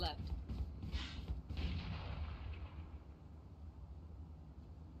 seconds left.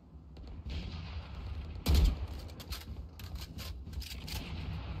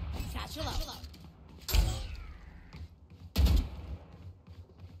 Satchel out.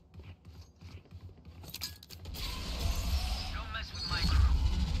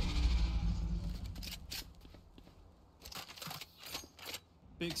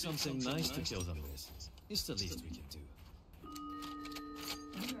 Pick something nice to kill them with. It's the least we can do.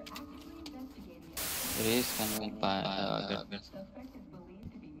 Race can we buy?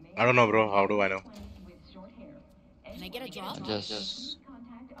 I don't know, bro. How do I know? Can I get a drop? Just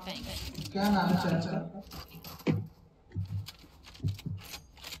Thanks.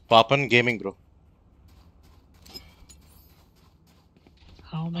 Papan Gaming, bro.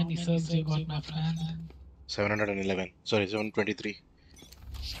 How many subs you got, my friend? 711. Sorry, 723.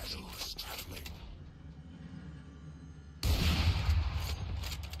 Shadows traveling.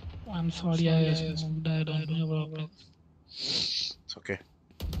 I'm sorry, I just moved. I don't know about it. It's okay.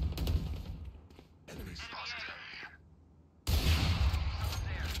 Enemy spotted.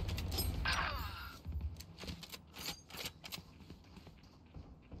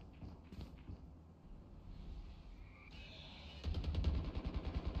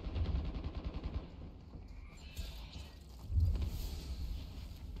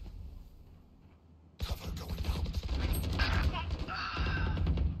 Cover going out.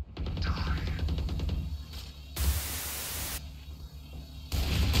 Die.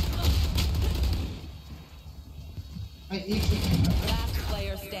 Last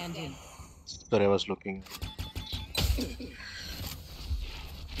player standing. Sorry, I was looking.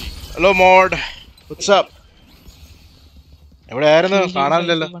 Hello, Mod. What's up? എവിടെയായിരുന്നു?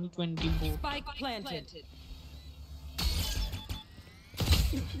 കാണാനില്ലല്ലോ. Spike planted.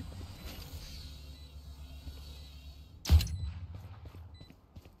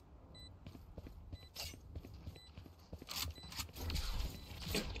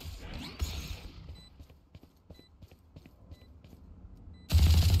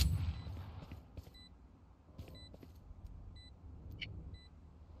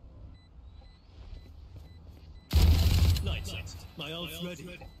 My ult's ready.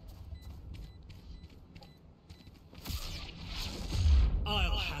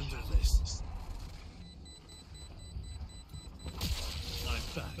 I'll handle this. I'm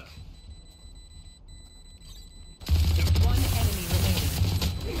back. One enemy remaining.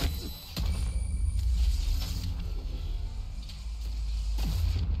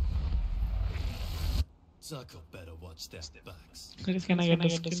 Zucker better watch their backs. Can I get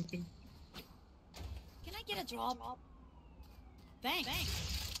a skin? Can I get a drop? Thanks.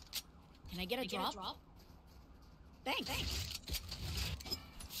 Can I get a drop? Thanks.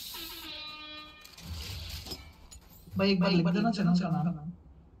 भाई एक बार लिख देना channel का नाम।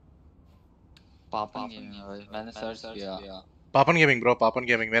 पापन gaming है भाई, मैंने सर्च किया। पापन गेमिंग ब्रो, पापन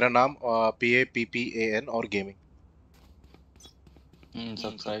गेमिंग। मेरा नाम PAPPAN और गेमिंग।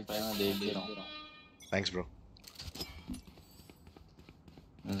 सब्सक्राइब करना, देख भी रहा हूँ। Thanks bro.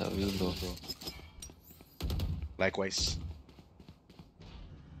 Love you bro. Likewise.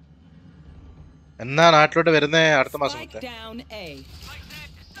 എന്നാ നാട്ടിലോട്ട് വരുന്നേ? അടുത്ത മാസം Spike down A.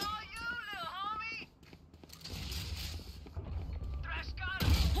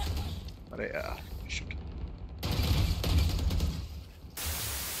 अरे यार shit.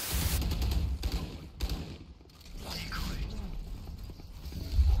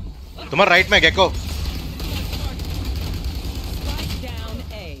 तुम्हारा राइट में gecko. Spike down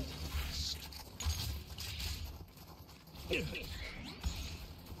A.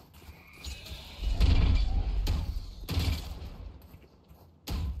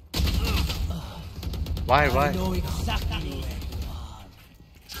 Why? I know exactly where you are.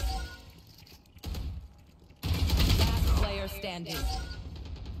 Last player standing.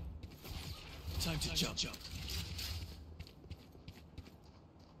 Time to jump.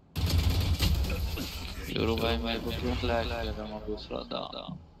 Euro भाई मेरे को क्यों फ्लैग लगा? मैं दूसरा था।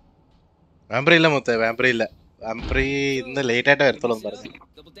 വാമ്പറി ഇല്ല മുത്തേ, വാമ്പറി ഇല്ല. വാമ്പറി ഇന്ന് ലേറ്റ് ആയിട്ട് വരത്തുള്ളൂ എന്ന് പറഞ്ഞു.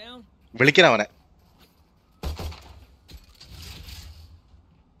 വിളിക്കണം അവനെ.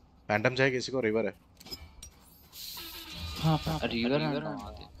 फैंटम चाहिए किसी को? रिवर है। हाँ रिवर है ना।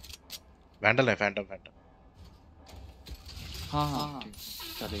 वैंडल है, फैंटम। हाँ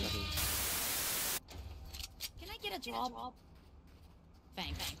चलेगा। Can I get a drop?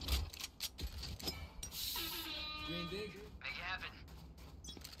 Thanks.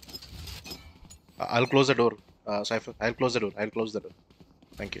 I'll close the door. Cypher, I'll close the door.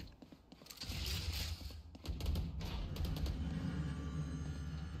 Thank you.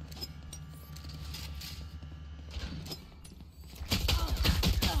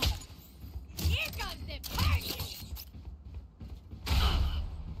 Here comes the party!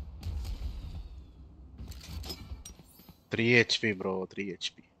 3 HP bro, 3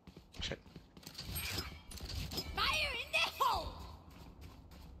 HP. Shit. Fire in the hole!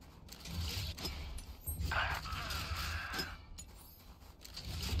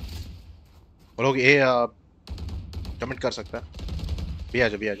 वो लोग ये comment कर सकता है। भी आ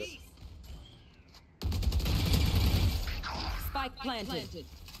जा। Spike planted.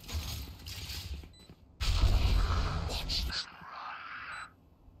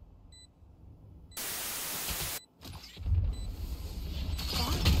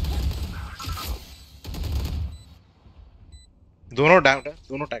 दोनों tag है।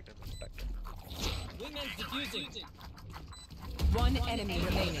 One enemy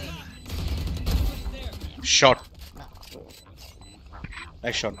remaining. Shot.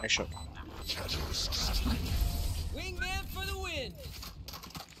 Nice shot. Wingman for the win.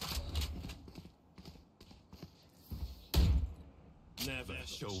 Never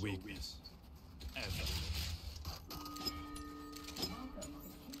show weakness. Ever.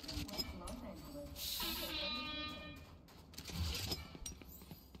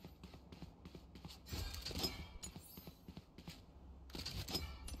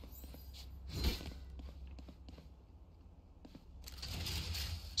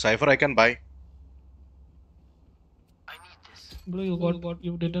 Cypher I can buy. Bro,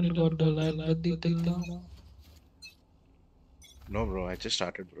 you didn't got the lag with the thing now. No bro, I just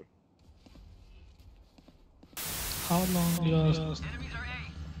started bro. How long you are? It's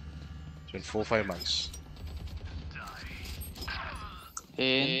been 4-5 months.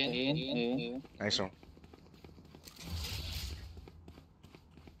 Nice one.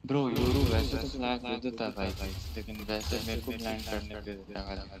 Bro, euro वैसे तो flag दे देता है भाई, लेकिन वैसे मेरे को blind करने पे देता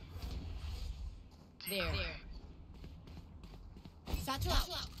है खाली। There. Satchel out.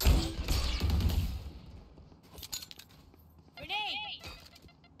 Grenade.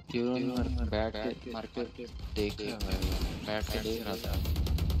 Euro ने बैठ के मार के देख रहा है, बैठ के देख रहा था।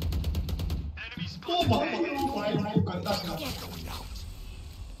 Oh my गंदा था।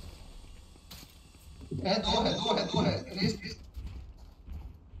 Go ahead. Raise.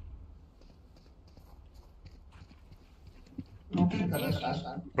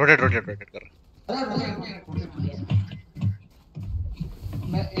 Rotate कर कर।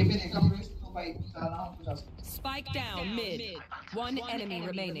 मैं ए पे देखा हूँ तो भाई जाना हूँ तो जा सकता। Spike down mid. One enemy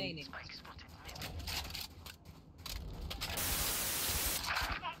remaining.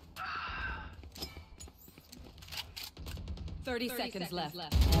 30 seconds left.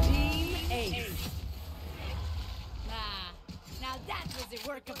 Team Ace. Now that was a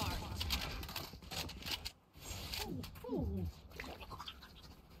work of art.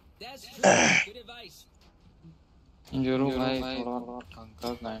 That's true. Good advice. Euro भाई थोड़ा ढंग का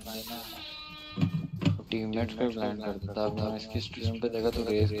ब्लाइंड देना, टीममेट पे ब्लाइंड कर देता। अब मैं इसकी स्ट्रीम पे देखा तो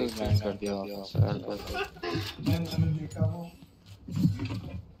रेस पे ब्लाइंड कर दिया वापस। मैंने देखा वो।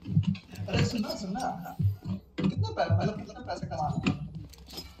 अरे सुनना कितना पैसे कमाना?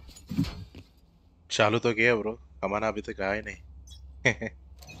 चालू तो किया ब्रो, कमाना अभी तक आया ही नहीं।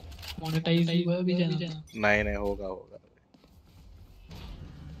 मोनेटाइज हुआ भी जाना? नहीं होगा।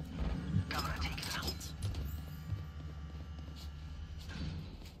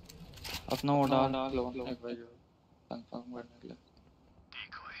 अपना वो डाल लो एक बार कंफर्म करने के लिए।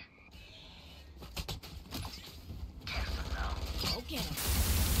 Okay.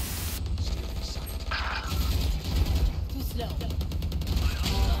 Too slow.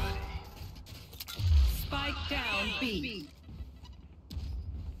 Spike down B.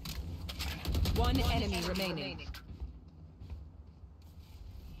 One enemy remaining.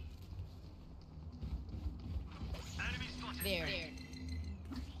 There.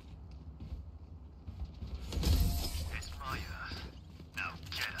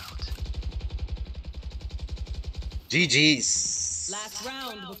 GG's. Last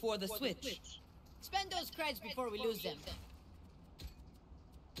round before the switch. Spend those creds before we lose them.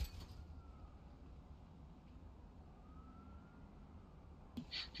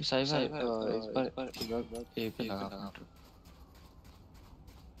 सही भाई इस पर ए पे लगा।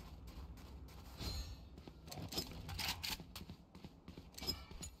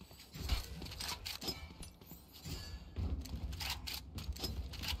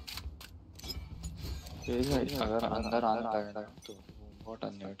 अगर अंदर आना पड़ेगा तो बहुत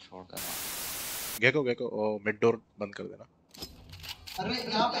नेट छोड़ देना। गेको ओ मिड डोर बंद कर देना। अरे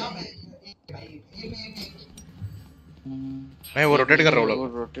यहाँ पे मैं वो रोटेट कर रहा हूँ।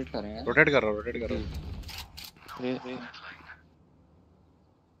 रोटेट करेंगे। रोटेट कर रहा हूँ।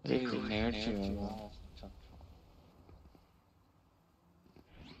 नेट चाहिए।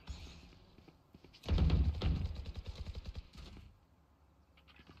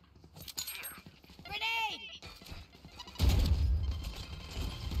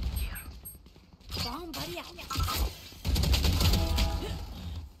 Bomb buddy out.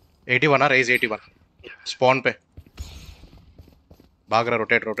 81 raise 81 spawn पे भाग रहा।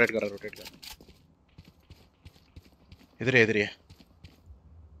 रोटेट कर। इधर ही है।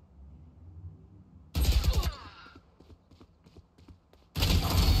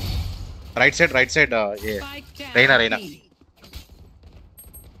 राइट साइड ये रेना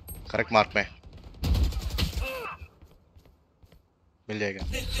करेक्ट मार्क में मिल जाएगा।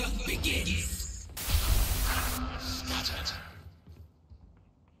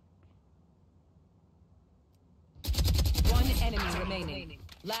 One enemy remaining.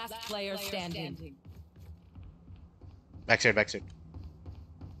 Last player standing. Back side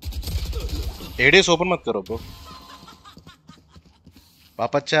ADS open मत करो ब्रो।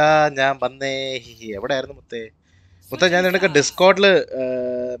 പാപ്പച്ചാ ഞാൻ വന്നേ എവിടെയായിരുന്നു മുത്തേ ഞാൻ നിനക്ക് ഡിസ്കോർഡിൽ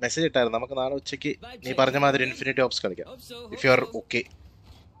മെസ്സേജ് ഇട്ടായിരുന്നു. നമുക്ക് നാളെ ഉച്ചയ്ക്ക് നീ പറഞ്ഞ മാതിരി ഇൻഫിനിറ്റി ഓപ്സ് കളിക്കാം ഇഫ് യു ആർ ഓക്കെ.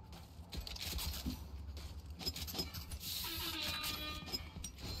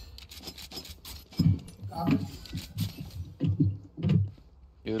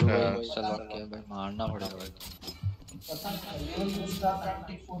 मारना पड़ेगा भाई।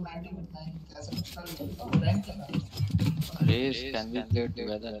 Race can we play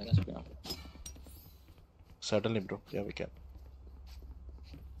together next round? Certainly bro, yeah we can.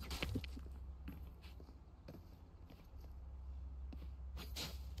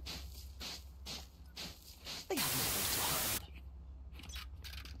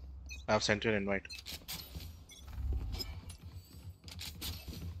 I've sent you an invite.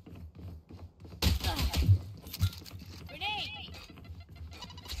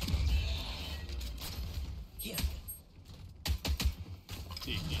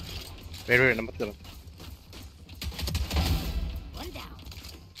 Wait, number 7. One down.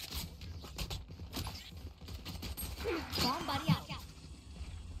 Bomb buddy out.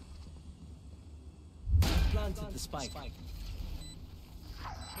 Planted the spike.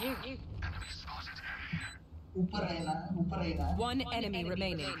 One enemy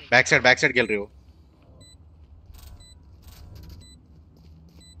remaining. Backside Gill रही हो.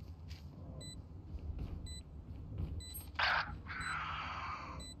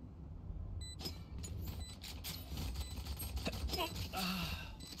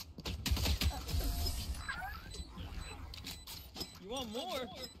 You want more?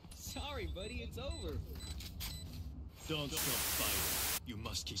 Sorry, buddy, it's over. Don't stop fighting. You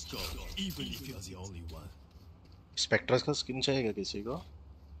must keep going, even if you're the only one. Spectres का skin चाहिएगा किसी को?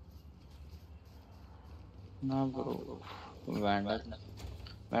 ना bro. Vandal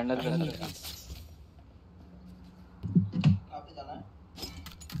Can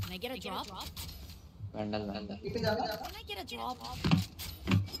I get a drop? Vandal. Can I get a drop?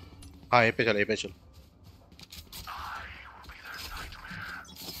 हाँ ये पे चल.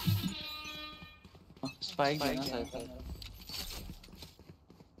 Spike देना Cypher.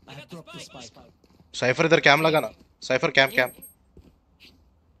 I have dropped the spike. Cypher इधर कैम लगा ना. Cypher cam.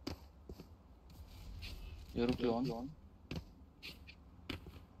 You're clone.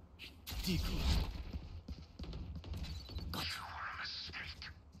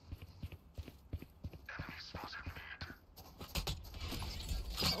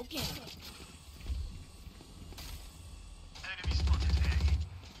 Okay.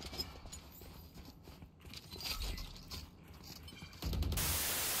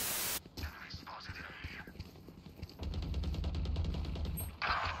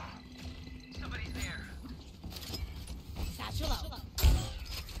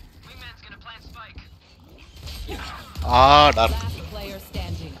 Dark. Player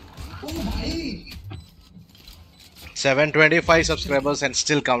standing. 725 subscribers and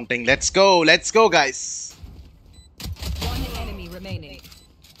still counting. Let's go, guys. One enemy remaining.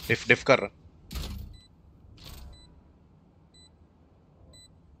 Diff कर.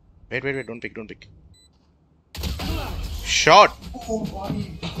 Wait, don't pick. Shot.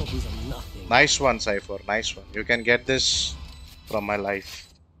 Nice one, Cypher. Nice one. You can get this from my life.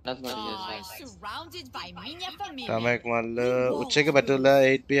 Surrounded by Minya family. Tamek mallu uchchekku pattilla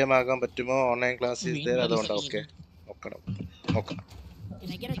 8 PM agam pattumo online class is there adonda okay.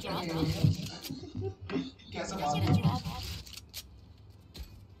 Can I get a drop? Can I get a drop?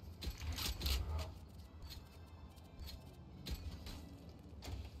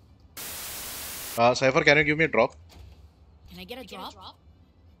 Cypher, can you give me a drop? Can I get a drop?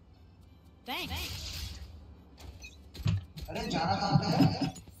 Thanks. अरे जाना कहाँ पे है?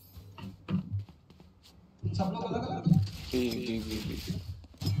 सब लोग अलग.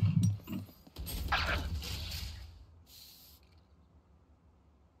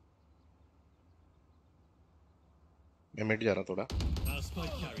 मैं mid जा रहा थोड़ा.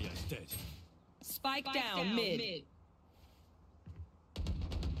 Spike carrier is dead. Spike down mid.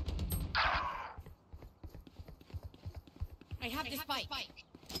 I have the spike.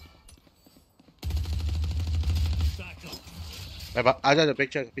 आजा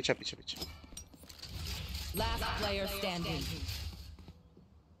पीछे. Last player standing.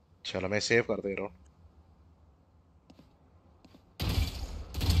 चलो मैं सेव कर दे रहा हूँ.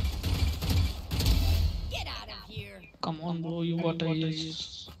 Get out of here. Come on, bro, you got a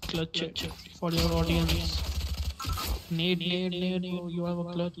clutch for your audience. Need, you have a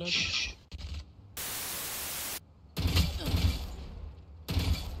clutch.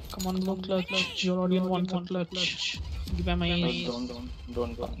 Come on, bro, clutch. Your audience wants a clutch. Give me my ace.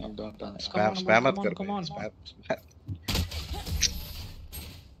 Don't. Spam मत कर. Come on.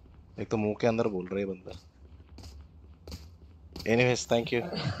 एक तो मुंह के अंदर बोल रहा है बंदा. Anyways, thank you.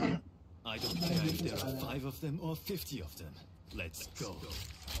 I don't care if there are 5 of them or 50 of them. Let's go.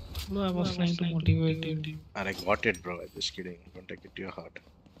 No, I was trying to motivate you. And I got it, bro. I'm just kidding. Don't take it to your heart.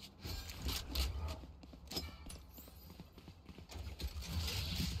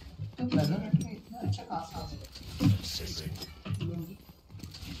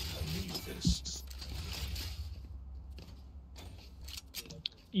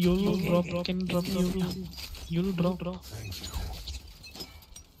 You'll drop. Can drop. You'll drop.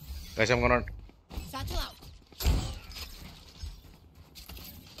 Guys, I'm gonna. Satchel out.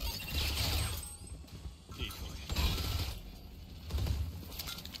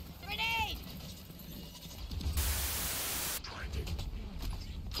 Grenade!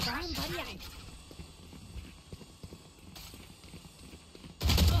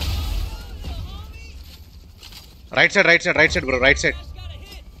 Right side, bro. Right side.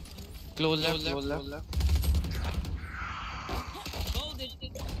 Close left. Hold it.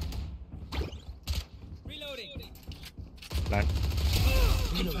 Reloading. Plant.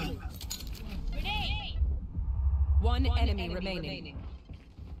 One enemy remaining.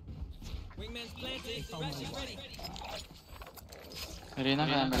 Wingman's planted. Rush is ready. Arena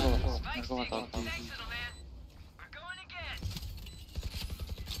का मेरे को बताओ please.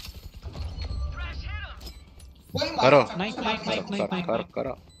 करो. Nice.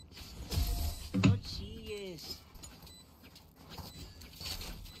 करो.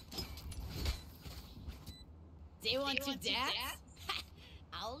 They want to dance?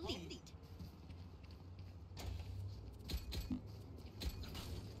 I'll lead.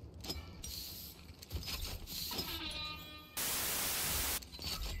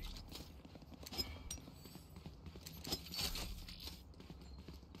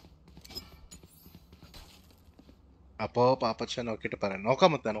 അപ്പോ പാപ്പച്ച നോക്കിയിട്ട് പറയാം.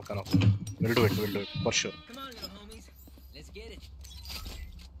 നോക്കാം. We'll do it for sure. Come on, little homies. Let's get it.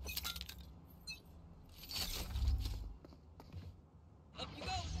 Up you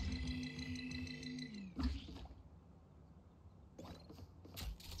go.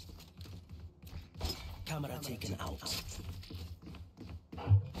 Camera taken out.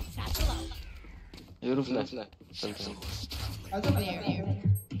 Satchel out. You're flash.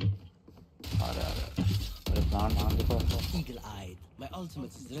 Eagle-eyed. My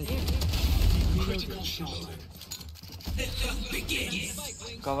ultimate is ready.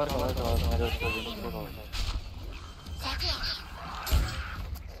 Cover. मेरे उसको cover.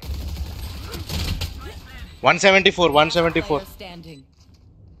 174. Standing.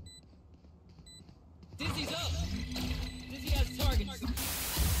 Dizzy's up. Dizzy has targets.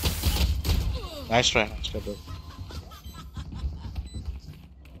 Nice try, bro.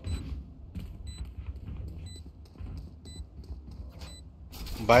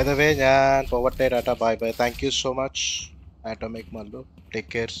 By the way, Jan, forward data. Bye. Thank you so much, Atomic Mallo. Take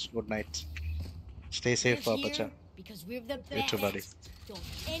care. Good night. Stay safe, Papacha. Because we're the You too, best. buddy. Don't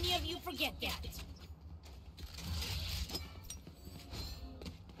any of you forget that.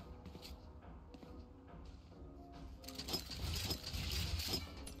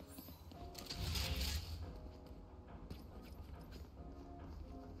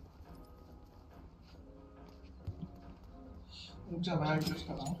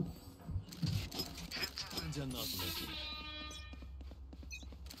 They're not listening.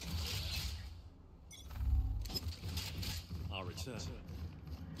 I'll return.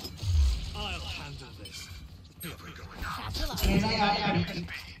 I'll handle this. Here we go.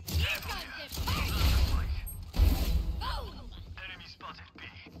 Enemy spotted B.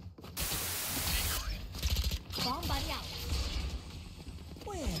 Bomb buddy out.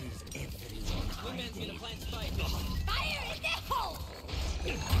 Where is everyone? Wingman's gonna plant spike. Fire in the hole!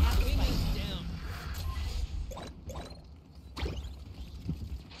 Wingman's down.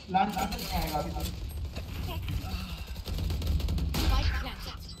 Spike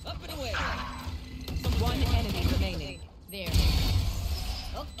planted. Up and away. One enemy remaining. There.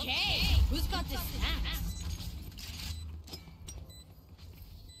 Okay. Who's got this snacks?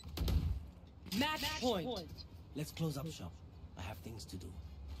 Match point. Let's close up shop. I have things to do.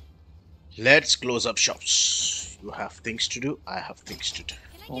 Let's close up shops. You have things to do. I have things to do.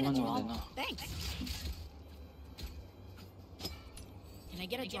 Can I get a drop? Thanks. Can I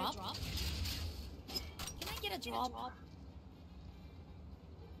get a drop? Can I get a drop?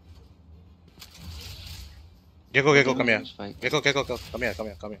 Gecko, come here. Gecko,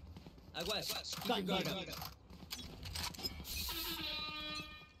 come here. Aguas. Gun Guard up.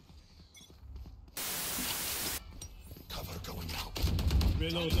 Cover going out.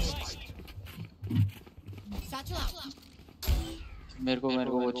 Reload. Satchel out. मेरे को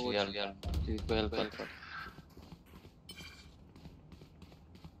वो चाहिए यार को help कर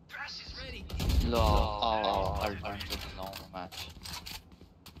लो alternative no match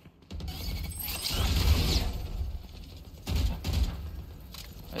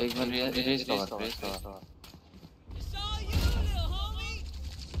एक बार race cover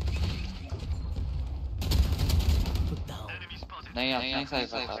नहीं अपने साइड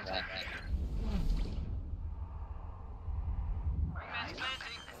पर था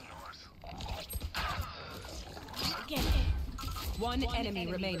One enemy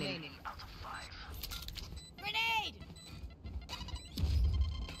remaining. Grenade!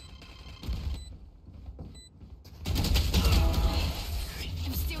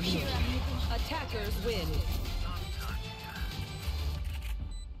 I'm still here, amigo. Attackers win.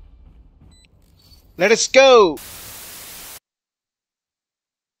 Let us go.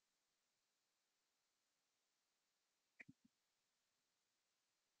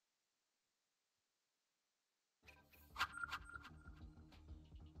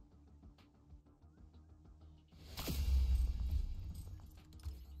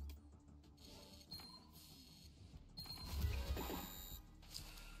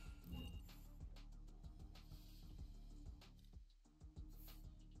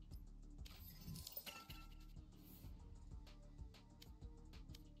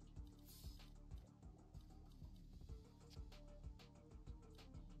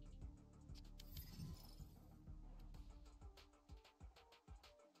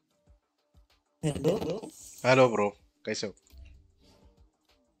 Hello hello bro, कैसे हो?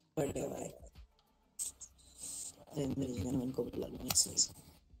 बढ़िया भाई। अरे मेरे जन्म को बुला लो सही।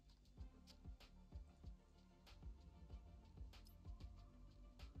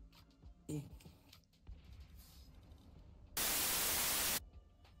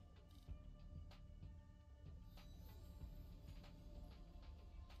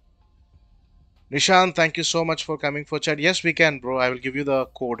 Nishan, thank you so much for coming for chat. Yes, we can, bro. I will give you the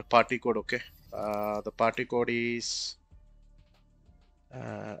code, party code, okay? The party code is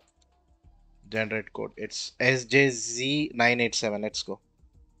generate code. It's SJZ987. Let's go.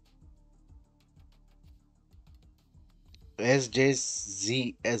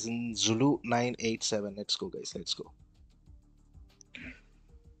 SJZ as in Zulu 987. Let's go, guys. Let's go.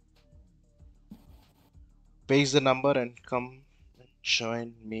 Paste the number and come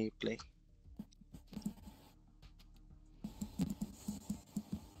join me play.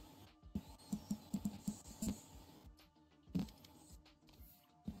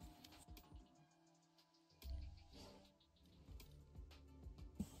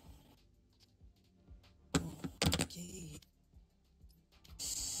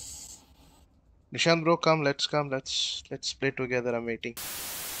 Nishan bro, come, let's play together. I'm waiting.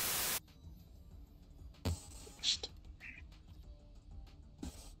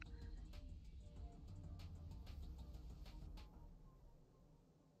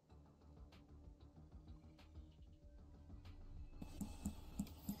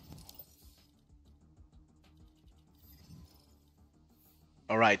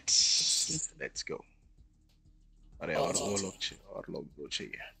 All right, let's go. अरे और दो लोग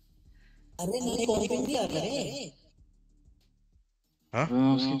चाहिए. अरे नहीं call पे नहीं आ रहा है. हाँ?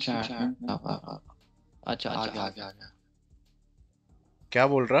 उसकी चैट में अच्छा आ गया. क्या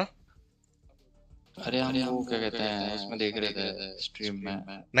बोल रहा? अरे हम वो क्या कहते हैं उसमें देख रहे थे स्ट्रीम में.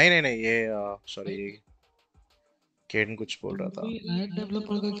 नहीं ये सॉरी केडन कुछ बोल रहा था. ऐड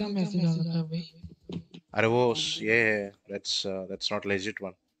डेवलपर का क्या मैसेज आ रहा है भाई? अरे वो ये है, that's not legit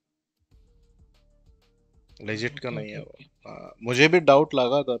one. legit का नहीं है वो. मुझे भी डाउट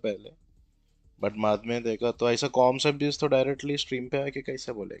लगा था पहले, बट बाद में देखा तो ऐसा कॉम सब भी तो डायरेक्टली स्ट्रीम पे आके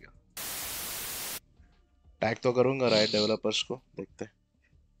कैसे बोलेगा. टैग तो करूंगा राइट डेवलपर्स को, देखते हैं.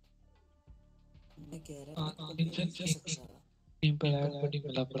 मैं कह रहा हूं टीम पे ऐड बड़ी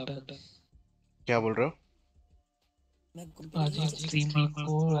मिला पड़ा. क्या बोल रहे हो? आज स्ट्रीमर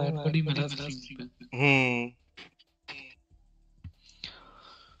को ऐड बड़ी मिला स्ट्रीम पे.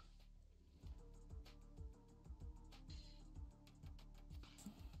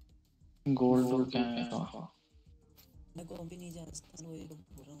 गोल्ड क्या है का? मैं कॉम पे नहीं जा सकता, वही तो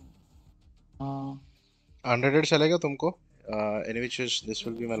बोल रहा हूं. हाँ 100 चलेगा तुमको? anyway this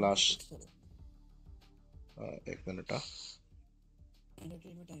will be my last. एक मिनट.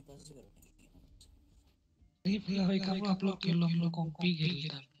 100 में टाइम पास करो. नहीं भैया भाई काम आप लोग खेल लो, हम लोग कॉम पे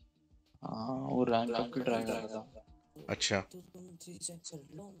खेलते हैं. हाँ वो रैंक अप की ट्राई कर रहा था. अच्छा तो तुम 3 चेक कर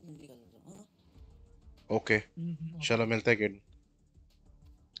लो, निकल जाओ. हां ओके, चलो मिलते हैं केडन.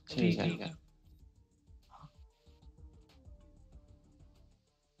 ठीक है.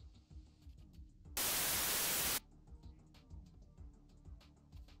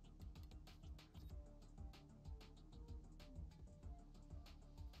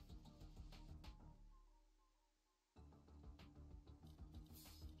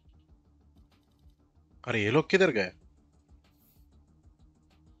 अरे ये लोग किधर गए?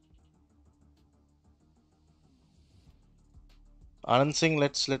 Anand Singh,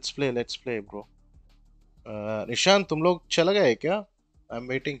 let's play bro. निशान तुम लोग चला गए क्या? I am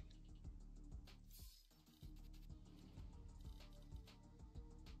waiting.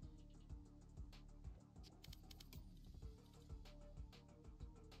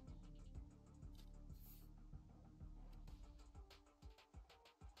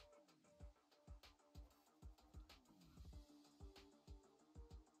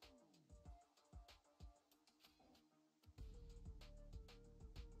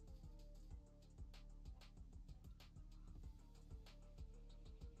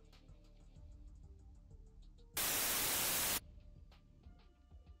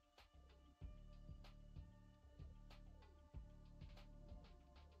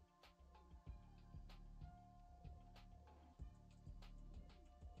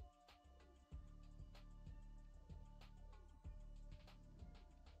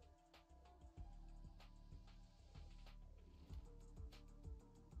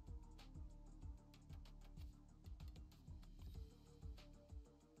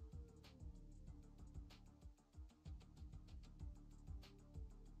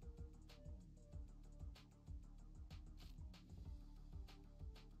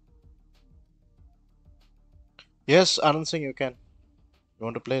 Yes, Anand Singh, you can. You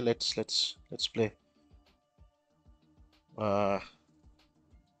want to play? Let's play.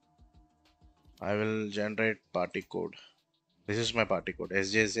 I will generate party code. This is my party code,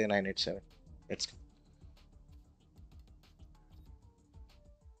 SJC987. Let's go.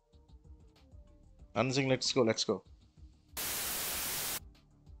 Anand Singh, let's go.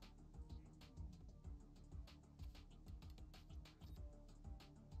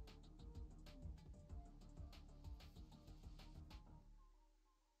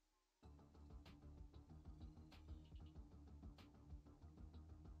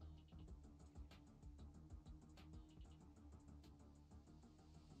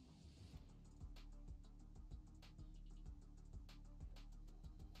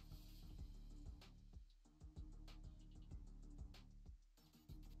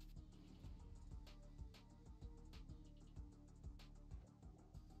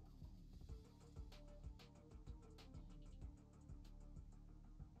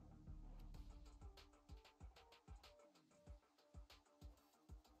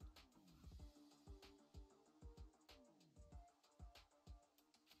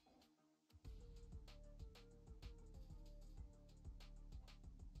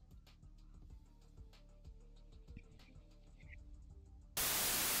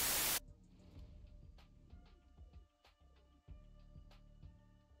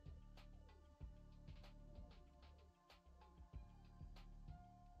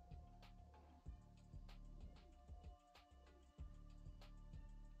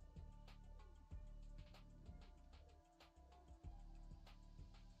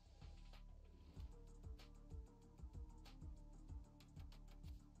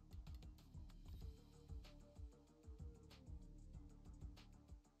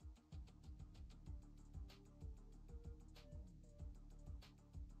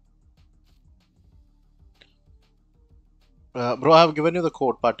 Bro, I have given you the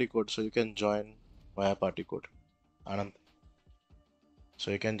code, party code, so you can join via party code, Anand.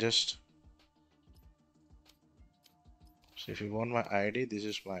 So you can just. So if you want my ID, this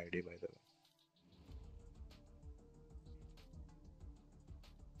is my ID, by the way.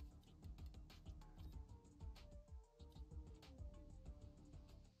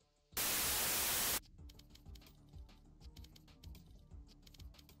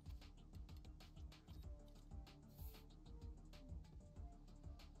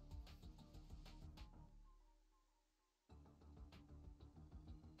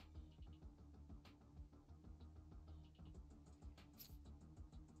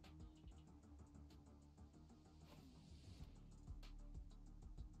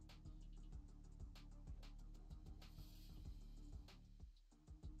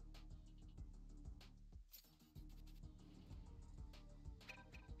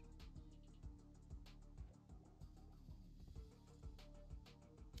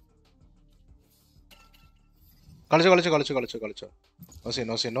 കളിച്ചോ.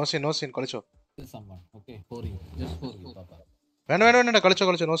 No scene, കളിച്ചോ. Someone, okay, for you, just for you, Papa. വേണ്ട, കളിച്ചോ,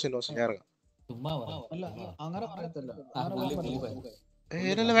 no scene, ഞാൻ ഇറങ്ങാം. ചുമ്മാ അല്ല അങ്ങനെ പറയത്തില്ല.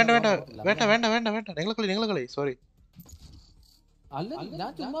 വേണ്ട, നിങ്ങൾ കളി, സോറി. അല്ല ഞാൻ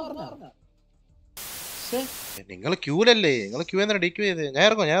ചുമ്മാ പറഞ്ഞ. നിങ്ങൾ ക്യൂലല്ലേ, നിങ്ങൾ ക്യൂ എന്തിനാ ഡിക്യൂ ചെയ്ത്? ഞാൻ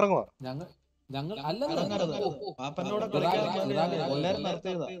ഇറങ്ങുവാ. ഞങ്ങൾ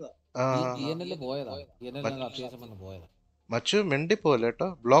മച്ചു മിണ്ടി പോലെ കേട്ടോ.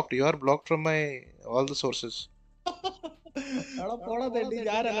 Blocked, you are blocked from my all the sources.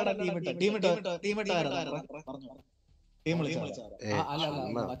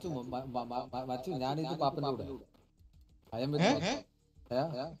 ഞാനിത് പാപ്പന്റെ കൂടെ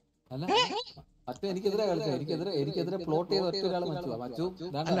മറ്റേ എനിക്കെതിരെ കളിച്ചോ, എനിക്കെതിരെ പ്ലോട്ട് ചെയ്ത ഒറ്റ ഒരാൾ മച്ചു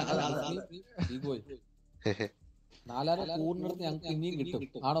നാലാരെ കൂടിനടുത്ത് ഞങ്ങൾക്ക് ഇനിയും കിട്ടും.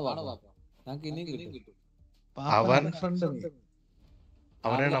 ആണോ പാപ്പ? ഞങ്ങൾക്ക് ഇനിയും കിട്ടും.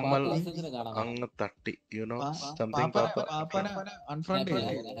 അവനെ നമ്മൾ അങ്ങ് തട്ടി, യു നോ സംതിങ്.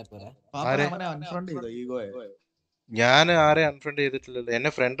 ഞാൻ ആരെ അൺഫ്രണ്ട് ചെയ്തിട്ടില്ലല്ലോ.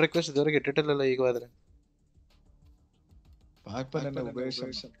 എന്നെ ഫ്രണ്ട് റിക്വസ്റ്റ് ഇതുവരെ കിട്ടിയിട്ടില്ലല്ലോ. ഈഗോ അതിന്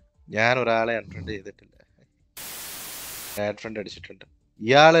ഞാൻ ഒരാളെ അൺഫ്രണ്ട് ചെയ്തിട്ടില്ല. ആഡ് ഫ്രണ്ട് അടിച്ചിട്ടുണ്ട്.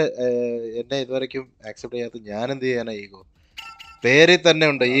 ഇയാള് എന്നെ ഇതുവരെയ്ക്കും ആക്സെപ്റ്റ് ചെയ്യാത്ത ഞാൻ എന്ത് ചെയ്യാനാ? ഈഗോ പേരിൽ തന്നെ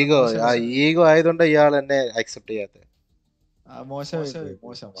ഉണ്ട് ഈഗോ. ആ ഈഗോ ആയതുകൊണ്ട് ഇയാൾ എന്നെ ആക്സെപ്റ്റ് ചെയ്യാത്ത. മോശം,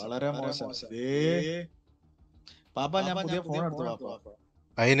 വളരെ മോശം. പാപ്പ ഞാൻ പുതിയ ഫോൺ എടുത്തു പാപ്പ.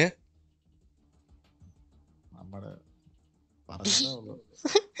 അതിന്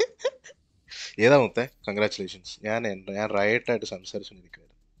ഏതാ മുത്തേ? കൺഗ്രാറ്റുലേഷൻസ്. ഞാൻ റൈറ്റ് ആയിട്ട്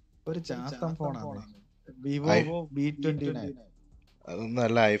സംസാരിച്ചോണ്ടിരിക്കുവായിരുന്നു. ഒരു ചാത്തൻ ഫോണാണ്, വിവോ B29.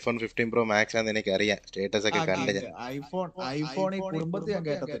 അതൊന്നല്ല ഐഫോൺ 15 Pro Max ആണെന്ന് എനിക്കറിയാം. സ്റ്റേറ്റസ് ഒക്കെ കണ്ട് ഞാൻ. ഐഫോൺ ഈ കുടുംബത്തിൽ ഞാൻ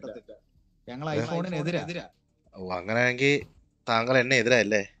കേട്ടത്തില്ല. ഞങ്ങൾ ഐഫോണിനെതിരാ. ഓ അങ്ങനെയാണെങ്കിൽ താങ്കൾ എന്നെ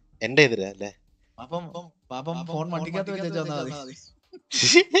എതിരല്ലേ? എന്റെ എതിരല്ലേ? അപ്പം ഫോൺ വണ്ടിക്കകത്ത് വെച്ചാൽ മതി.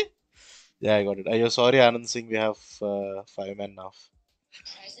 Yeah, I got it. Are you sorry, Anand Singh? We have 5 men now.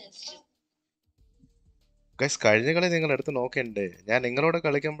 Guys, കഴിഞ്ഞ കളി നിങ്ങൾ എടുത്ത് നോക്കണ്ടേ? ഞാൻ നിങ്ങളോട്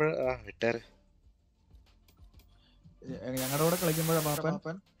കളിക്കുമ്പോൾ വിട്ടാറ്. ഞങ്ങളോട്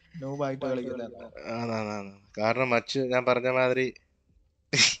കളിക്കുമ്പോഴാണ് നോബായിട്ട് കളിക്കുന്നത്. കാരണം മച്ച് ഞാൻ പറഞ്ഞ മാതിരി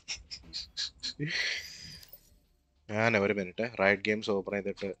ഞാൻ ഒരു മിനിറ്റ് റൈറ്റ് ഗെയിംസ് ഓപ്പൺ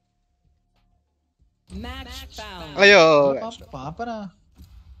ചെയ്തിട്ട് അയ്യോ പാപ്പനാ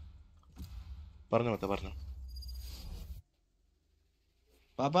പറഞ്ഞു മൊത്തം പറഞ്ഞു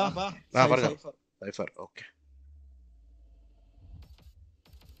പറഞ്ഞു സൈഫർ ഓക്കെ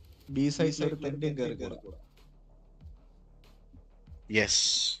ബി സൈസിൽ ഒരു പെൻഡിങ് കേറി കൊടുക്കുക. Yes.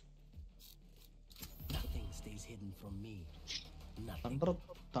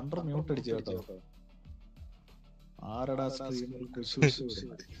 തണ്ടർ മ്യൂട്ട് അടിച്ചു കേട്ടോ. ആരടാ സ്ട്രീമിൽ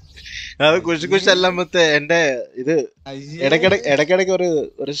അത് കുശുകുശല്ല മറ്റേ എന്റെ ഇത് ഇടയ്ക്കിടയ്ക്ക്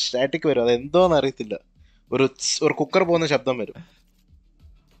ഒരു സ്റ്റാറ്റിക് വരും. അത് എന്തോന്ന് അറിയത്തില്ല. ഒരു കുക്കർ പോകുന്ന ശബ്ദം വരും.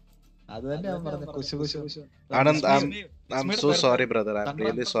 അത് തന്നെ പറഞ്ഞു കുശുകുശു. Anand, I'm so sorry brother. I'm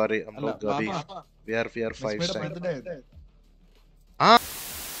really sorry. I'm not Gabi. We are 5 stars.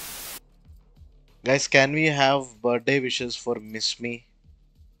 Guys, can we have birthday wishes for Miss Me?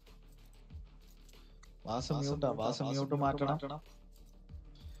 Vasu mute മാറ്റണം.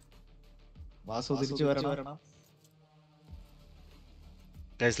 വാസു തിരിച്ചു വരണം.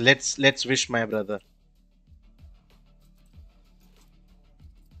 Guys, let's wish my brother.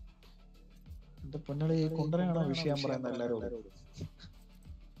 എന്റെ പൊന്നളി കൊണ്ടനാണോ വിഷയം പറയുന്നത് എല്ലാവരോടും?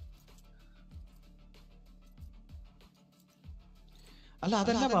 അല്ല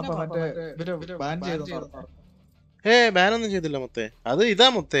അതല്ല പാപ്പ മറ്റേ ഇവര് ബാൻ ചെയ്തു. ബാൻ ഒന്നും ചെയ്തില്ല മുത്തേ. അത് ഇതാ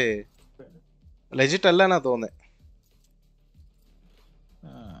മുത്തേ legit അല്ലാന്നാ തോന്നേ.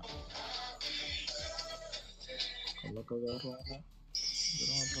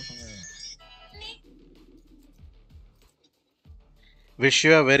 Wish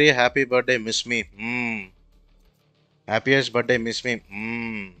you a very happy birthday, Miss Me. Happiest birthday, Miss Me.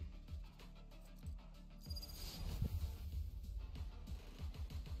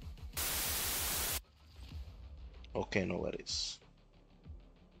 Okay, no worries.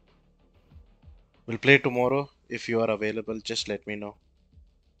 We'll play tomorrow. If you are available, just let me know.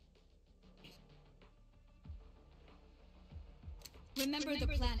 Remember the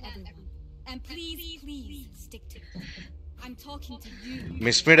plan, everyone. And please stick to it. I'm talking to you.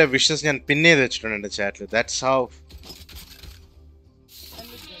 Miss Me യുടെ wishes ഞാൻ പിൻ ചെയ്ത് വെച്ചിട്ടുണ്ട് എന്റെ ചാറ്റിൽ. That's how.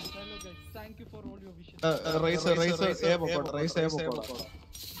 Thank you for all your wishes. Racer A bokota.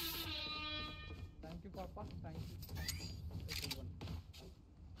 Thank you papa. Thank you.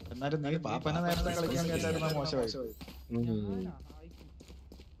 എന്നാലും നീ പാപ്പനെ നേരത്തെ കളിക്കാൻ കേട്ടായിരുന്നു മോശമായി.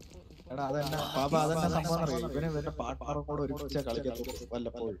 എടാ അതന്നെ പാപ്പ അതന്നെ സംഭവം അറിയാം. ഇവന് ഇവന്റെ പാർട്ട്ണറും കൂടെ ഒരുമിച്ച് കളിക്കത്തുള്ളൂ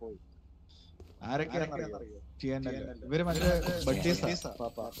വല്ലപ്പോഴും. ആരൊക്കെയാണെന്നറിയോ? ഇവര് മറ്റേ ബഡ്ഡീസ്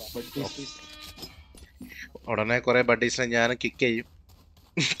പാപ്പ ബഡ്ഡീസ്. ഉടനെ കുറെ ബഡ്ഡീസിനെ ഞാൻ കിക്ക് ചെയ്യും.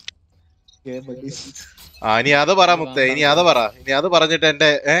 ഇനി അത് പറ മുത്തേ. ഇനി അത് പറഞ്ഞിട്ട് എന്റെ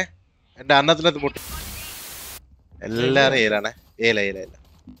അന്നത്തിനകത്ത് മുട്ടി എല്ലാരും ഏലാണ്. ഏല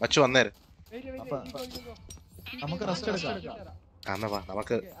മച്ചു വന്നേര്. നമുക്ക് റെസ്റ്റ് എടുക്കാം.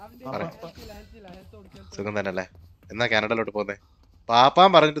 നമുക്ക് സുഖം തന്നെ അല്ലേ? എന്നാ കാനഡയിലോട്ട് പോന്നേ? പാപ്പാൻ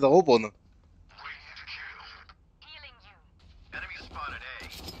പറഞ്ഞിട്ട് ഓ പോന്നു.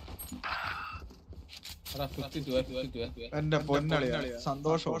 എന്റെ പൊന്നളിയാ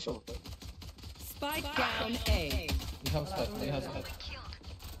സന്തോഷം.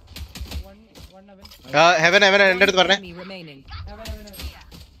 ഹെവൻ എന്റെ അടുത്ത് പറഞ്ഞേ.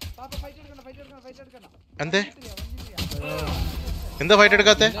 എന്താ ഫൈറ്റ്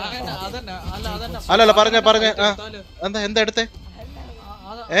എടുക്കാത്തെ? അല്ലല്ല പറഞ്ഞ എന്താ എടുത്തേ?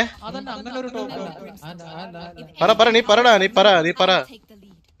 പറ നീ പറടാ. നീ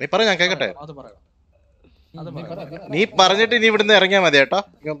പറ ഞാൻ കേക്കട്ടെ. നീ പറഞ്ഞിട്ട് ഇനി ഇവിടുന്ന് ഇറങ്ങിയാ മതി കേട്ടോ.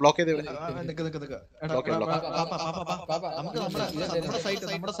 ബ്ലോക്ക് ചെയ്ത്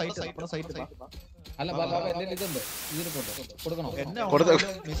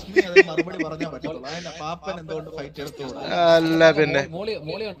അല്ല പിന്നെ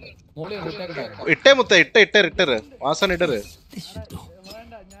ഇട്ടേ മുത്ത ഇട്ടറ് വാസന ഇട്ടറ്.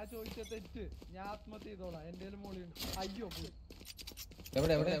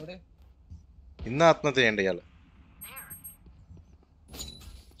 ഇന്ന് ആത്മഹത്യ ചെയ്യണ്ട ഇയാള്.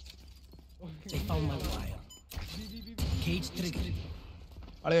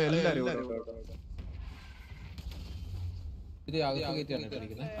 I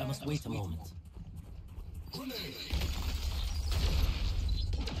must wait a moment.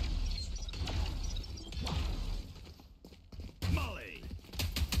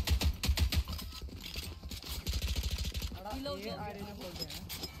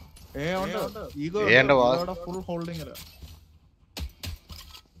 full holding.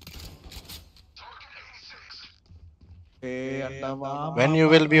 When you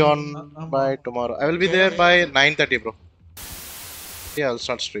will be on by tomorrow? I will be there by 9:30, bro. Yeah, I'll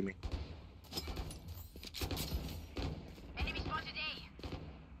start streaming.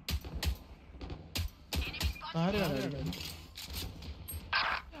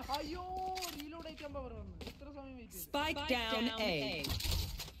 Spike down A.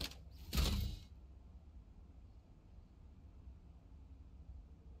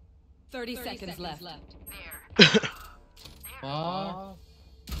 30 seconds left.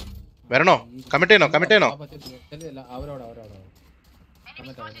 വരണോ? കമ്മിറ്റ് ചെയ്യണോ?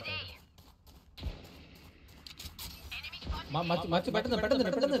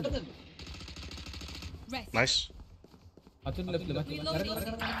 Nice.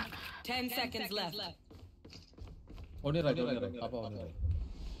 10 seconds left. Only right. Papa only right.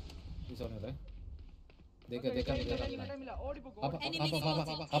 He's only right. Dekha. Papa.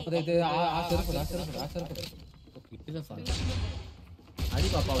 They.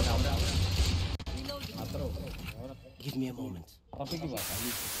 Give me a moment.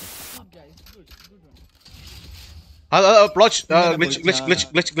 Plotch.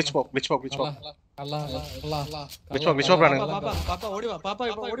 Glitch pop. Allah. Glitch pop. Papa, odiva. Papa.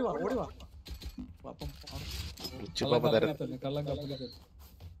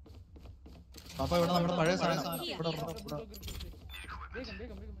 Papa, ഇവിടെ നമ്മുടെ പഴയ സാധനം.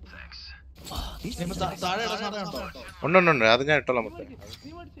 ഉണ്ട്. അത് ഞാൻ ഇട്ടോളാം മൊത്തം.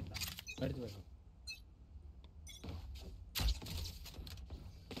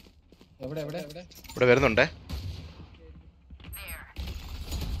 ഇവിടെ വരുന്നുണ്ടേ.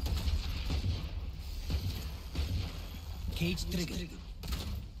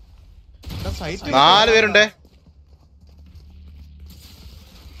 നാല് പേരുണ്ടേ.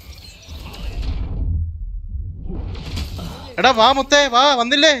 എടാ വാ മുത്തേ വാ,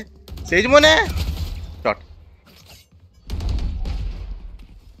 വന്നില്ലേ സ്റ്റേജ് മോനെ?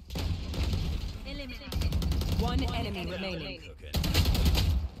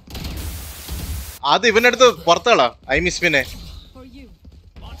 അത് ഇവന്റെ അടുത്ത് പുറത്തുകളാ. ഐ മിസ് പിന്നെ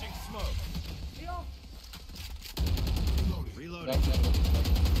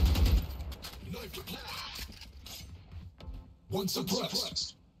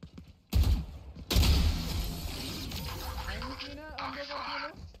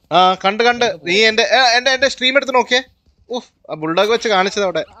കണ്ട് നീ എന്റെ സ്ട്രീം എടുത്ത് നോക്കിയേ. ഉഫ്, ആ ബുൾഡോഗ് വെച്ച് കാണിച്ചത്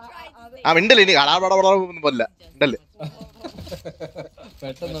അവിടെ. മിണ്ടല്ലേ ഇനി കളാടൊന്നും പോല ഉണ്ടല്ലേ.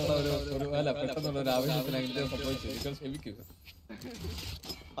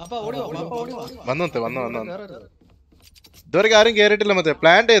 വന്നു ഇതുവരെ ആരും കേറിയിട്ടില്ല. മറ്റേ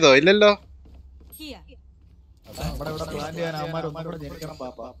പ്ലാൻ ചെയ്തോ? ഇല്ലല്ലോ.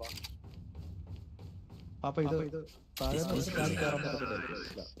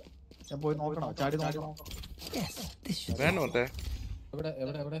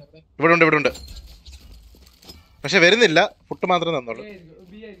 ഇവിടെ ഉണ്ട്. പക്ഷെ വരുന്നില്ല, ഫുട്ട് മാത്രമേ തന്നോളൂ.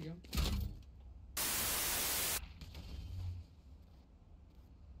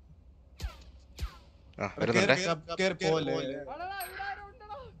 വരുന്നുണ്ടേ.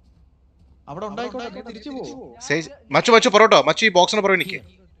 മച്ചു പൊറോട്ടോ. മച്ചു ഈ ബോക്സിന് പുറകെ നിൽക്കുക.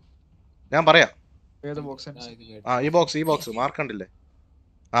 ഞാൻ പറയാം. ഈ ബോക്സ് മാർക്ക് കണ്ടില്ലേ?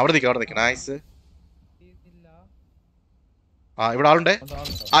 അവിടെ നിൽക്കാം. നൈസ്. ഇവിടെ ആളുണ്ടേ.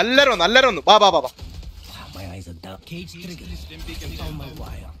 എല്ലാരും വന്നു. വാ.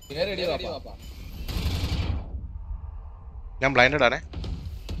 ഞാൻ ബ്ലൈൻഡഡ് ആണേ.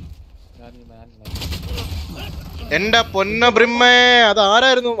 എന്റെ പൊന്ന ബ്രിമ്മേ, അത്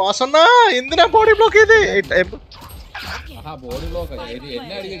ആരായിരുന്നു? വാസണ്ണ, എന്തിനാ ബോഡി ബ്ലോക്ക് ചെയ്ത്?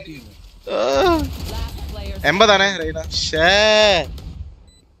 80 റൈന.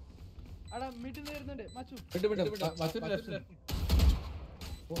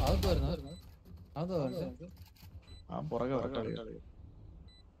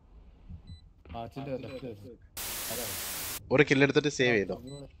 ഒരു കില്ലെടുത്തിട്ട് സേവ് ചെയ്തോ.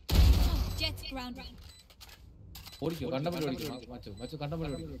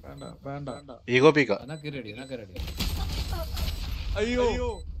 ഈഗോ പീക്ക. അയ്യോ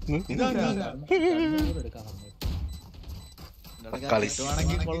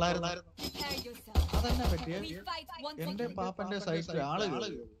അതന്നെ പറ്റിയ എന്റെ പാപ്പന്റെ സൈറ്റിൽ ആളുകൾ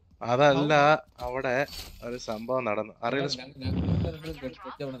അതല്ല അവിടെ ഒരു സംഭവം നടന്നു അറിയുന്ന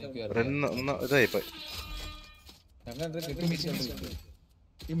ഇതായിപ്പോയി.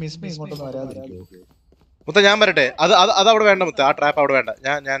 മുത്ത ഞാൻ വരട്ടെ, അത് അവിടെ വേണ്ട മുത്ത, ആ ട്രാപ്പ് അവിടെ വേണ്ട.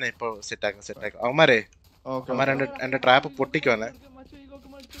 ഞാൻ ഇപ്പൊ സെറ്റ് ആക്കാം. അവന്മാരെ എന്റെ ട്രാപ്പ് പൊട്ടിക്കുവാനെ.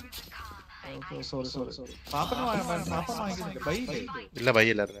 ഇല്ല ബൈ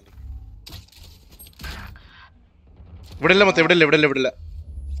ഇല്ലായിരുന്നു. ഇവിടെ ഇല്ല മുത്ത, ഇവിടെ ഇല്ല.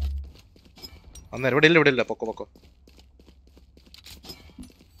 അന്നേരം ഇവിടെ ഇല്ല. പൊക്കോ.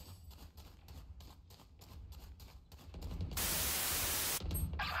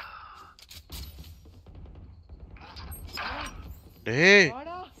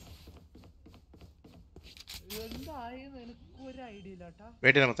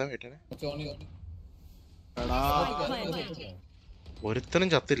 ഒരുത്തനും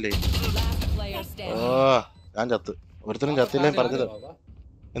ചത്തില്ലേ? ഓ ഞാൻ ചത്ത്. ഒരുത്തനും ചത്തില്ലേ പറഞ്ഞത്.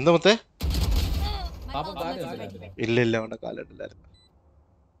 എന്താ മുത്തേ? ഇല്ല അവന്റെ കാലിട്ടില്ലായിരുന്നു.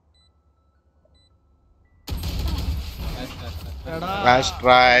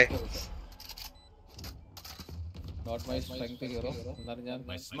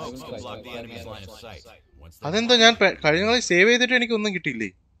 അതെന്തോ ഞാൻ കഴിഞ്ഞ കളി സേവ് ചെയ്തിട്ട് എനിക്ക് ഒന്നും കിട്ടിയില്ലേ?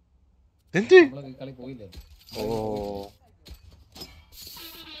 എന്ത്? ഓ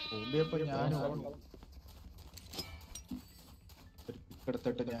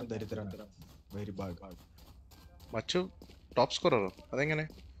മച്ചു ടോപ്പ് സ്കോററോ? അതെങ്ങനെ?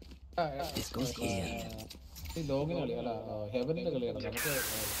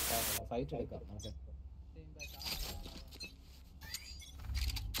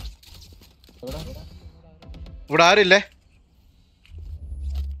 ഇവിടെ ആരില്ലേ?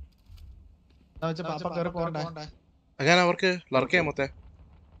 ഞാൻ അവർക്ക് ലർക്ക് ചെയ്യാൻ മൊത്തേ.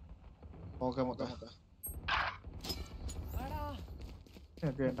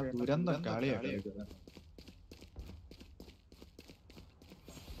 ദുരന്തം കളിയാണ്.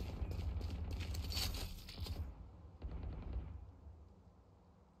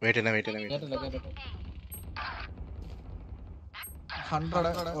 വെയിറ്റ് 100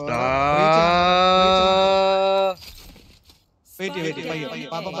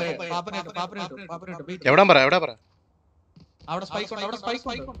 എവിടാ പറ അവിടെ സ്പൈക്ക്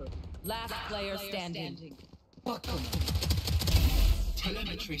ഉണ്ട്. Last player standing.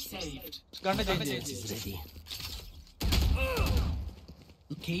 Telemetry saved. Gun change is ready.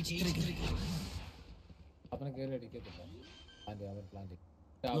 Cage trigger. अपने केरे अडिकतिല്ല. And our planting.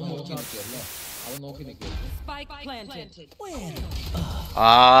 അവൻ നോക്കി നിൽക്കുക. Spike planted.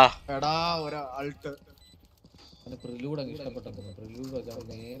 എടാ ഒരു അൾട്ട്. അവന് പ്രിലൂഡ് അങ്ങ് ഇഷ്ടപ്പെട്ടു. പ്രിലൂഡ് വെച്ച് അവൻ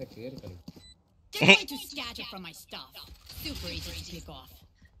നേരെ കേറി കളി. Just trying to scatter from my stuff. Super easy to pick off.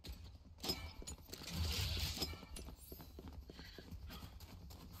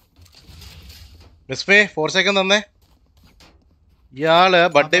 മിസ്ഫേ 4 second തന്നേ. ഇയാള്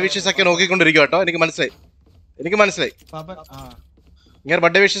ബർത്ത്ഡേ വിഷസ് ഒക്കെ നോക്കിക്കൊണ്ടിരിക്കുക കേട്ടോ. എനിക്ക് മനസ്സിലായി. ഇങ്ങനെ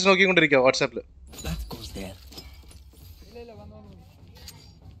ബർത്ത്ഡേ വിഷസ് നോക്കിക്കൊണ്ടിരിക്കുക വാട്സാപ്പില്.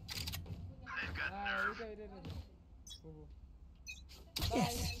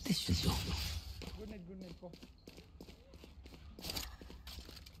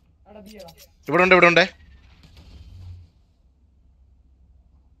 ഇവിടെ ഉണ്ട്.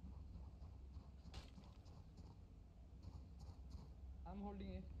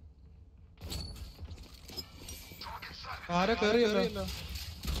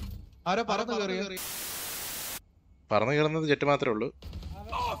 പറന്ന് കയറുന്നത് ജെറ്റ് മാത്രമേ ഉള്ളൂ.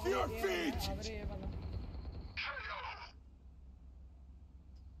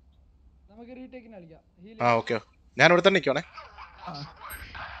 ആ ഓക്കെ, ഞാൻ ഇവിടെ തന്നെ നിൽക്കുവാണേ.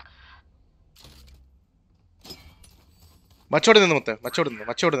 മച്ചോട് നിന്ന് മുത്തേ, മച്ചോട് നിന്ന്.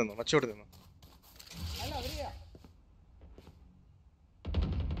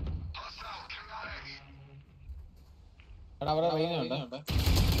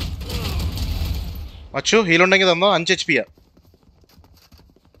 മച്ചു ഹീലുണ്ടെങ്കിൽ തന്നോ. 5 HP ആ.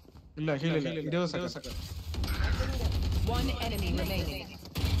 ഇല്ല ഹീലില്ല. 20 second. One enemy remaining.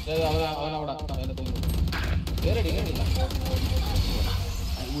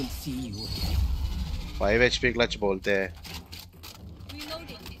 I will see you. 5 HP clutch बोलते हैं.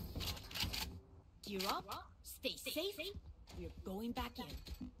 Reloading. Gear up. Stay safe. We're going back in.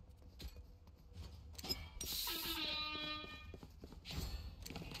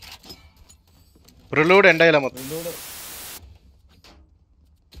 Reload end ആയില്ല മൊത്തം.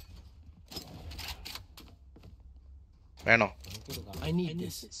 വേണോ? I need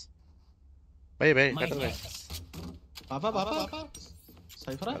this. Bye bye. പാപ്പ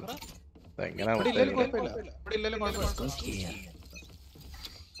സൈഫറ എങ്ങനെ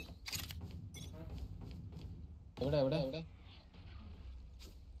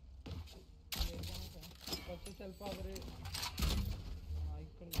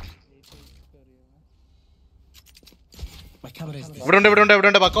ഇവിടെ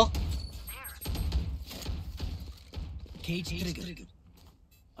ഉണ്ട് ബാക്കോ. Cage trigger.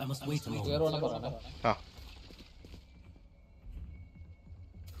 I must wait a moment.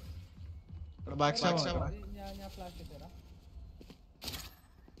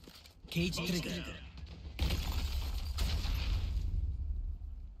 Cage trigger.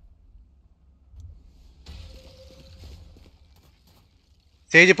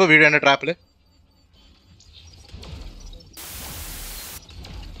 Sage ഇപ്പൊ വീഴാണ് ട്രാപ്പില്.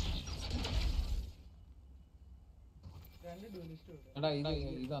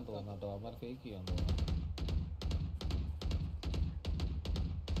 ഇതാന്ന് തോന്നുന്നു കേട്ടോ, അവന്മാർ ഫേക്ക് ചെയ്യാൻ തോന്നുന്നു.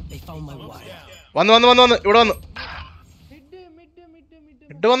 വന്നു ഇവിടെ വന്നു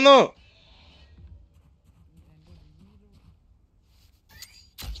ഇട്ട് വന്നു.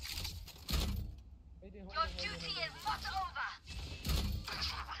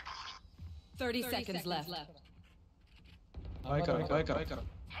 Seconds left.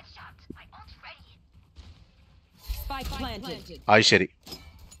 Spike planted. ആയി ശരി.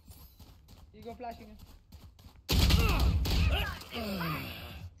 Ego flashing.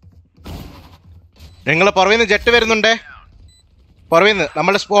 നിങ്ങളെ പുറവിന്ന് ജെറ്റ് വരുന്നുണ്ടേ. പുറവിന്ന്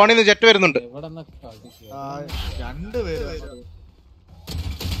നമ്മുടെ സ്പോണിൽ നിന്ന് ജെറ്റ് വരുന്നുണ്ട്.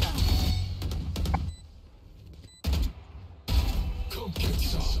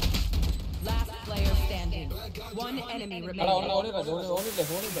 Last player standing. One enemy remaining.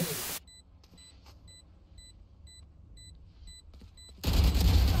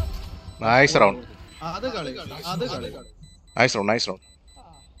 Nice round. Nice round.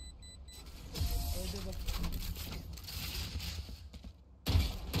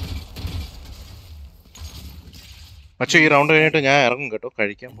 പക്ഷെ ഈ റൗണ്ട് കഴിഞ്ഞിട്ട് ഞാൻ ഇറങ്ങും കേട്ടോ,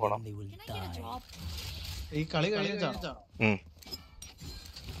 കഴിക്കാൻ പോണം. ഈ കളി കഴിഞ്ഞാണോ?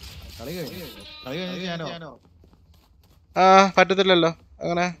 ആ പറ്റത്തില്ലല്ലോ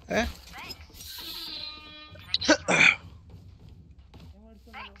അങ്ങനെ.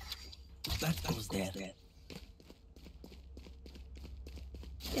 That goes there.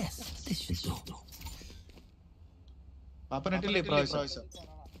 Yes, this should do. പാപ്പനെട്ടില്ലേ പ്രാവശ്യം?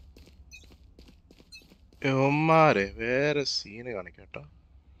 യവന്മാരെ വേറെ സീന് കാണിക്കട്ടോ.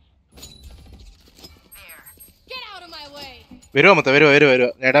 വരുവോ മൊത്തം വരുവോ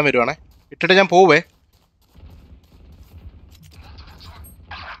നേടാൻ വരുവാണേ. ഇട്ടിട്ട് ഞാൻ പോവേ.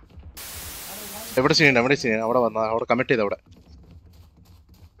 എവിടെ സീനുണ്ട്? അവിടെ വന്ന അവിടെ കമ്മിറ്റ് ചെയ്ത് അവിടെ.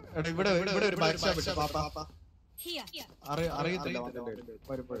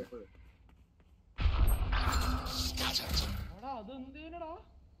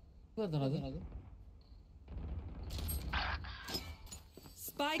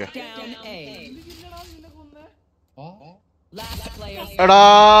 Spike down A. Last player. എടാ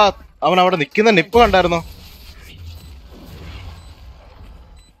അവൻ അവിടെ നിക്കുന്ന നിപ്പ് കണ്ടായിരുന്നോ?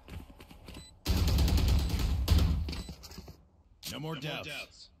 No more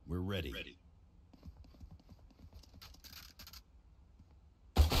doubts. We're ready.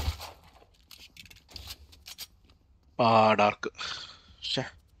 Dark.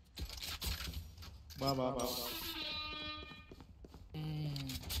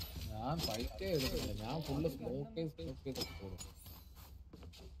 ഞാൻ ഫൈറ്റ് ചെയ്തിട്ടില്ല, ഞാൻ ഫുള്ള് സ്മോക്ക് ചെയ്ത് പോകും.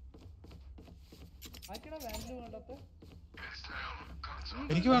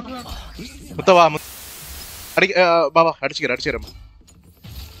 എനിക്ക് അടിച്ചു തരാം.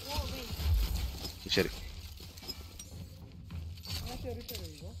 ശരി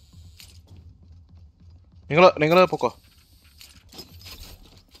നിങ്ങള് പൊക്കോ.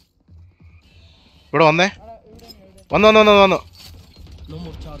 ഇവിടെ വന്നേ. വന്നു. No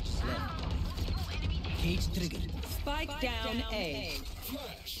more charges left. Cage trigger. Spike down A.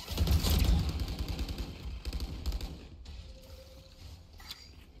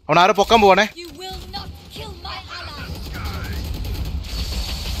 അവൻ ആരെ പൊക്കാൻ പോവാണേ. You will not kill my ally.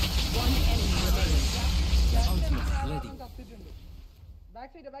 One enemy remaining.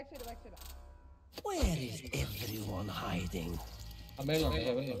 Backside. Where is everyone hiding?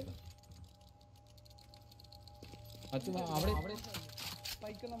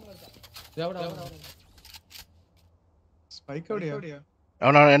 Spike എവിടെയാ?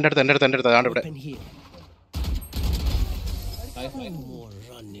 അവനാണ് എന്റെ അടുത്ത് അതാണ് ഇവിടെ.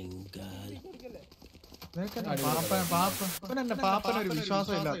 പാപ്പനൊരു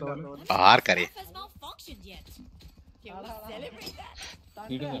വിശ്വാസം ഇല്ലാത്ത ആർക്കറിയാം.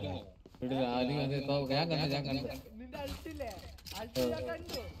 നിന്റെ അൾട്ടില്ലേ അൾട്ടി ഞാൻ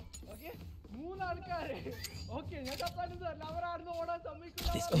കണ്ടു. ഓക്കെ 3 ആൾക്കാര്. ഓക്കെ ഞാൻ തപ്പാനൊന്നും അല്ല, അവരാടുന്ന് ഓടാൻ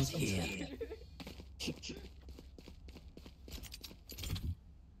സമ്മതിക്കില്ല.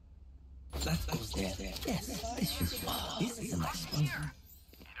 That goes there. Yes, this should work. This is a nice one.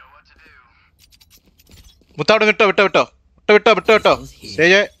 മുത്താവിടെ വിട്ടോ വിട്ടോ വിട്ടോ വിട്ടോ വിട്ടോ വിട്ടോ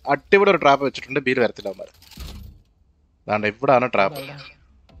ശരി. അടിപൊളി ഒരു ട്രാപ്പ് വെച്ചിട്ടുണ്ട്. ബീര് വരത്തില്ല അവന്മാർ. അതാണ്ട് ഇവിടാണ് ട്രാപ്പ്.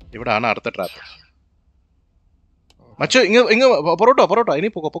 ഇവിടാണ് അടുത്ത ട്രാപ്പ്. മച്ചു ഇങ്ങ് പൊറോട്ടോ പൊറോട്ടോ. ഇനി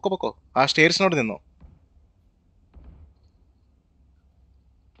പൊക്കോ പൊക്കോ പൊക്കോ. ആ സ്റ്റേഴ്സിനോട് നിന്നോ.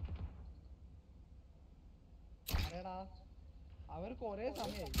 അവർക്ക് ഒരേ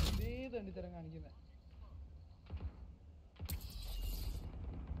സമയം ഇതേ തണ്ടിത്തരം കാണിക്കുന്നത്.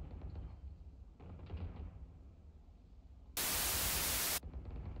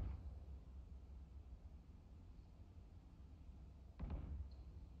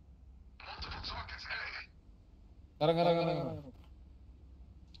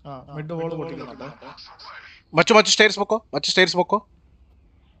 മച്ചു മച്ചു സ്റ്റേഴ്സ് പൊക്കോ. മച്ചു സ്റ്റേഴ്സ് പൊക്കോ.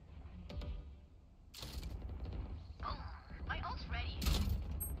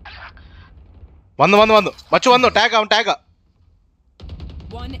 വന്നു വന്നു വന്നു മച്ചു വന്നു. ടാഗ് ആവും ടാഗ്.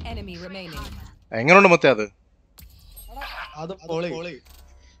 എങ്ങനെയുണ്ട് മുത്തേ അത്?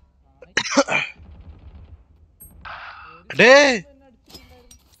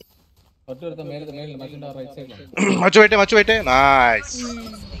 മച്ചു വെയിറ്റ് മച്ചു വെയിറ്റ്. നൈസ്.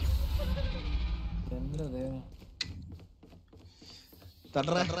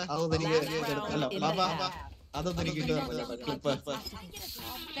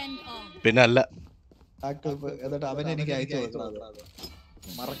 പിന്നെ അല്ല അവൻ എനിക്ക് അയച്ചു കൊടുക്കണം.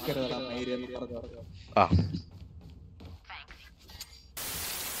 മറക്കരുത്.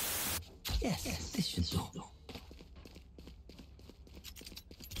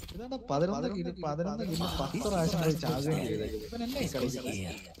 ഇതാണ് 11 കിലോ 10 പ്രാവശ്യം ചാകുകയും ചെയ്തത്.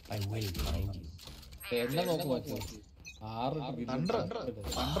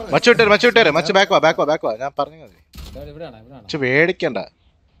 മച്ചു വിട്ടേര് മച്ചു വിട്ടേര്. മച്ചു ബാക്ക് വാ ബാക്ക് വാ ബാക്ക് വാ. ഞാൻ പറഞ്ഞു മച്ചു പേടിക്കണ്ട.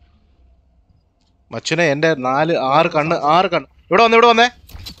 മച്ചുനെ എന്റെ 6 കണ്ണ് ഇവിടെ വന്നേ ഇവിടെ വന്നേ.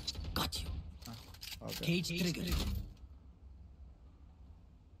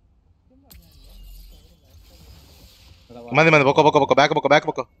 മതി മതി പൊക്കോ പൊക്കോ പൊക്കോ. ബാക്ക് പൊക്കോ ബാക്ക്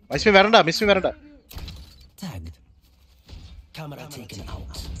പൊക്കോ. മിസ്മി വരണ്ട മിസ്മി വരണ്ട.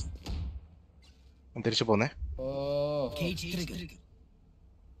 തിരിച്ചു പോന്നേ.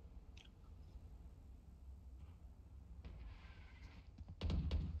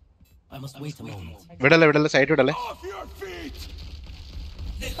 വിടല്ലേ വിടല്ലേ സൈഡ് വിടല്ലേ.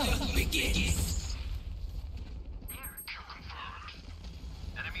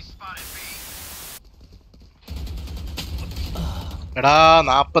 എടാ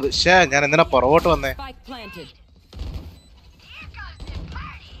 40. ശേ ഞാൻ എന്തിനാ പുറകോട്ട് വന്നേ.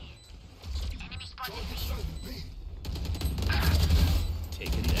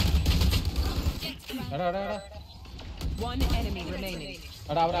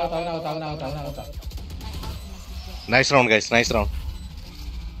 Nice round guys nice round.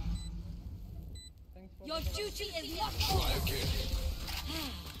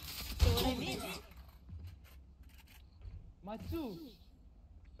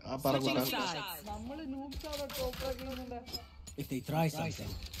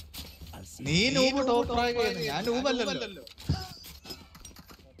 നീ നൂബ് ടോപ്പ് ട്രൈ ചെയ്യുന്നു. ഞാൻ നൂബല്ലല്ലോ.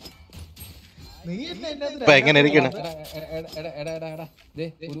 ഇപ്പൊ എങ്ങനെ ഇരിക്കണ?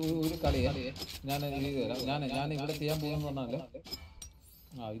 ഒരു കളിയാ ഞാൻ ഇവിടെ ചെയ്യാൻ പോകുന്ന പറഞ്ഞാല്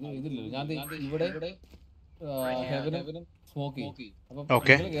ഇതില്ലല്ലോ. ഞാൻ ഇവിടെ സ്മോക്ക് ചെയ്യും. അപ്പം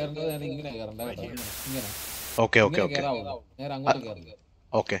കേറേണ്ടത് ഞാൻ ഇങ്ങനെ കേറണ്ട. ഇങ്ങനെ നേരെ അങ്ങോട്ട് കയറുക.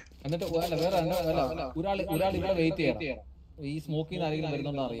 എന്നിട്ട് വേറെ ഒരാൾ ഇവിടെ വെയിറ്റ് ചെയ്യണം. ഈ സ്മോക്കിന്ന് ആരെങ്കിലും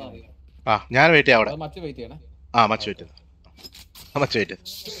വരുന്നുണ്ടോ അറിയാം. ഞാൻ വെയിറ്റ് ചെയ്യാം അവിടെ. മച്ച് വെയിറ്റ് ചെയ്യണേ. മച്ച് വെയിറ്റ്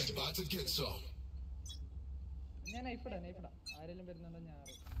ഞാൻ നൈഫിടാ ആരെങ്കിലും വരുന്നുണ്ടോ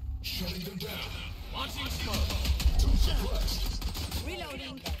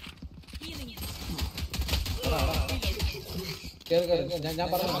ഞാൻ ഞാൻ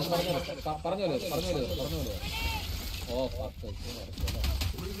പറഞ്ഞോലോ. ഓ 10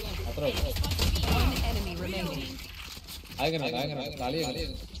 അത്ര അങ്ങനെ കളി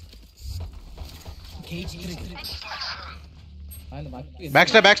ബാക്ക്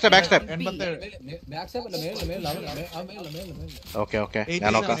സ്റ്റെപ്പ്. ഓക്കേ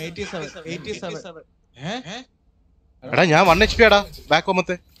ഞാൻ നോക്കാം. എടാ ഞാൻ 1 HP ആടാ ബാക്ക്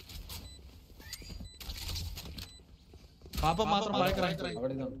ഒമ്മത്തെ. പാപ്പ മാത്രം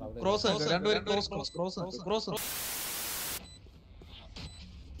ക്രോസ് രണ്ടുപേരും cross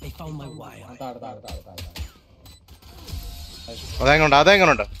They found my wire.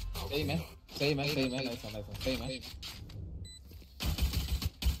 അതെങ്ങനുണ്ട് Same. Nice one.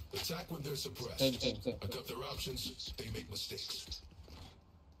 Attack when they're suppressed. Same. Adapt their options, they make mistakes.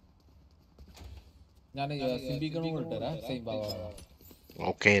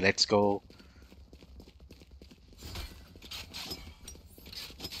 Okay, let's go.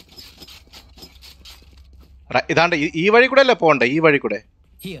 ഇതാണ്ട് ഈ വഴി കൂടെ അല്ലേ പോണ്ടേ? ഈ വഴി കൂടെ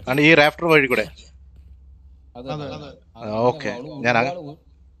ആണ്, ഈ റാഫ്റ്റർ വഴി കൂടെ. ഓക്കെ,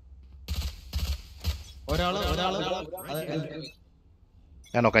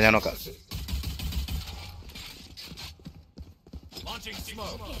 ഞാൻ നോക്കാം.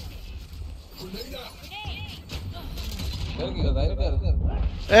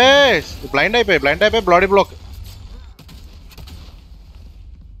 ബ്ലൈൻഡ് ആയി പോയി ബ്ലോഡി ബ്ലോക്ക്.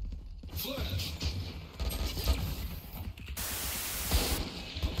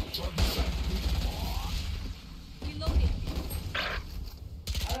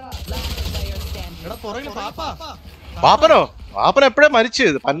 പാപ്പൻ എപ്പോഴേ മരിച്ചു,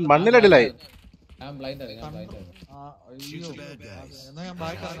 മണ്ണിലടിലായി.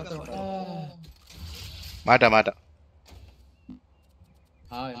 മാറ്റാം.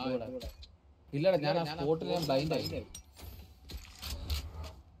 ഇല്ലടാ, ഞാൻ ആ സ്പോട്ടിൽ ബ്ലൈൻഡ് ആയി.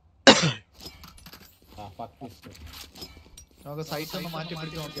 നമുക്ക് സൈറ്റ് ഒന്ന് മാറ്റി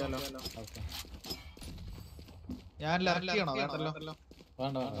പിടിച്ച് നോക്കിയാലോ? ഞാൻ ലർക്കിയാണോ? വേണ്ടല്ലോ.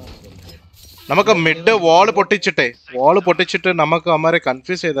 നമുക്ക് മിഡ് വാള് പൊട്ടിച്ചിട്ട് നമുക്ക് അമ്മരെ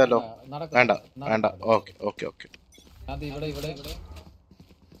കൺഫ്യൂസ് ചെയ്താലോ? വേണ്ട. ഓക്കെ. ഇവിടെ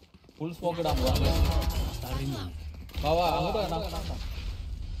ഫുൾ സ്മോക്ക് ഇടാൻ പോവാ.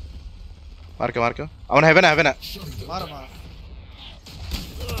 മാർക്കോ. അവൻ ഹെവനാ.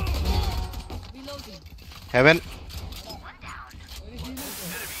 ഹെവൻ.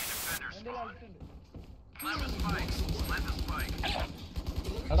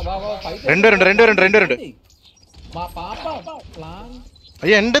 രണ്ടുപേരുണ്ട്.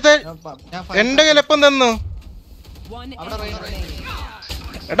 അയ്യോ, എന്റെ കയ്യിൽ എപ്പം തന്നു?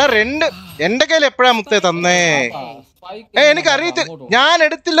 എടാ എന്റെ കയ്യിൽ എപ്പോഴാ മുത്തേ തന്നേ? എനിക്ക് അറിയത്തില്ല, ഞാൻ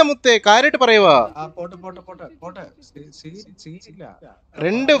എടുത്തില്ല മുത്തേ, കാര്യമായിട്ട് പറയുവാ.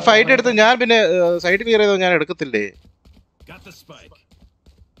 2 ഫൈറ്റ് എടുത്ത് ഞാൻ പിന്നെ സൈഡ് ക്ലിയർ ചെയ്തോ, ഞാൻ എടുക്കത്തില്ലേ?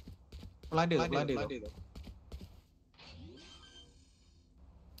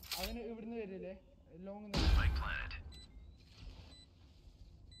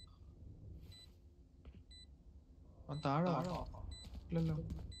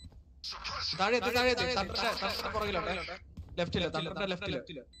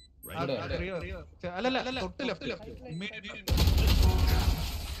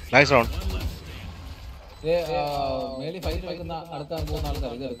 Nice round. മേലി ഫൈറ്റ് വെക്കുന്ന അടുത്ത പോകുന്ന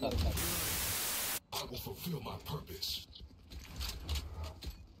ആൾക്കാർ ഇത് എടുക്കാം.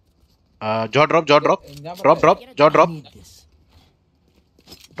 Jaw drop.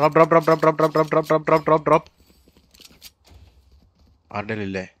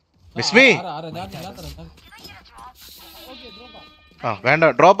 ആരുടെയില്ലേ? Miss me. വേണ്ട,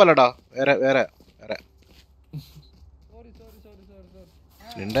 ഡ്രോപ്പ് അല്ലടാ, വേറെ.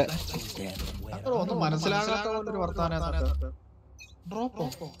 ഒന്നും മനസ്സിലാകാത്ത പോലൊരു വർത്താനം. ഡ്രോപ്പോ?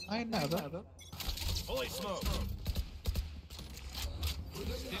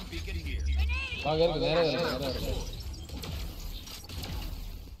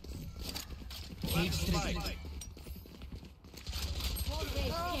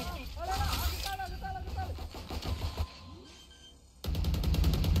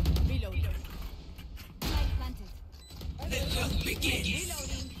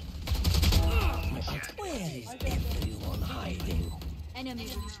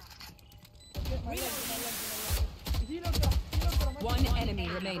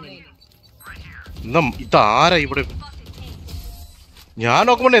 ഇതാരാ ഇവിടെ? ഞാൻ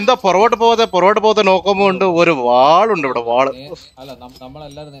നോക്കുമ്പോ എന്താ പുറകോട്ട് പോകാതെ നോക്കുമ്പോ ഉണ്ട് ഒരു വാളുണ്ട് ഇവിടെ. വാള് അല്ല,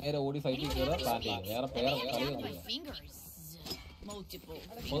 നമ്മളെല്ലാരും നേരെ ഓടി സൈറ്റിൽ കയറാൻ പ്ലാൻ ചെയ്യും. വേറെ കളിയൊന്നുമില്ല.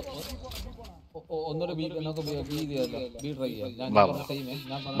 ഒന്നൂടെ ബി ട്രൈ ചെയ്യാം.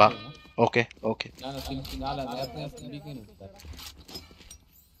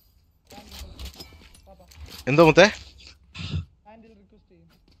 എന്തോ മുത്തേ?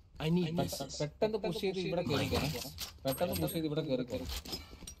 പെട്ടെന്ന് പുഷ് ചെയ്ത് ഇവിടെ കേറിക്കോ.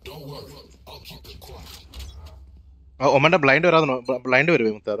 ഒമ്മന്റെ ബ്ലൈൻഡ്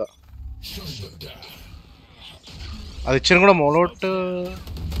വരുവേ മുത്തേ, അതാ. അത് ഇച്ചിരി കൂടെ മോളോട്ട്.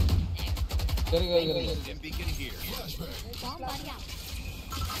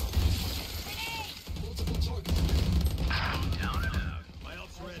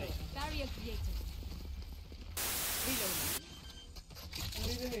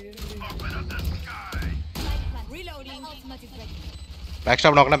 ബാക്ക്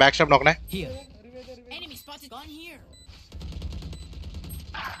സ്റ്റാപ്പ് നോക്കണേ. Enemy spotted. Gone here.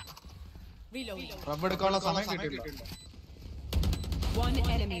 Reloading. റബ്ബ് എടുക്കാനുള്ള സമയം കിട്ടിയില്ല. One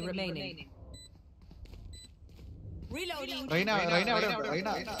enemy remaining. Reloading.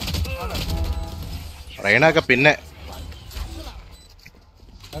 Rhine ഒക്കെ പിന്നെ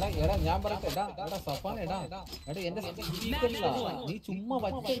എടാ ഞാൻ പറയട്ടെ എടാ സഫാൻ എടാ എന്റെ സിംബിക്കല്ല നീ ചുമ്മാ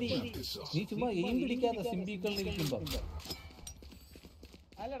വച്ചടി നീ ചുമ്മാ എയിം പിടിക്കാതെ സിംബിക്കലിൽ ഇരിക്കുമ്പോ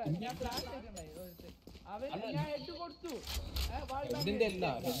അല്ലടാ ഞാൻ ഫ്ലാഷ് ചെയ്തിട്ടുണ്ടായി അവൻ ഞാൻ ഹെഡ് കൊടുത്തു ഹെഡിന്റെ അല്ല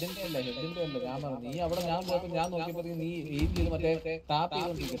ഞാൻ പറഞ്ഞു നീ അവിടെ ഞാൻ പോയപ്പോ ഞാൻ നോക്കിയപ്പോഴത്തേക്ക് നീ എയിം ചെയ്ത് മറ്റേ ടാപ്പ്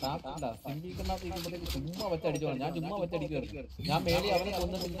ചെയ്തോണ്ടിരിക്കും ടാപ്പല്ല സിംബിക്കലിനകത്ത് ഇരിക്കുമ്പോഴത്തേക്ക് ചുമ്മാ വച്ചടിച്ചോളാം ഞാൻ ചുമ്മാ വച്ചടിക്കുവായിരുന്നു ഞാൻ മേടി അവനെ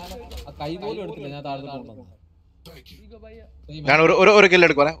കൊന്നിട്ട് ഞാൻ ആ കൈ പോലും എടുത്തില്ല ഞാൻ താഴെ കൊണ്ടുവന്നു ഞാൻ ഒരു കില്ല്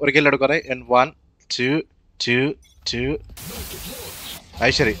എടുക്കുവാറേ 1 2 2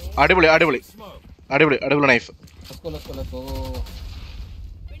 2 ശരി അടിപൊളി knife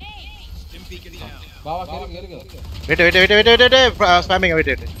spamming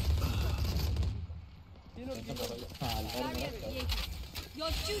wait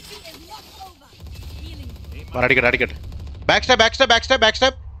അടിക്കട്ടെ back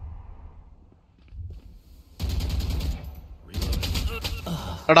step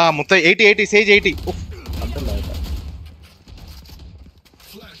എടാ മുത്ത 80 സേജ് 80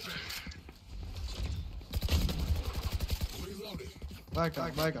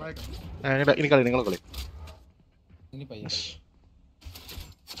 ഇനി കളി നിങ്ങൾ കളി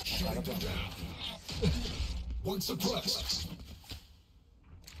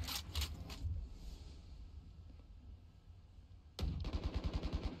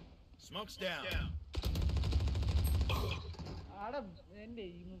Smoke's down. ആടാ എന്റെ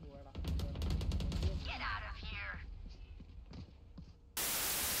ഈമ് പോടാ. Get out of here.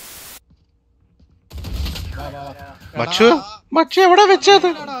 മച്ചു എവിടെ വെച്ചത്?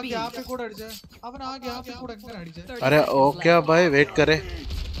 ഗ്യാപ്പിൽ കൂടെ അടിച്ചേ അവൻ ആ ഗ്യാപ്പിൽ കൂടെ എങ്ങനെ അടിച്ചേ? अरे ओके भाई वेट करे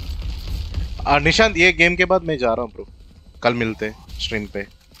निशांत ये गेम के बाद मैं जा रहा हूँ ब्रो कल मिलते स्ट्रीम पे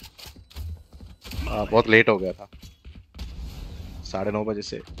बहुत लेट हो गया था 9:30 बजे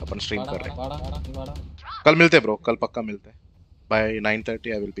से अपन स्ट्रीम कर रहे हैं कल मिलते ब्रो कल पक्का मिलते bye 9:30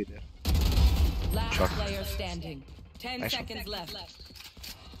 I will be there Last player standing 10 seconds left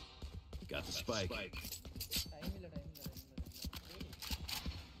Got the spike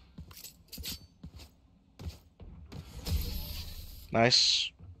Nice.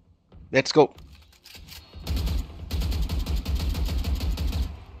 Let's go.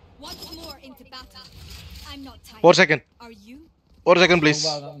 Once more into battle. I'm not tired. 4 seconds. Are you? 4 seconds please.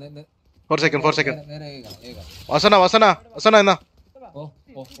 4 seconds. Vasana enna. Oh.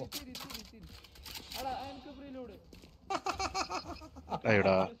 അടാ എനിക്ക് preload.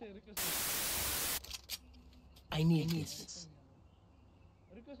 Ayuda. I need this.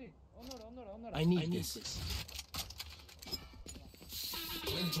 Request ഒന്നൂടെ. I need this.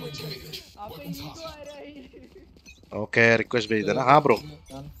 Okay, request भेज देना. हाँ bro.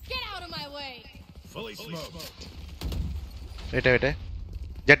 Get out of my way. Fully smoked. Wait.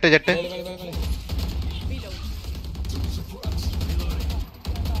 Jette.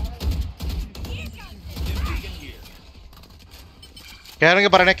 കേറങ്ങ്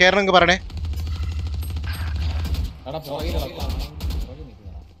പറയണേ. എടാ പുറകിൽ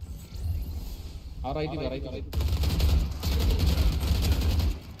ആ റൈറ്റ്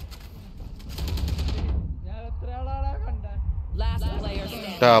Last player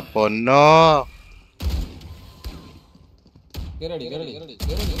standing പൊന്നോ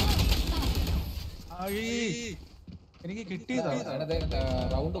എനിക്ക് കിട്ടിയതാ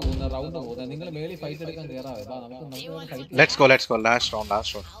റൗണ്ട് പോകുന്ന നിങ്ങൾ മേളിൽ ഫൈറ്റ് എടുക്കാൻ കേറാവേ നമുക്ക് Let's go last round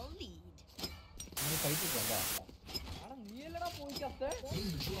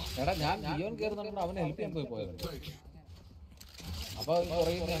എടാ ഞാൻ ജിയോൻ കേറുന്നുണ്ട് അവനെ ഹെൽപ്പ് ചെയ്യാൻ പോയത് അപ്പൊ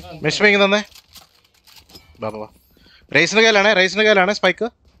മിസ്മിങ് തന്നെ ബാബാ റേസിന് കയ്യിലാണ് സ്പൈക്ക്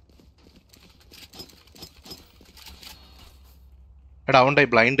എടാ ഉണ്ടായി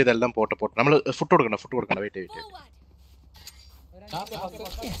ബ്ലൈൻഡ് ഇതെല്ലാം പോട്ടെ നമ്മൾ ഫുഡ് കൊടുക്കണം വെയിറ്റ്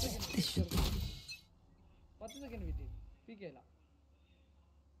 10 സെക്കൻഡ് വെയിറ്റ് പിക്കേല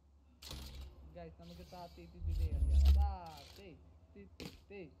ഗയ്സ് നമുക്ക് താത്തി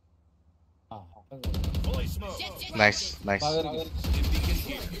nice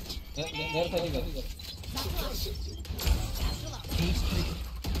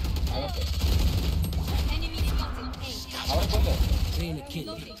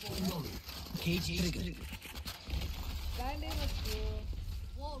Cage trigger.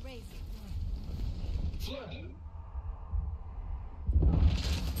 Wall raising.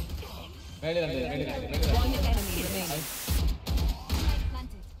 One enemy remaining.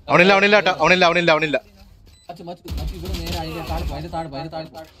 അവനില്ല. ഇവിടെ നേരെ അതിന്റെ താഴെ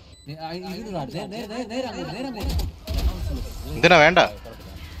എന്തിനാ വേണ്ട?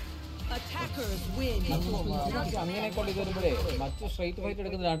 അങ്ങനെ കൊണ്ട് വരുമ്പോഴേ മറ്റു സ്ട്രൈറ്റ് ഫൈറ്റ്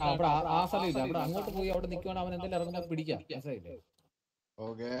എടുക്കുന്നതാണ്. അവിടെ ആ സ്ഥലമില്ല, അവിടെ അങ്ങോട്ട് പോയി അവിടെ നിൽക്കുവാണെങ്കിൽ അവൻ എന്തെങ്കിലും ഇറങ്ങുമ്പോൾ പിടിക്കാം. മനസ്സിലായില്ലേ?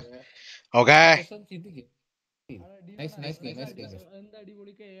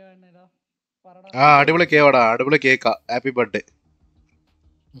 അടിപൊളി കേവാടാ, അടിപൊളി കേക്കാ. Happy birthday.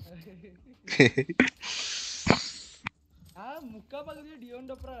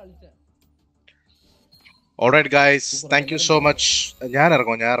 Alright guys, thank you so much. ഞാൻ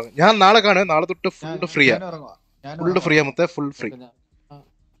നാളെ കാണും. നാളെ തൊട്ട് ഫുൾ ഫ്രീയാ. Full free.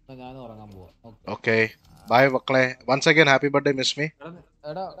 ഓക്കെ ബൈ മക്കളെ. once again happy birthday miss me.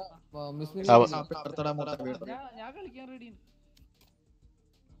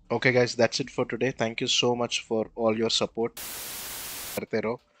 Okay guys, that's it for today. Thank you so much for all your support. करते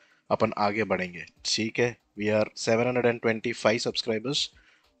रहो, अपन आगे बढ़ेंगे. ठीक है? We are 725 subscribers.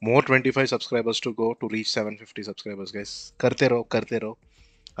 More 25 subscribers to go to reach 750 subscribers guys. करते रहो.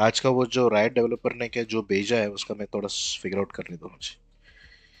 आज का वो जो राइट डेवलपर ने क्या जो भेजा है उसका मैं थोड़ा फिगर आउट करने दो मुझे.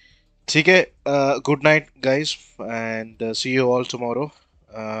 ठीक है? Good night guys and see you all tomorrow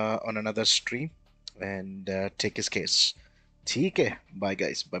on another stream and take his case. ठीक है? Bye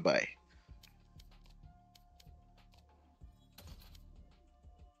guys. Bye bye.